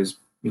anyone who's,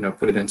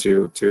 put it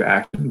into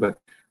action, but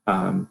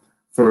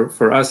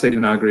for us at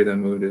Yanagri, the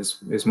mood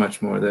is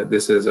much more that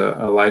this is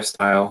a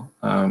lifestyle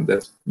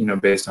that's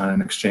based on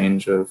an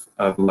exchange of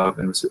love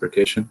and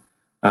reciprocation.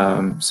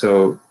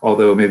 So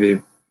although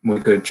maybe we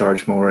could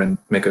charge more and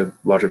make a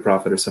larger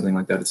profit or something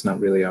like that, it's not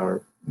really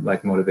our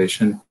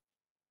motivation.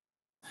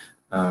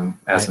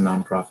 As a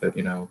nonprofit,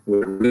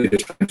 we're really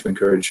just trying to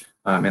encourage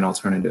an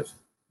alternative.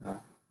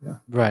 Yeah.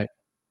 Right.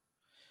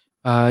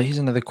 Here's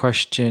another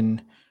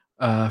question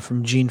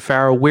from Gene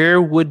Farrow.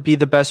 Where would be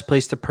the best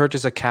place to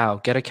purchase a cow,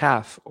 get a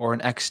calf, or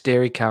an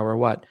ex-dairy cow, or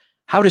what?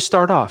 How to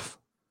start off?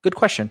 Good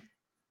question.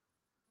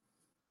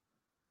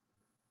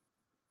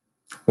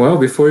 Well,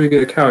 before you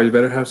get a cow, you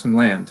better have some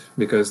land,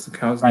 because the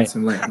cows need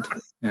some land.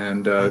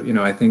 And,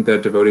 I think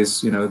that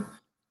devotees,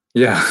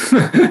 yeah,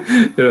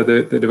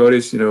 the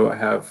devotees,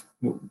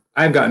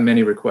 I've gotten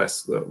many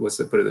requests. Let's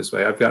put it this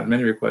way: I've gotten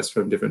many requests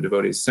from different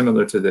devotees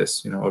similar to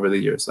this, over the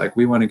years. Like,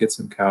 we want to get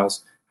some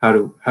cows. How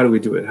do we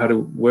do it?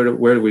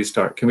 Where do we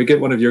start? Can we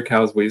get one of your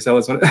cows? Will you sell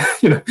us one?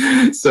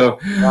 So,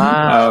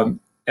 wow.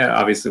 Yeah,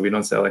 obviously we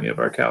don't sell any of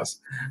our cows,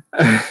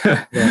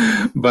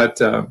 yeah. But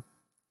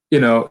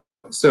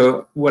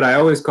so what I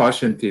always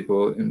caution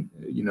people,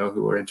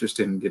 who are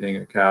interested in getting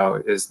a cow,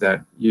 is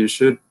that you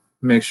should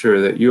make sure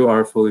that you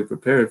are fully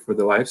prepared for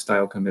the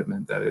lifestyle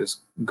commitment that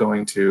is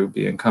going to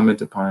be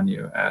incumbent upon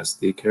you as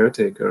the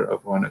caretaker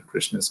of one of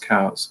Krishna's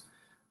cows.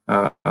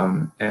 So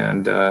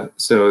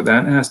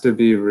that has to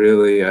be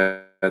really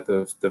at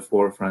the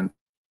forefront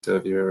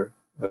of your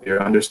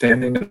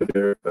understanding and of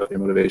your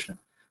motivation.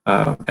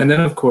 And then,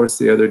 of course,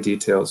 the other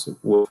details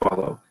will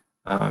follow.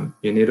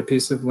 You need a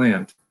piece of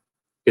land.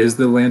 Is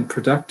the land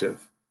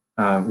productive?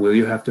 Will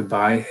you have to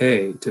buy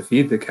hay to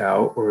feed the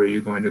cow, or are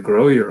you going to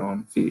grow your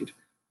own feed?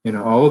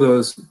 All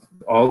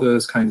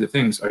those kinds of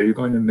things. Are you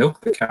going to milk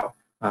the cow?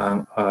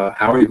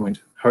 How are you going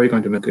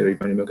to milk it? Are you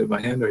going to milk it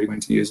by hand? Or are you going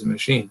to use a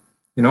machine?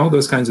 All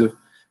those kinds of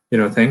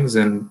things,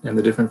 and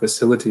the different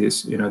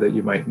facilities that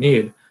you might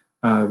need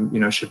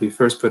should be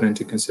first put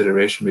into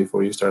consideration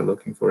before you start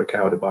looking for a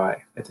cow to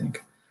buy, I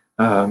think.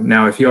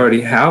 Now, if you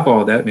already have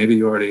all that, maybe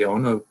you already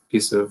own a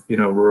piece of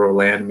rural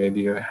land,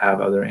 maybe you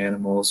have other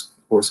animals,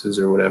 horses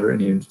or whatever,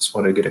 and you just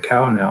want to get a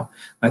cow now,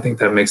 I think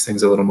that makes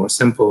things a little more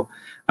simple.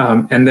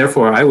 And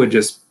therefore, I would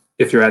just,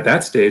 if you're at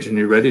that stage and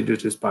you're ready to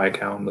just buy a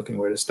cow and looking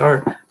where to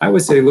start, I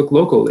would say look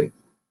locally,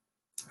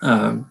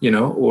 and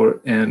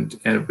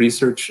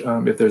research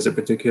if there's a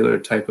particular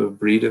type of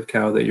breed of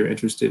cow that you're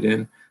interested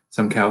in.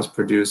 Some cows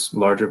produce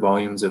larger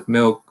volumes of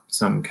milk.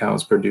 Some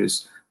cows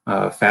produce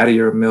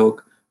fattier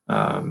milk.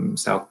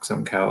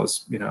 Some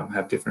cows,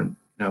 have different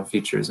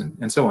features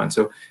and so on.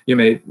 So you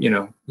may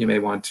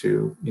want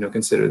to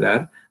consider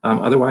that.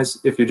 Otherwise,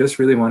 if you're just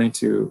really wanting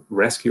to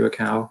rescue a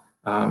cow,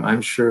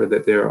 I'm sure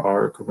that there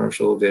are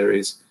commercial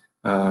dairies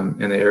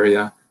in the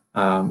area,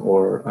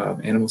 or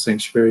animal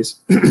sanctuaries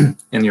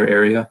in your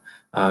area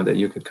that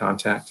you could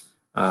contact,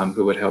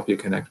 who would help you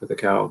connect with a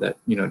cow that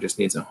just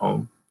needs a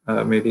home,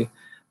 maybe.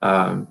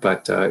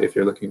 But if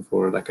you're looking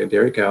for like a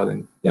dairy cow,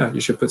 then yeah,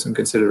 you should put some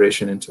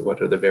consideration into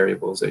what are the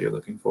variables that you're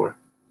looking for.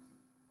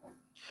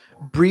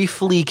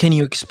 Briefly, can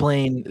you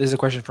explain, this is a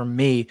question from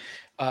me,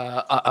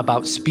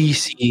 about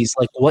species?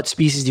 Like, what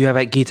species do you have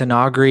at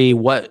Gitanagari?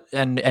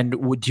 And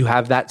would you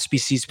have that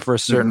species for a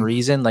certain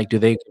reason? Like, do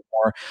they give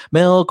more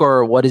milk,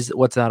 or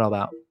what's that all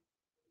about?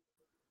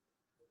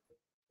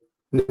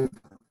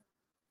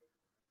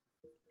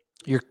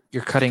 You're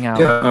cutting out.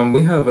 Yeah,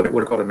 we have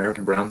what are called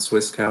American brown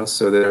Swiss cows.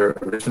 So they're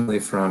originally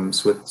from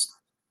Swiss.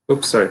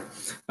 Oops, sorry.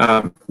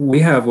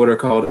 We have what are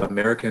called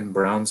American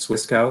brown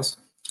Swiss cows,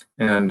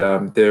 and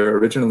they're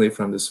originally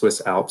from the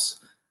Swiss Alps,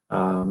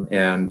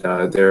 and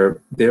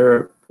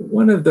they're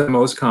one of the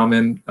most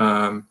common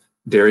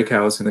dairy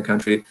cows in the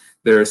country.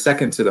 They're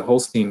second to the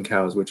Holstein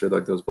cows, which are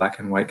like those black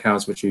and white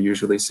cows, which you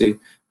usually see.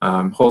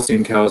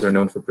 Holstein cows are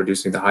known for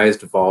producing the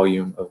highest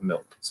volume of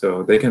milk.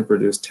 So they can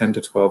produce 10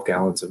 to 12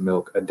 gallons of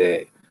milk a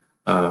day,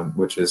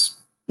 which is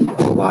a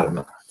lot of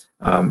milk.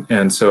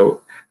 And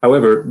so,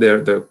 however,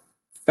 the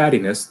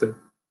fattiness, the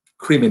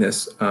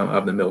creaminess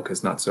of the milk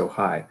is not so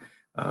high.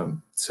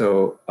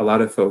 So a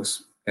lot of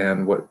folks,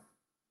 and what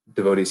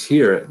devotees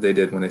here, they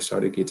did when they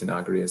started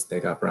Gitanagari, is they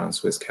got brown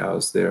Swiss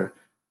cows. They're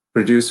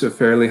produce a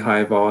fairly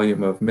high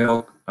volume of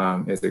milk.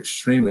 It's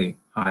extremely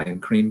high in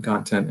cream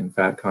content and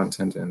fat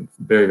content, and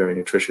very, very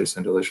nutritious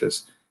and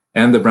delicious.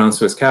 And the brown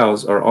Swiss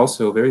cows are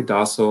also very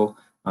docile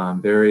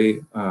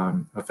very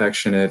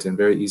affectionate and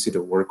very easy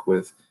to work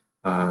with.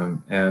 I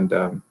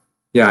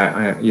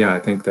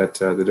think that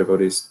the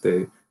devotees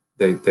they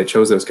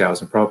chose those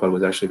cows, and Prabhupada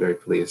was actually very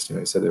pleased.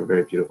 He said they were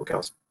very beautiful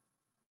cows.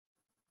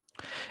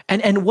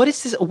 And what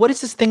is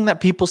this thing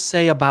that people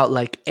say about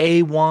like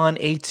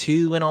A1,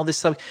 A2 and all this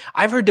stuff?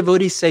 I've heard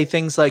devotees say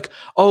things like,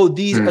 "Oh,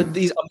 these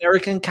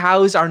American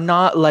cows are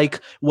not like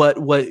what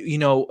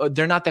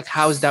they're not the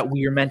cows that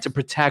we are meant to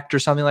protect or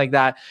something like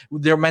that.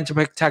 They're meant to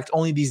protect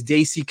only these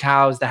Desi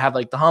cows that have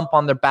like the hump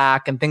on their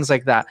back and things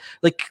like that."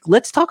 Like,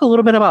 let's talk a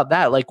little bit about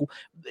that. Like,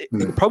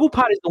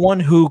 Prabhupada is the one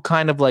who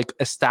kind of like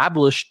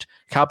established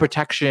cow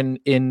protection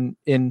in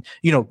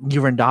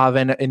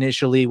Vrindavan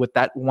initially with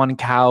that one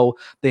cow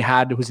they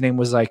had whose name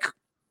was like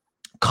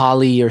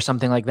Kali or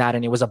something like that,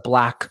 and it was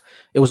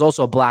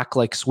also a black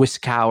like Swiss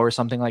cow or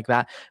something like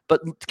that.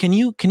 But can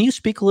you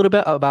speak a little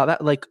bit about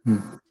that, like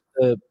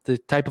the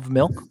type of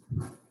milk?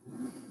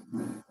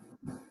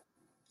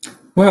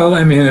 Well,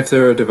 I mean, if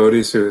there are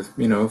devotees who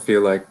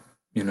feel like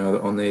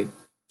only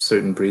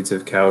certain breeds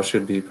of cow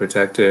should be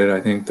protected,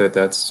 I think that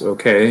that's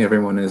okay.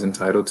 Everyone is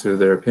entitled to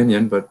their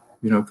opinion, but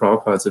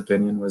Prabhupada's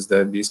opinion was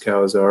that these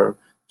cows are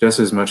just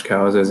as much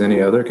cows as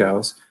any other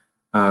cows,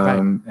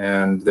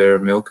 and their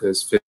milk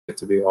is fit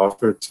to be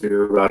offered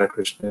to Radha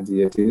Krishna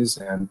deities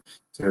and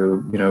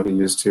to be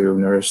used to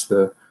nourish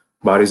the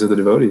bodies of the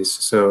devotees.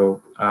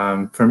 So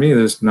for me,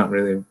 there's not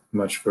really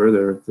much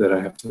further that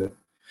I have to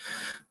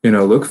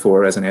look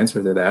for as an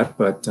answer to that.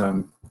 But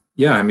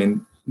I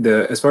mean,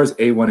 as far as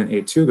A1 and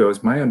A2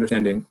 goes, my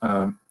understanding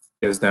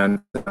is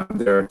that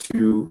there are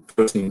two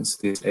proteins,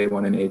 these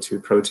A1 and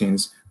A2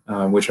 proteins,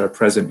 which are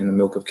present in the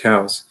milk of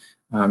cows.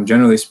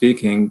 Generally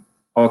speaking,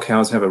 all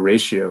cows have a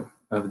ratio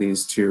of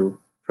these two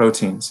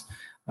proteins.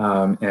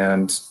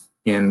 And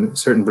in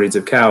certain breeds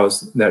of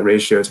cows, that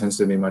ratio tends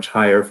to be much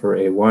higher for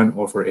A1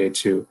 or for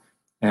A2.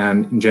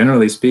 And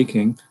generally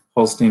speaking,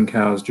 Holstein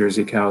cows,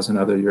 Jersey cows, and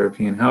other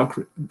European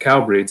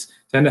cow breeds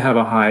tend to have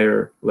a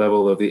higher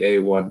level of the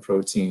A1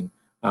 protein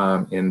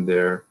in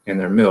their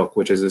milk,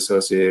 which is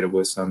associated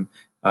with some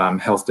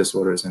health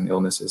disorders and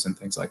illnesses and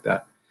things like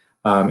that.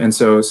 And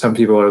so some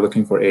people are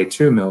looking for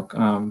A2 milk.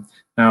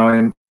 Now,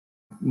 in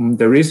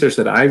the research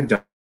that I've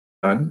done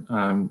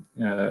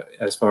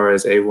as far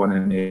as A1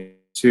 and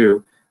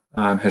A2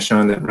 has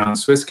shown that brown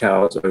Swiss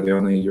cows are the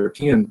only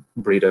European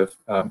breed of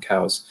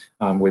cows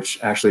which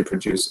actually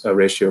produce a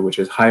ratio which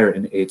is higher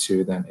in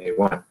A2 than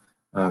A1.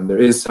 There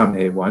is some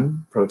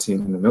A1 protein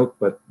in the milk,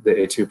 but the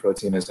A2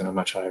 protein is in a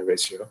much higher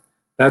ratio.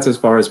 That's as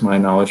far as my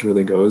knowledge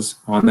really goes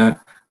on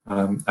that.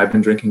 I've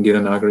been drinking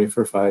Gitanagari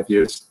for 5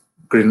 years,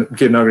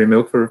 Gitanagari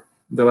milk for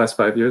the last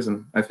 5 years,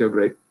 and I feel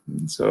great.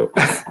 So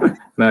I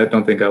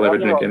don't think I'll ever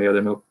drink any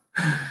other milk.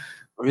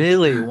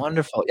 Really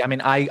wonderful. I mean,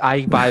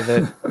 we buy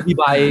the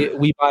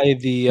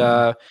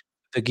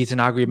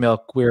Gitanagari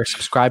milk. We're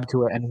subscribed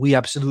to it, and we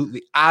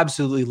absolutely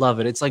love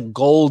it. It's like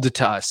gold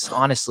to us.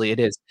 Honestly, it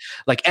is.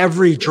 Like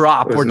every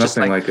drop, there's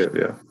nothing like it.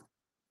 Yeah.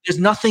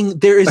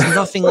 There is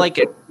nothing like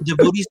it.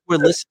 Devotees who are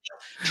listening,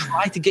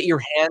 try to get your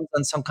hands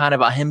on some kind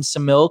of ahimsa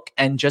milk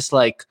and just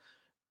like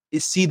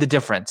see the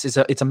difference.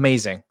 It's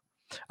amazing.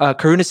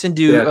 Karuna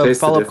Sindhu,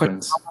 follow-up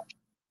question.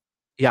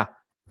 Yeah.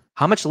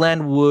 How much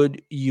land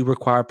would you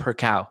require per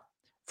cow?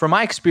 From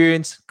my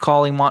experience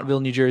calling Montville,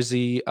 New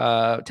Jersey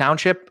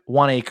township,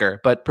 1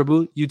 acre. But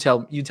Prabhu, you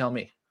tell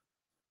me.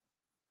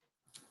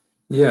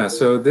 Yeah,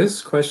 so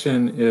this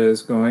question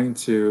is going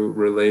to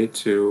relate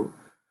to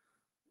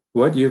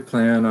what you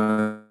plan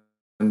on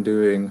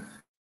doing,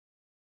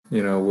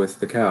 with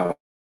the cows.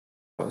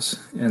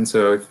 And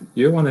so if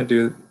you want to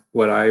do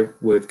what I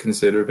would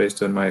consider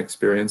based on my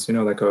experience,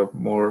 like a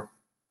more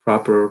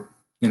proper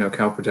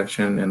cow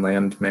protection and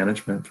land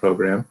management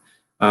program,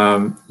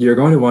 you're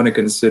going to want to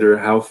consider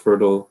how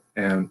fertile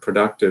and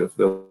productive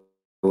the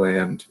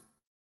land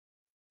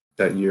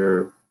that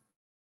your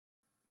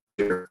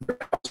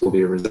house will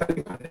be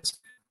residing on is.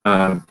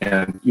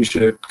 And you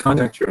should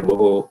contact your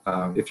local,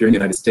 if you're in the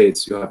United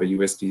States, you'll have a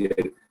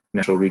USDA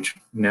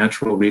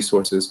Natural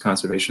Resources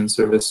Conservation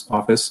Service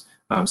office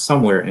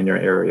somewhere in your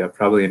area,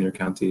 probably in your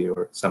county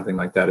or something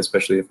like that,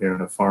 especially if you're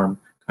in a farm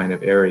kind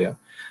of area.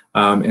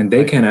 And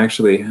they can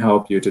actually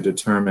help you to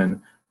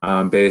determine,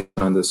 based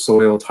on the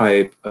soil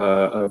type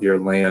of your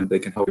land, they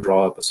can help you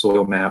draw up a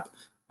soil map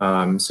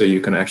so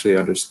you can actually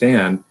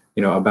understand,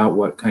 about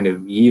what kind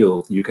of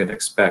yield you can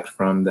expect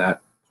from that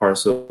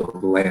parcel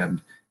of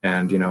land.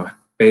 And,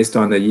 based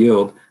on the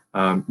yield,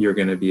 you're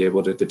going to be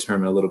able to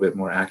determine a little bit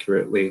more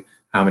accurately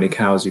how many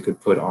cows you could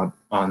put on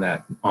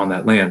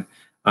that land.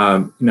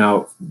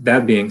 Now,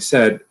 that being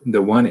said,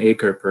 the 1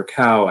 acre per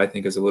cow, I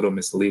think, is a little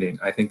misleading.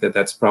 I think that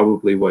that's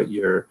probably what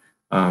your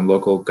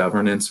local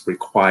governance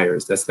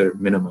requires. That's their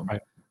minimum.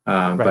 Right.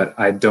 But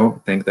I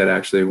don't think that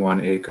actually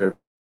 1 acre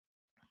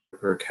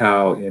per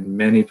cow in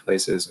many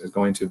places is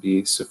going to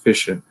be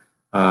sufficient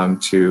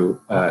to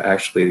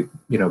actually,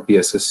 be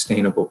a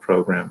sustainable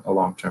program, a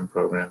long-term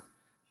program.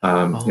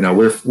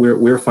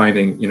 We're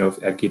finding,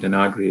 at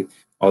Gitanagari,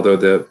 although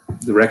the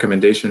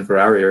recommendation for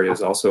our area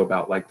is also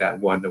about like that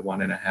 1 to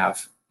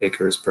 1.5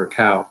 acres per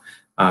cow.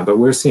 But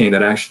we're seeing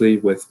that actually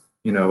with,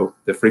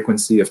 the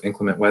frequency of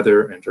inclement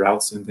weather and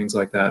droughts and things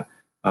like that,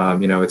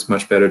 it's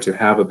much better to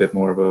have a bit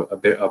more of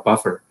a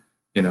buffer,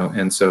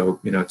 and so,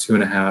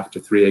 2.5 to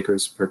 3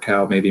 acres per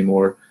cow, maybe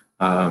more,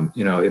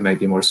 it might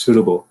be more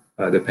suitable,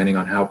 depending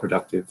on how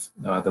productive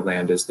the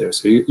land is there.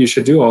 So you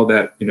should do all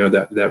that,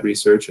 that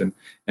research and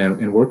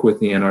work with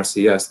the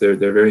NRCS. They're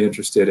very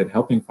interested in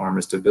helping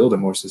farmers to build a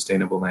more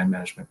sustainable land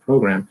management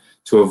program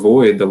to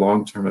avoid the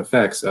long-term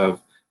effects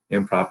of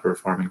improper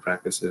farming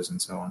practices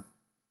and so on.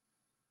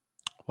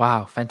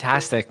 Wow,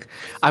 fantastic.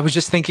 I was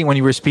just thinking when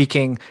you were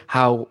speaking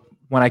how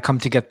when I come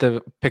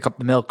to pick up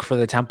the milk for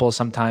the temple,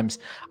 sometimes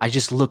I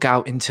just look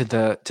out into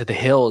the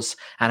hills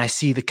and I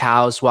see the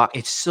cows walk.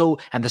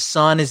 And the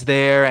sun is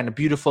there and a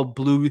beautiful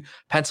blue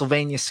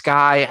Pennsylvania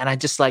sky. And I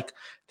just like,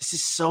 this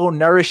is so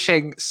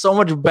nourishing, so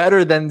much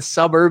better than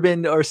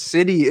suburban or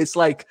city. It's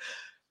like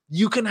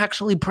you can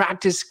actually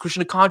practice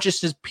Krishna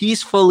consciousness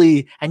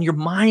peacefully and your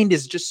mind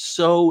is just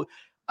so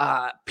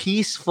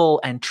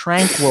peaceful and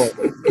tranquil.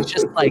 It's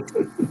just like,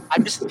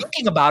 I'm just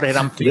thinking about it.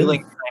 I'm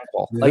feeling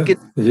tranquil. Yeah. Like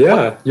it's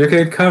You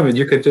can come and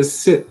you can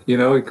just sit,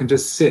 you can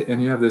just sit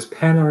and you have this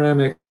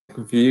panoramic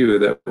view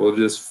that will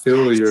just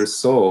fill your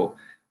soul,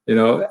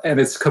 and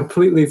it's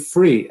completely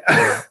free.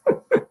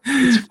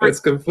 It's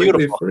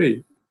completely beautiful.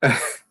 free.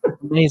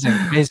 Amazing.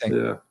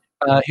 Yeah.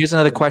 Here's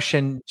another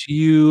question. Do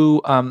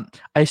you, I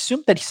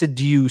assume that he said,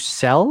 do you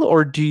sell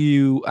or do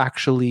you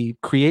actually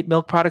create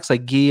milk products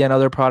like ghee and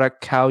other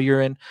product, cow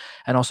urine,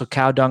 and also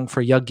cow dung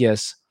for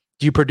yagyas?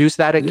 Do you produce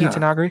that at Yeah.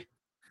 Gitanagari?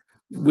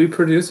 We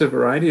produce a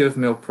variety of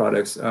milk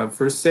products.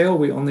 For sale,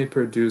 we only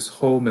produce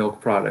whole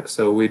milk products.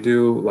 So we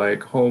do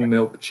like whole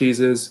milk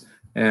cheeses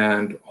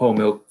and whole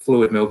milk,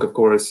 fluid milk, of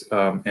course,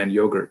 and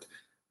yogurt.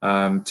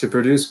 To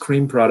produce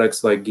cream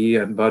products like ghee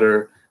and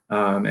butter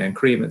and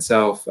cream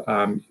itself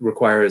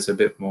requires a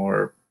bit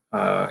more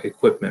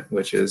equipment,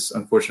 which is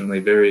unfortunately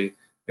very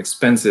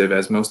expensive,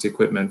 as most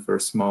equipment for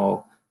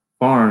small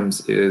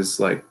farms is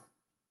like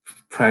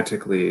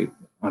practically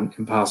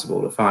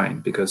impossible to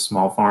find because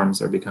small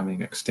farms are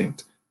becoming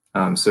extinct.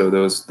 So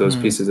those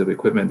pieces of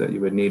equipment that you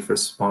would need for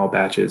small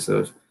batches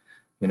of,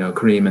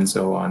 cream and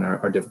so on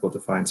are difficult to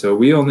find. So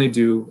we only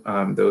do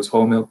those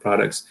whole milk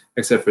products,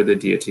 except for the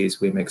deities.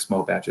 We make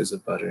small batches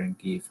of butter and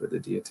ghee for the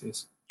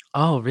deities.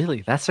 Oh,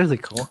 really? That's really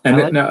cool.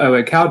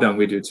 And cow dung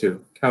we do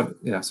too. Cow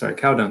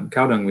dung.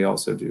 Cow dung we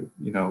also do.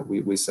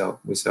 We sell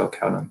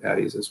cow dung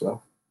patties as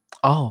well.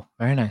 Oh,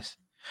 very nice.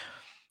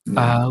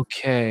 Yeah.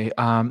 Okay.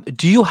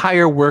 Do you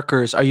hire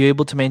workers? Are you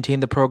able to maintain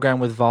the program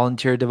with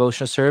volunteer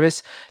devotional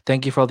service?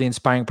 Thank you for all the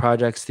inspiring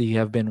projects that you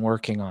have been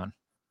working on.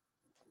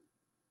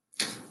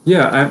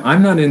 Yeah,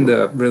 I'm not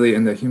really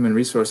in the human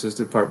resources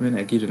department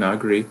at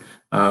Gitanagari.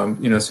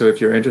 So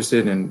if you're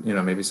interested in,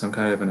 maybe some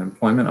kind of an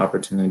employment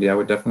opportunity, I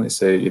would definitely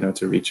say,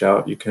 to reach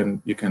out. You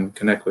can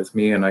connect with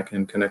me, and I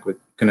can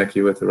connect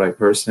you with the right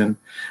person.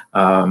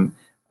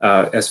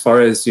 As far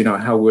as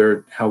how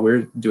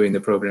we're doing the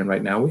program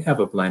right now, we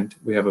have a blend.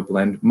 We have a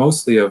blend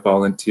mostly of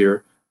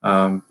volunteer,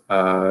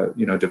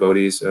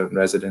 devotees,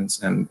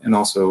 residents, and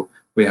also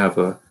we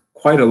have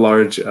quite a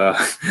large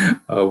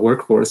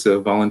workforce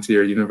of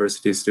volunteer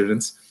university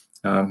students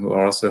who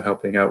are also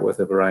helping out with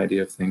a variety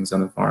of things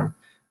on the farm.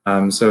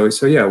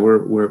 So yeah,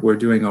 we're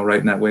doing all right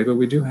in that way, but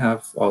we do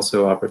have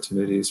also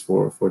opportunities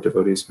for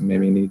devotees who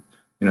maybe need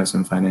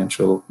some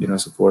financial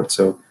support.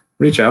 So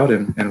reach out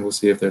and we'll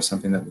see if there's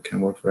something that can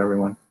work for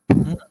everyone.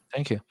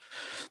 Thank you.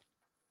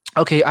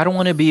 Okay, I don't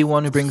want to be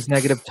one who brings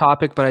negative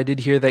topic, but I did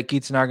hear that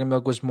Geetsanaga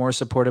milk was more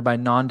supported by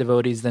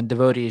non-devotees than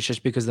devotees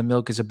just because the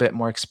milk is a bit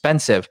more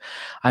expensive.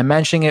 I'm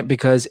mentioning it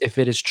because if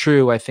it is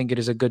true, I think it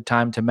is a good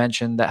time to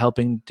mention that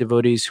helping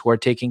devotees who are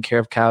taking care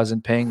of cows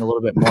and paying a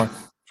little bit more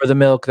for the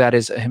milk, that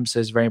is ahimsa,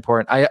 is very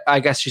important. I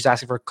guess she's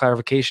asking for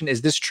clarification.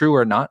 Is this true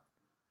or not?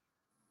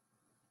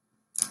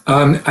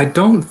 I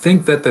don't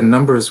think that the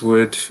numbers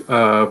would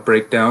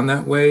break down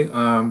that way.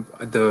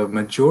 The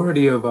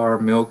majority of our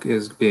milk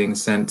is being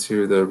sent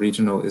to the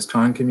regional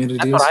ISKCON communities.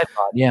 That's what I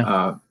thought.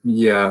 Yeah.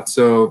 Yeah.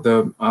 So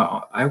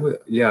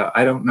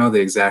I don't know the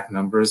exact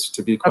numbers,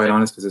 to be quite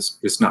honest, because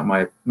it's not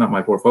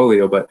my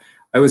portfolio. But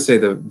I would say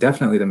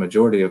definitely the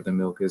majority of the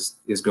milk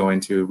is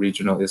going to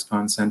regional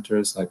ISKCON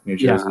centers like New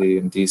Jersey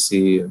and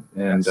DC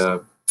and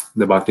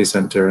the Bhakti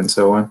Center and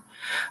so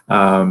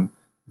on.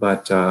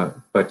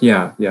 But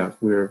yeah,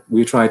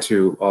 we try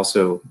to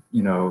also,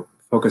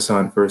 focus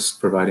on first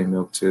providing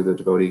milk to the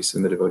devotees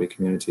in the devotee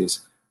communities,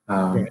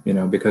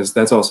 because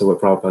that's also what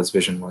Prabhupada's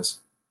vision was.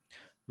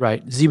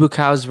 Right. Zebu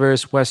cows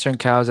versus Western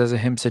cows as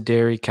ahimsa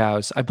dairy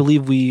cows. I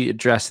believe we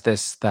addressed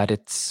this, that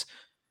it's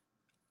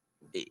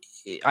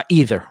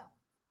either.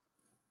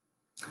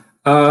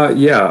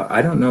 Yeah,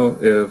 I don't know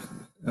if,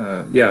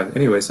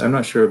 anyways, I'm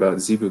not sure about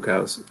Zebu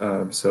cows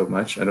so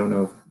much. I don't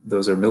know if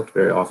those are milked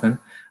very often.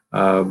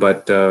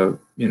 But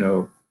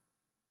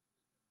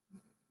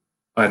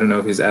I don't know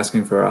if he's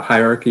asking for a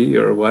hierarchy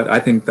or what. I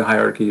think the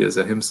hierarchy is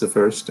ahimsa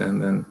first,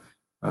 and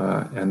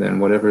then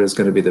whatever is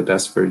going to be the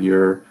best for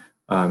your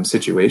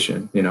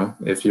situation.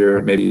 If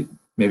you're maybe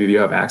maybe you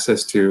have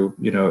access to,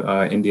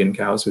 Indian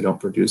cows who don't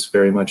produce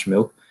very much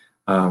milk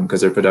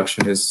because their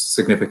production is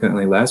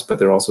significantly less, but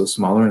they're also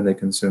smaller and they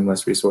consume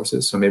less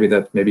resources. So maybe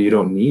you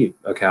don't need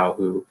a cow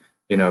who,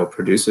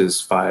 produces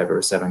 5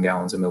 or 7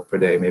 gallons of milk per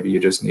day. Maybe you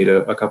just need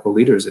a couple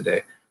liters a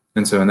day.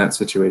 And so in that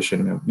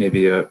situation,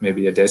 maybe a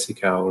Desi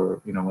cow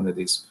or, one of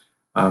these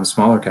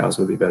smaller cows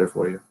would be better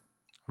for you.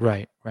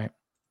 Right.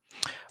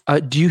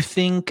 Do you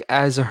think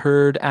as a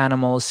herd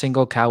animal, a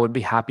single cow would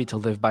be happy to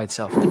live by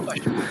itself? Good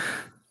question.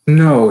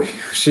 No,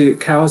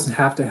 cows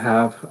have to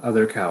have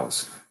other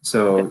cows.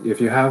 So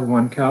if you have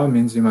one cow, it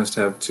means you must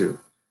have 2.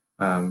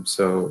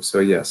 So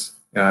yes.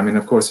 I mean,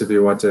 of course, if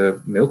you want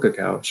to milk a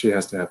cow, she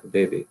has to have a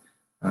baby.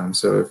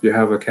 So if you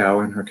have a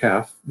cow and her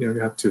calf, you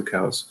have 2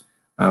 cows.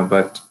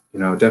 But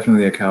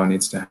definitely a cow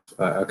needs to have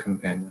a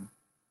companion.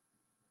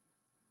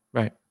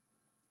 Right.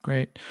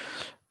 Great.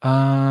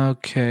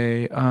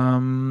 Okay.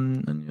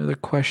 Any other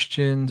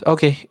questions?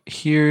 Okay,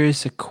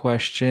 here's a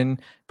question,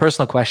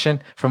 personal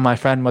question from my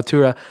friend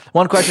Mathura.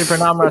 One question for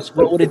Namras: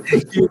 what would it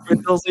take you for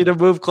Tulsi to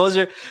move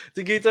closer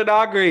to Gita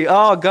Nagri?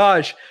 Oh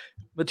gosh,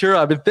 Mathura,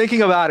 I've been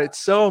thinking about it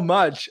so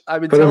much.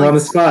 I've been put him telling on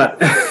the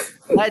spot.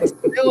 Let's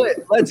do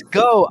it. Let's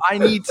go. I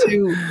need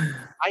to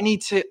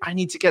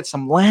get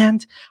some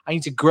land. I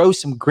need to grow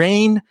some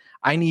grain.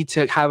 I need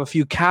to have a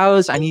few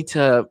cows. I need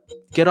to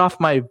get off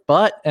my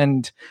butt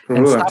and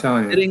stop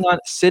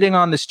sitting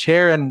on this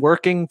chair and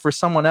working for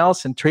someone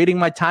else and trading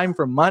my time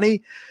for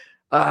money.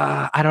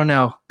 I don't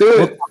know.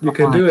 Do it. You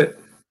can do it.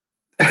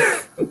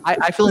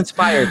 I feel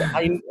inspired.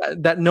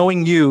 That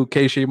knowing you,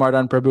 Kesi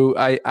Mardana Prabhu,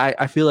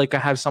 I feel like I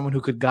have someone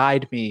who could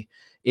guide me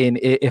in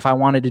if I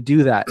wanted to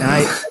do that. And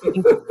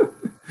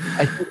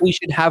I think we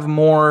should have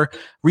more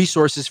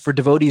resources for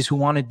devotees who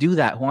want to do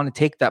that, who want to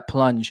take that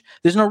plunge.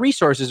 There's no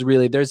resources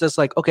really. There's just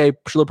like, okay,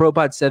 Srila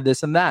Prabhupada said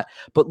this and that,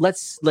 but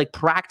let's like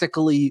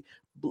practically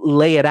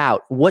lay it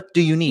out. What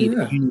do you need?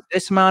 Yeah. You need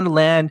this amount of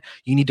land.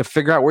 You need to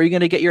figure out where you're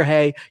going to get your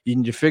hay. You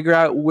need to figure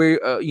out where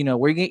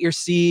where you get your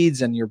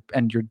seeds and your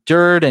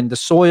dirt and the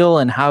soil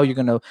and how you're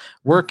going to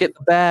work it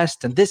the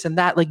best and this and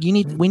that. Like we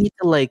need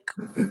to like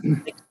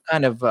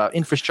kind of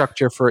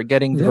infrastructure for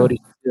getting devotees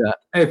to do that.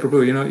 Hey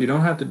Prabhu, you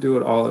don't have to do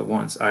it all at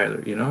once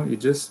either. You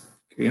just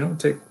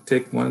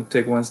take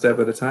one step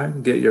at a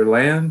time. Get your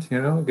land,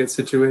 get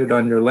situated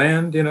on your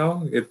land,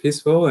 get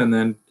peaceful, and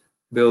then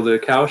build a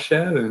cow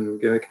shed and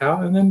get a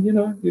cow, and then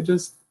you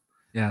just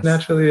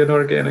naturally and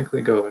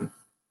organically go, and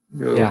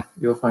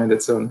you'll find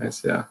it so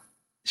nice. Yeah.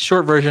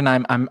 Short version,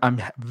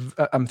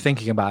 I'm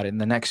thinking about it in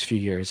the next few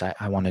years.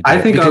 I want to do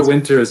I think our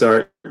winters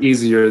are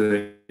easier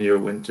than your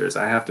winters.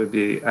 I have to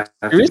be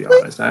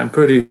honest. I'm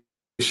pretty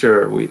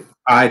sure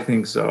I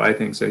think so.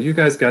 You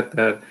guys got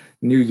that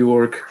New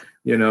York,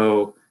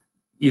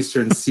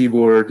 eastern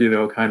seaboard,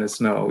 kind of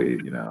snow.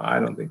 I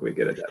don't think we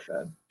get it that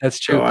bad. That's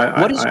true. So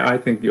I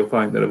think you'll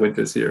find that the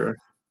winters here are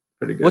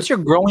pretty good. What's your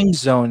growing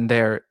zone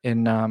there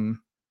in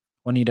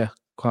Oneida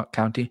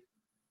County?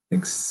 I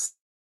think 6.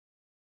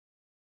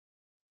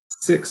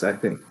 I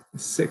think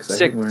 6. I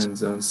think we're in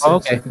zone 6. Oh,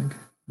 okay. I think.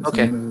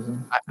 Okay.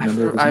 I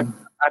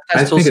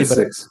think it's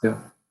 6. Yeah.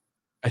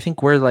 I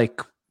think we're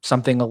like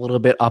something a little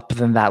bit up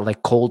than that,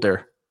 like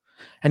colder.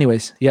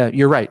 Anyways, yeah,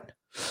 you're right.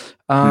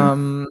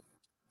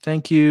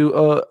 Thank you.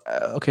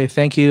 Okay,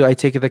 thank you. I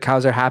take it the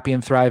cows are happy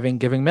and thriving,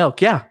 giving milk.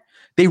 Yeah,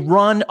 they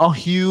run a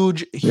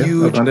huge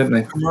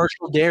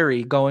commercial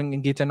dairy going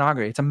in Gita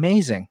Nagari. It's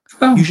amazing.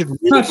 Well, you should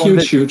really not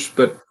huge,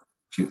 but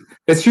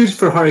it's huge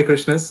for Hare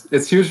Krishnas.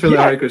 It's huge for the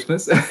Hare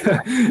Krishnas.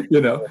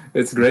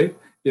 It's great.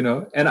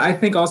 And I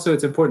think also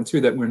it's important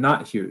too that we're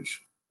not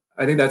huge.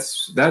 I think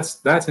that's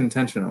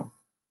intentional.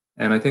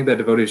 And I think that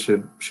devotees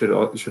should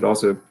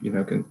also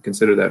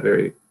consider that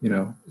very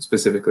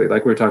specifically,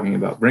 like we're talking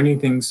about, bringing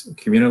things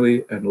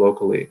communally and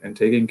locally and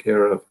taking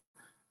care of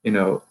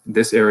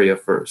this area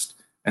first,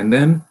 and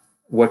then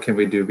what can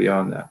we do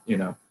beyond that?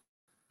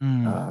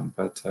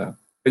 But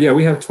yeah,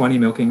 we have 20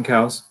 milking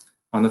cows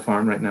on the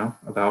farm right now,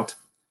 about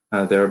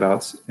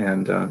thereabouts,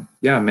 and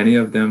many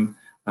of them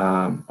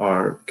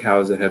are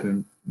cows that have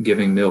been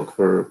giving milk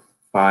for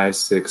 5,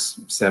 6,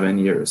 7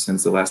 years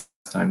since the last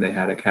time they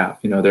had a calf.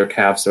 Their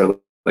calves are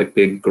like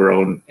big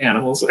grown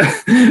animals,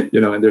 and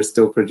they're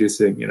still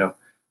producing 4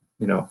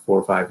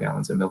 or 5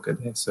 gallons of milk a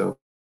day. So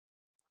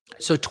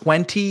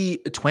 20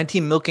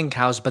 milking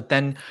cows, but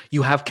then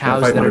you have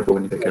cows that are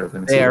when you take care of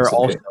them there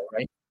also,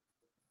 right?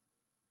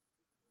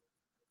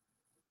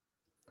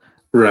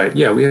 Right.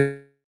 Yeah, we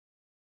have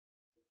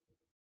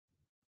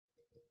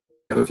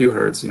a few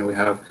herds. We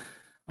have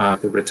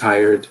the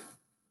retired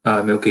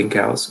milking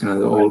cows,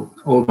 the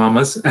old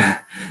mamas,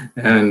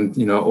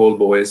 and old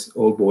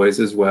boys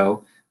as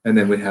well. And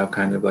then we have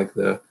kind of like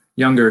the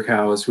younger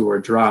cows who are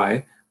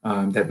dry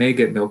that may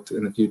get milked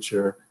in the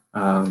future,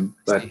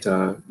 but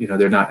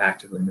they're not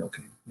actively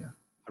milking. Yeah.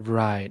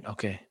 Right.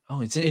 Okay.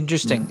 Oh, it's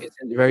interesting. It's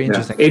very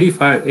interesting.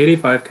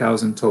 85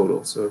 cows in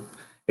total. So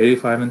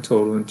 85 in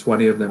total, and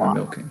 20 of them are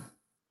milking.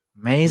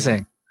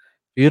 Amazing.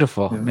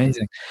 Beautiful. Yeah.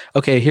 Amazing.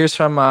 Okay, here's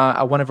from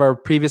one of our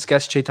previous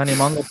guests, Chaitanya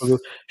Mangal Prabhu.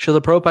 Srila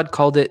Prabhupada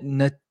called it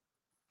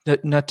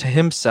not to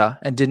himsa,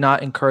 and did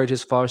not encourage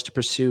his followers to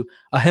pursue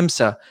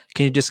ahimsa.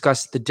 Can you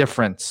discuss the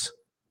difference?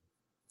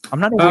 I'm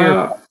not aware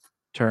of that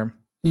term.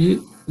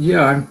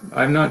 Yeah,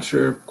 I'm not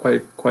sure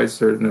quite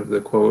certain of the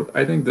quote.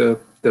 I think the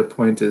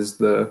point is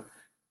the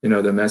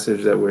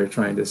message that we're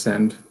trying to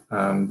send,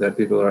 that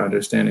people are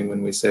understanding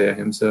when we say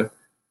ahimsa,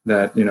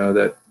 that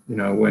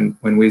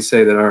when we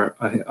say that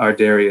our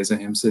dairy is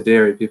ahimsa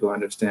dairy, people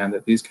understand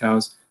that these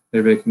cows,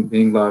 they're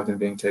being loved and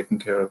being taken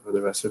care of for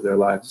the rest of their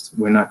lives.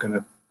 We're not going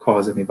to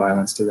cause any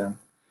violence to them.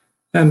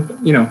 And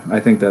I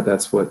think that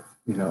that's what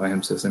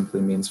ahimsa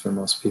simply means for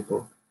most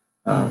people.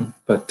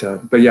 But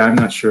yeah, I'm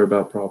not sure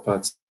about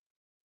Prabhupada's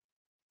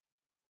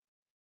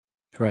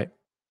Right.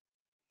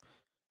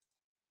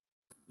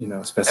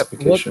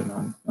 specification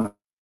on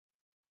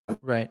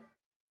right.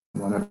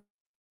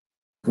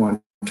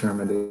 one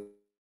term or the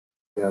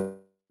other.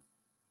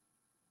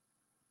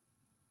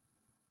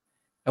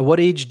 At what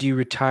age do you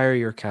retire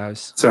your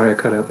cows? Sorry, I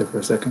cut out there for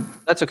a second.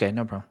 That's okay,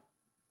 no problem.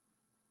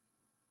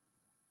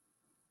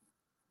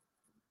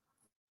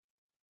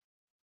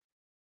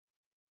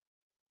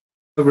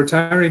 So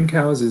retiring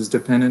cows is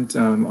dependent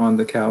on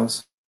the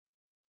cows.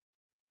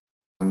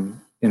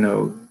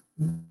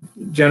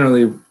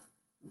 Generally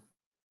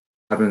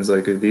happens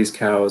like these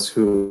cows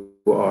who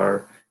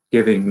are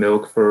giving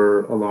milk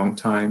for a long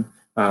time,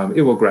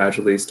 it will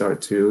gradually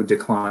start to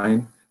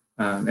decline.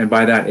 And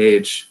by that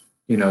age,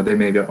 they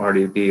may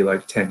already be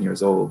like 10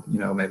 years old,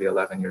 maybe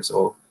 11 years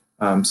old.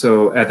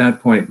 So at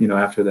that point,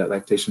 after that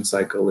lactation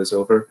cycle is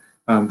over,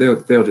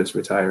 they'll just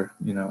retire,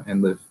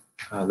 and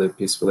live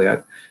peacefully.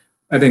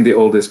 I think the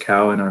oldest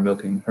cow in our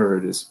milking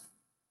herd is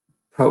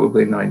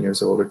probably 9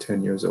 years old or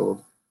 10 years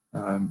old.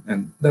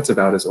 And that's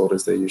about as old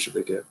as they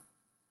usually get.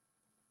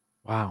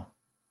 Wow.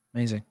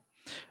 Amazing.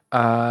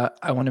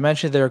 I want to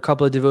mention there are a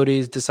couple of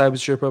devotees,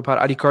 disciples of Srila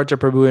Prabhupada, Adikarta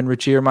Prabhu and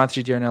Ruchir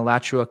Mataji in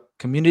Alachua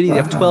community. They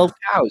have 12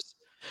 cows.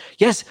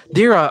 Yes,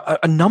 there are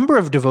a number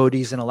of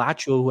devotees in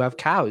Alachua who have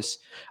cows.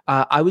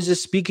 I was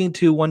just speaking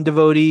to one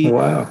devotee,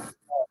 wow.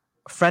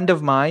 a friend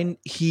of mine.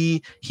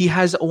 He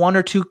has 1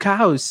 or 2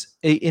 cows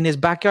in his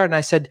backyard, and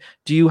I said,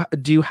 "Do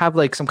you have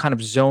like some kind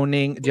of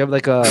zoning? Do you have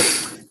like a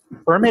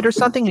permit or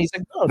something?" And he's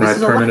like, "No, this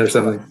is a permit or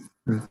something."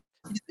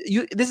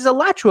 This is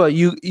Alachua.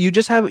 You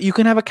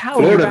can have a cow.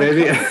 Florida,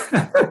 baby.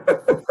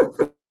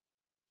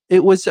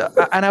 It was,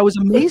 and I was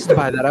amazed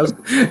by that.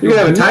 You can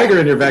have a tiger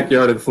in your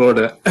backyard in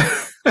Florida.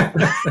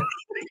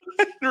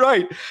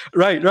 Right.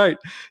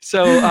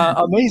 So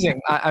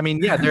amazing. I mean,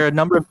 yeah, there are a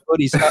number of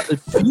devotees. A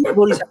few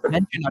devotees have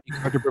mentioned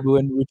Adikarta Prabhu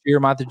and Ruchir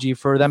Mataji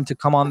for them to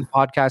come on the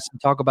podcast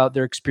and talk about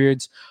their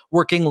experience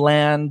working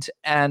land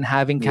and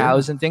having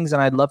cows and things.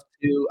 And I'd love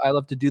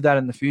to do that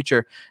in the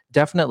future.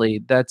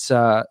 Definitely. That's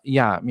I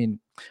mean,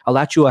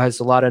 Alachua has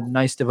a lot of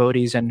nice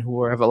devotees and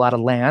who have a lot of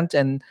land,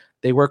 and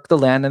they work the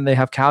land and they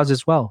have cows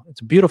as well.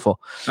 It's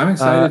beautiful. I'm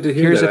excited to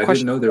hear that. I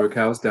didn't know there were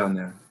cows down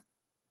there.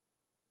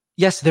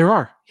 Yes, there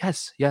are.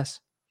 Yes.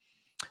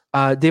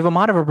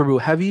 Devamadava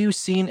Prabhu, have you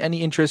seen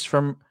any interest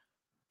from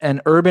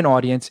an urban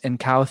audience in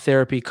cow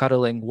therapy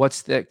cuddling?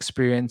 What's the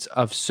experience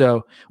of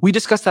so? We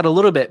discussed that a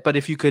little bit, but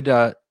if you could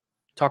talk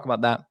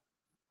about that.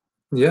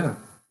 Yeah.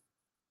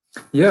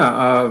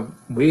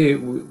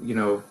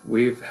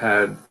 We've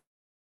had,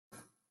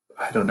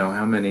 I don't know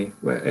how many,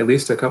 at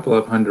least a couple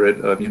of hundred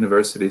of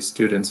university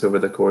students over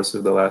the course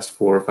of the last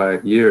 4 or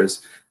 5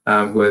 years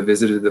who have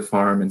visited the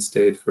farm and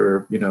stayed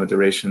for,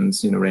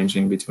 durations,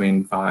 ranging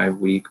between 5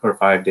 weeks or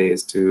 5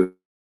 days to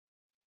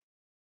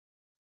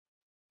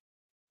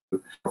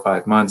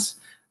 5 months.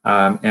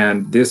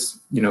 And this,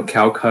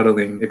 cow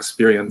cuddling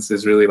experience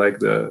is really like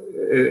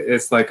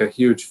it's like a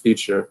huge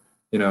feature,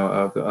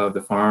 of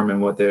the farm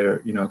and what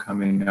they're,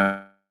 coming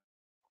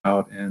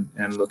out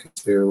and looking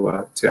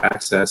to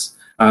access.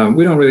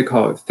 We don't really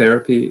call it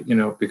therapy,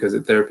 because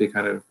therapy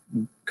kind of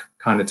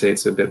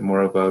connotates a bit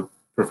more of a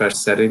professional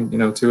setting,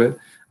 to it.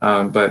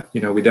 But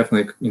we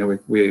definitely,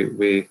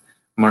 we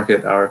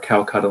market our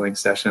cow cuddling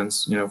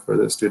sessions, for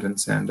the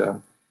students, and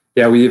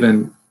we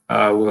even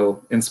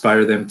will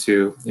inspire them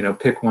to,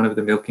 pick one of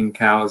the milking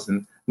cows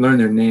and learn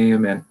their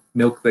name and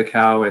milk the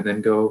cow, and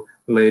then go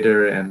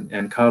later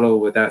and cuddle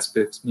with that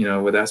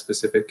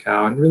specific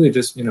cow, and really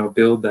just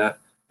build that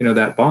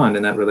that bond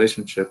and that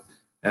relationship.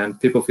 And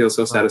people feel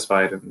so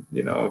satisfied, and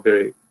a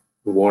very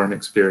warm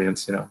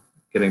experience,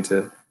 getting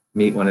to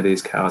meet one of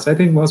these cows. I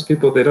think most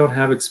people, they don't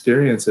have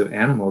experience of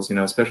animals,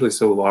 especially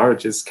so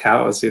large as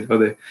cows.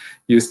 They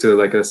used to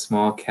like a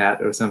small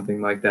cat or something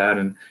like that,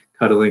 and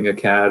cuddling a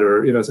cat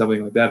or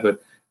something like that.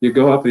 But you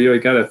go up, you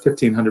got a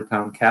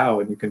 1,500-pound cow,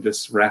 and you can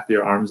just wrap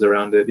your arms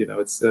around it.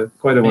 It's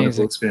quite a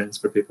wonderful experience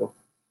for people.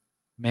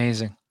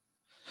 Amazing.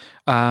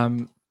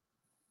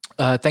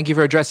 Thank you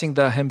for addressing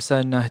the Ahimsa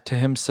and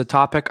Ahimsa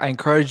topic. I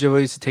encourage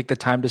devotees to take the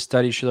time to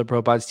study Srila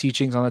Prabhupada's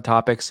teachings on the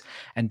topics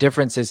and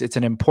differences. It's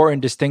an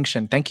important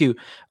distinction. Thank you,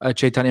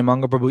 Chaitanya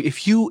Manga Prabhu.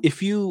 If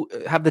you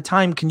have the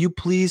time, can you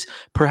please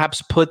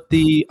perhaps put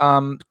the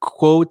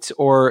quote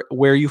or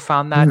where you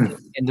found that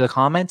in the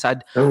comments?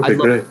 That would be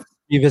great.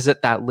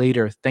 revisit that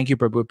later. Thank you,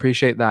 Prabhu.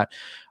 Appreciate that.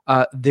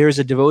 There's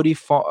a devotee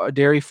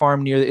dairy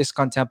farm near the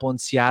ISKCON temple in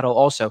Seattle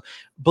also.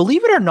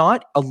 Believe it or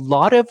not, a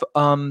lot of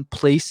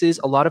places,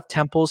 a lot of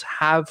temples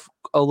have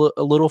a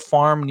little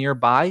farm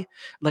nearby.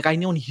 Like I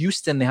know in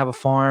Houston, they have a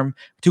farm.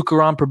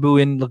 Tukaram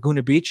Prabhu in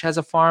Laguna Beach has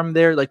a farm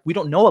there. Like we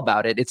don't know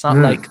about it. It's not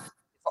like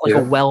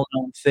a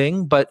well-known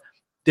thing, but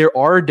there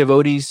are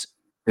devotees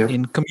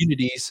in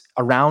communities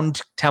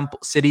around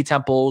city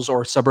temples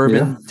or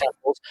suburban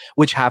temples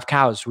which have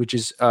cows, which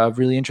is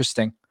really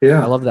interesting.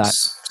 I love that.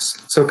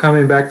 So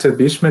coming back to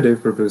Bhishmadev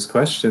Prabhu's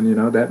question, you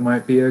know, that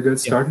might be a good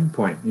starting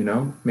point. You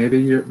know,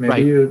 maybe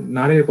you're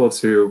not able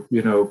to,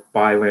 you know,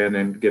 buy land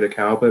and get a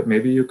cow, but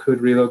maybe you could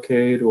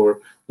relocate or,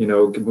 you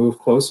know, move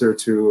closer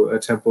to a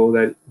temple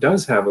that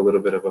does have a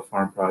little bit of a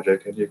farm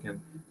project, and you can,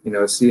 you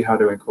know, see how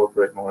to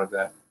incorporate more of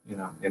that, you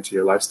know, into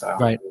your lifestyle.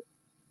 Right.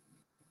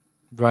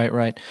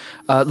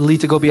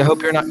 Lita Gopi, I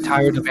hope you're not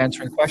tired of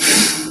answering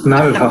questions.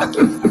 Not at all.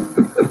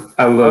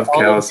 I love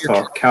cows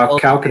talk.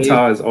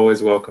 Calcutta is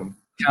always welcome.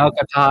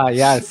 Calcutta,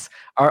 yes.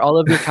 Are all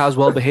of your cows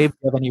well behaved? Do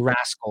you have any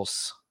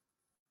rascals?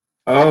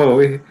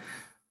 Oh,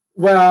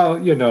 well,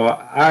 you know,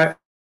 I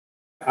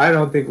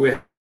don't think we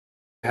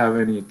have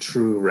any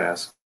true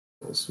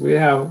rascals. We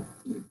have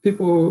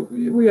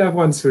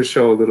ones who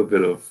show a little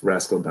bit of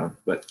rascaldom,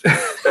 but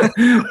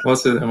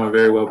most of them are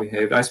very well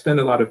behaved. I spend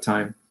a lot of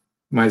time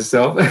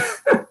myself.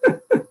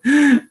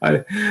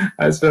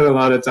 I spend a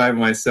lot of time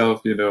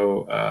myself, you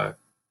know,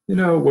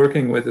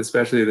 working with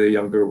especially the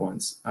younger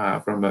ones.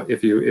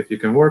 If you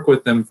can work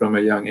with them from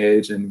a young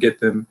age and get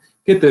them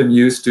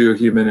used to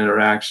human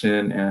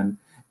interaction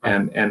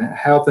and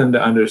help them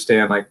to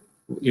understand, like,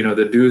 you know,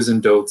 the do's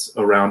and don'ts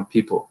around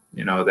people.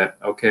 You know that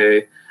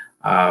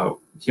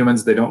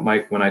humans, they don't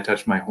like when I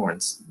touch my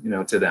horns, you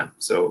know, to them,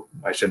 so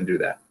I shouldn't do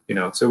that. You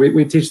know, so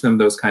we teach them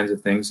those kinds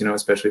of things, you know,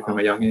 especially from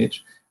a young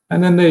age.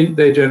 And then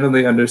they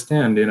generally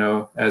understand, you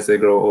know, as they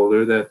grow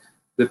older, that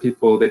the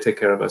people, they take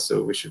care of us,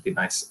 so we should be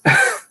nice.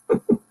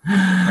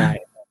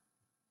 Right.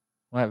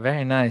 Well,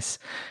 very nice.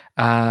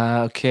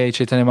 Okay,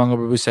 Chaitanya Mangal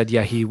Prabhu said,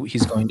 yeah,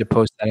 he's going to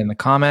post that in the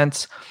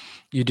comments.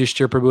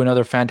 Yudhishthir Prabhu,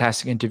 another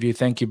fantastic interview.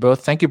 Thank you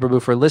both. Thank you,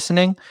 Prabhu, for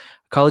listening.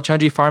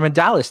 Kalachandji Farm in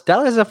Dallas.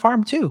 Dallas is a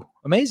farm too.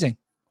 Amazing.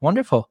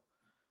 Wonderful.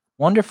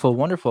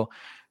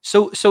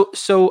 So,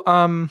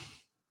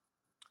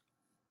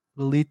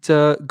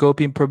 Lalita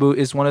Gopi Prabhu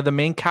is one of the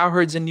main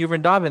cowherds in New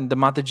Vrindavan, the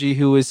Mataji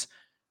who is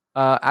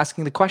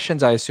asking the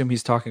questions I assume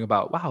he's talking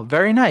about. Wow,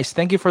 very nice.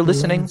 Thank you for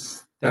listening.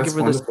 Thank you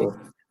for listening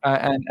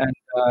and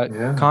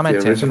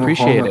commenting. The original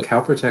Appreciate home it. of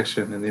cow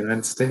protection in the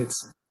United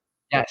States.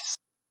 Yes.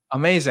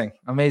 Amazing.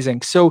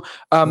 So,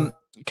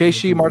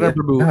 Kesi Mardana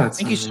Prabhu,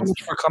 thank you so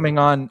much for coming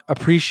on.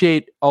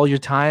 Appreciate all your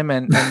time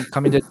and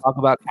coming to talk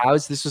about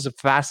cows. This was a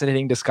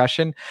fascinating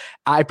discussion.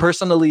 I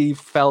personally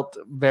felt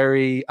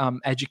very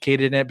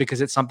educated in it because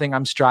it's something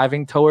I'm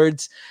striving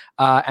towards.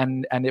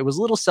 And it was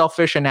a little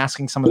selfish in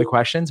asking some of the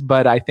questions,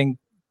 but I think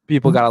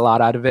people got a lot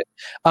out of it.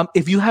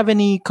 If you have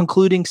any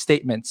concluding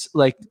statements,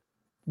 like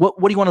what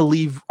do you want to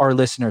leave our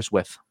listeners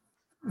with?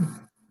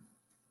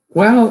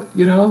 Well,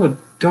 you know,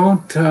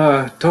 don't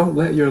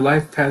let your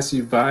life pass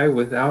you by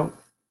without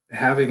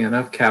having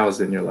enough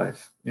cows in your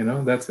life. You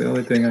know, that's the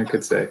only thing I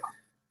could say.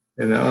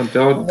 You know,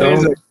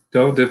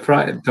 don't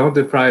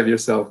deprive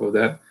yourself of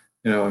that,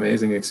 you know,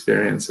 amazing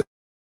experience of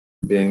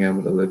being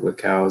able to live with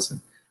cows.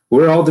 And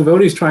we're all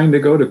devotees trying to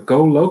go to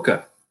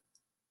Goloka.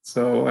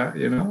 So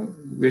you know,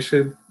 we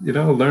should, you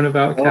know, learn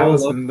about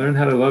cows and learn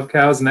how to love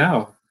cows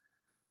now.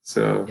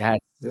 So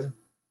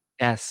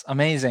Yes,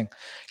 amazing.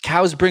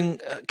 Cows bring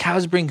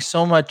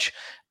so much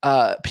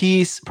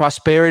peace,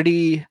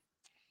 prosperity,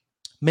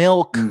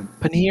 milk,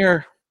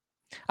 paneer.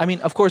 I mean,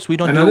 of course, we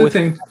don't do it with.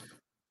 Thing,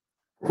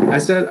 I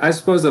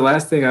suppose the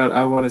last thing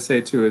I want to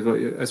say too is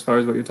as far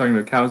as what you're talking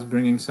about, cows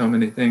bringing so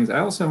many things. I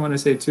also want to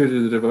say too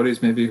to the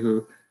devotees maybe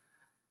who,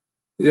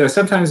 you know,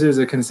 sometimes there's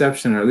a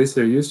conception, or at least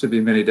there used to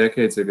be many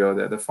decades ago,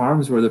 that the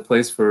farms were the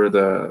place for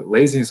the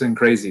lazies and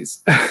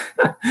crazies.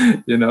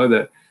 You know,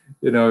 that,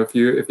 you know, if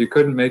you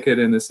couldn't make it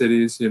in the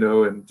cities, you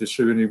know, and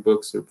distributing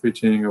books or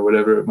preaching or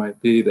whatever it might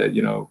be, that,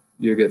 you know,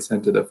 you get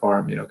sent to the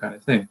farm, you know, kind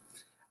of thing.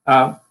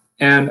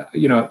 And,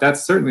 you know,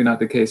 that's certainly not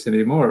the case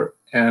anymore.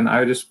 And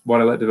I just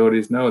want to let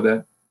devotees know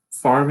that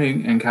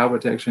farming and cow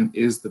protection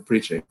is the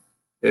preaching.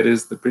 It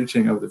is the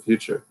preaching of the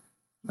future.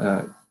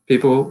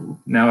 People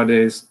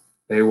nowadays,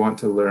 they want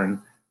to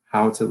learn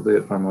how to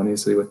live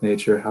harmoniously with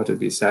nature, how to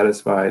be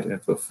satisfied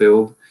and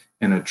fulfilled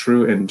in a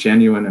true and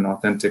genuine and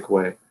authentic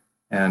way.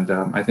 And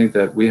I think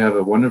that we have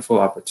a wonderful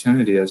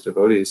opportunity as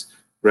devotees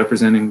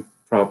representing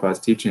Prabhupada's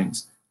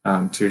teachings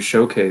to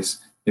showcase,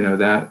 you know,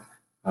 that,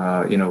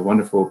 you know,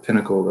 wonderful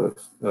pinnacle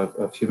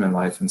of human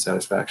life and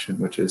satisfaction,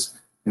 which is,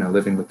 you know,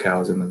 living with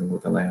cows and living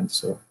with the land.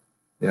 So,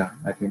 yeah,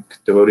 I think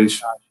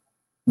devotees,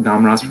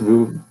 Namras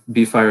Prabhu,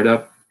 be fired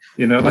up.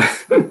 I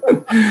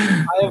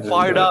am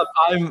fired up.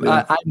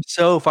 I'm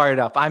so fired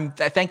up.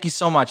 Thank you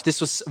so much.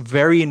 This was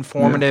very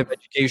informative,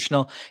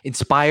 educational,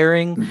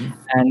 inspiring,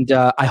 and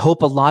I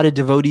hope a lot of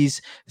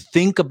devotees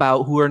think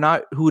about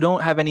who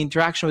don't have any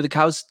interaction with the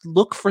cows.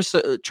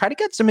 Try to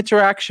get some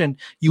interaction.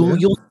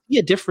 You'll see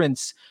a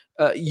difference.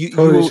 You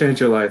will change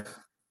your life.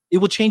 It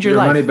will change your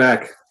life. Money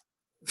back.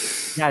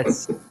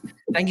 Yes.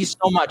 Thank you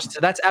so much. So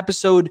that's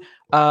episode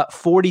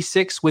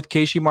 46 with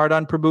Kesi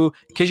Mardana Prabhu.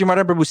 Kesi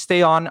Mardana Prabhu,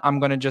 stay on. I'm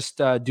going to just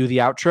do the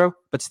outro,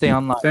 but stay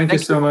online. Thank you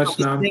so much,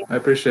 Nam. I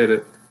appreciate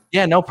it.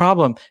 Yeah, no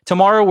problem.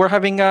 Tomorrow we're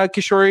having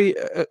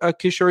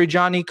Kishori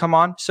Johnny come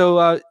on.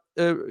 So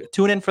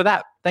tune in for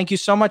that. Thank you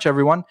so much,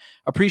 everyone.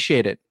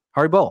 Appreciate it.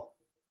 Hari Bol.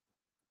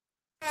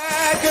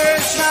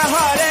 Krishna,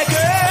 Hare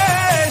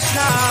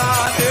Krishna,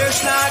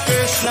 Krishna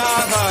Krishna,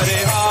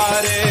 Hare Hare.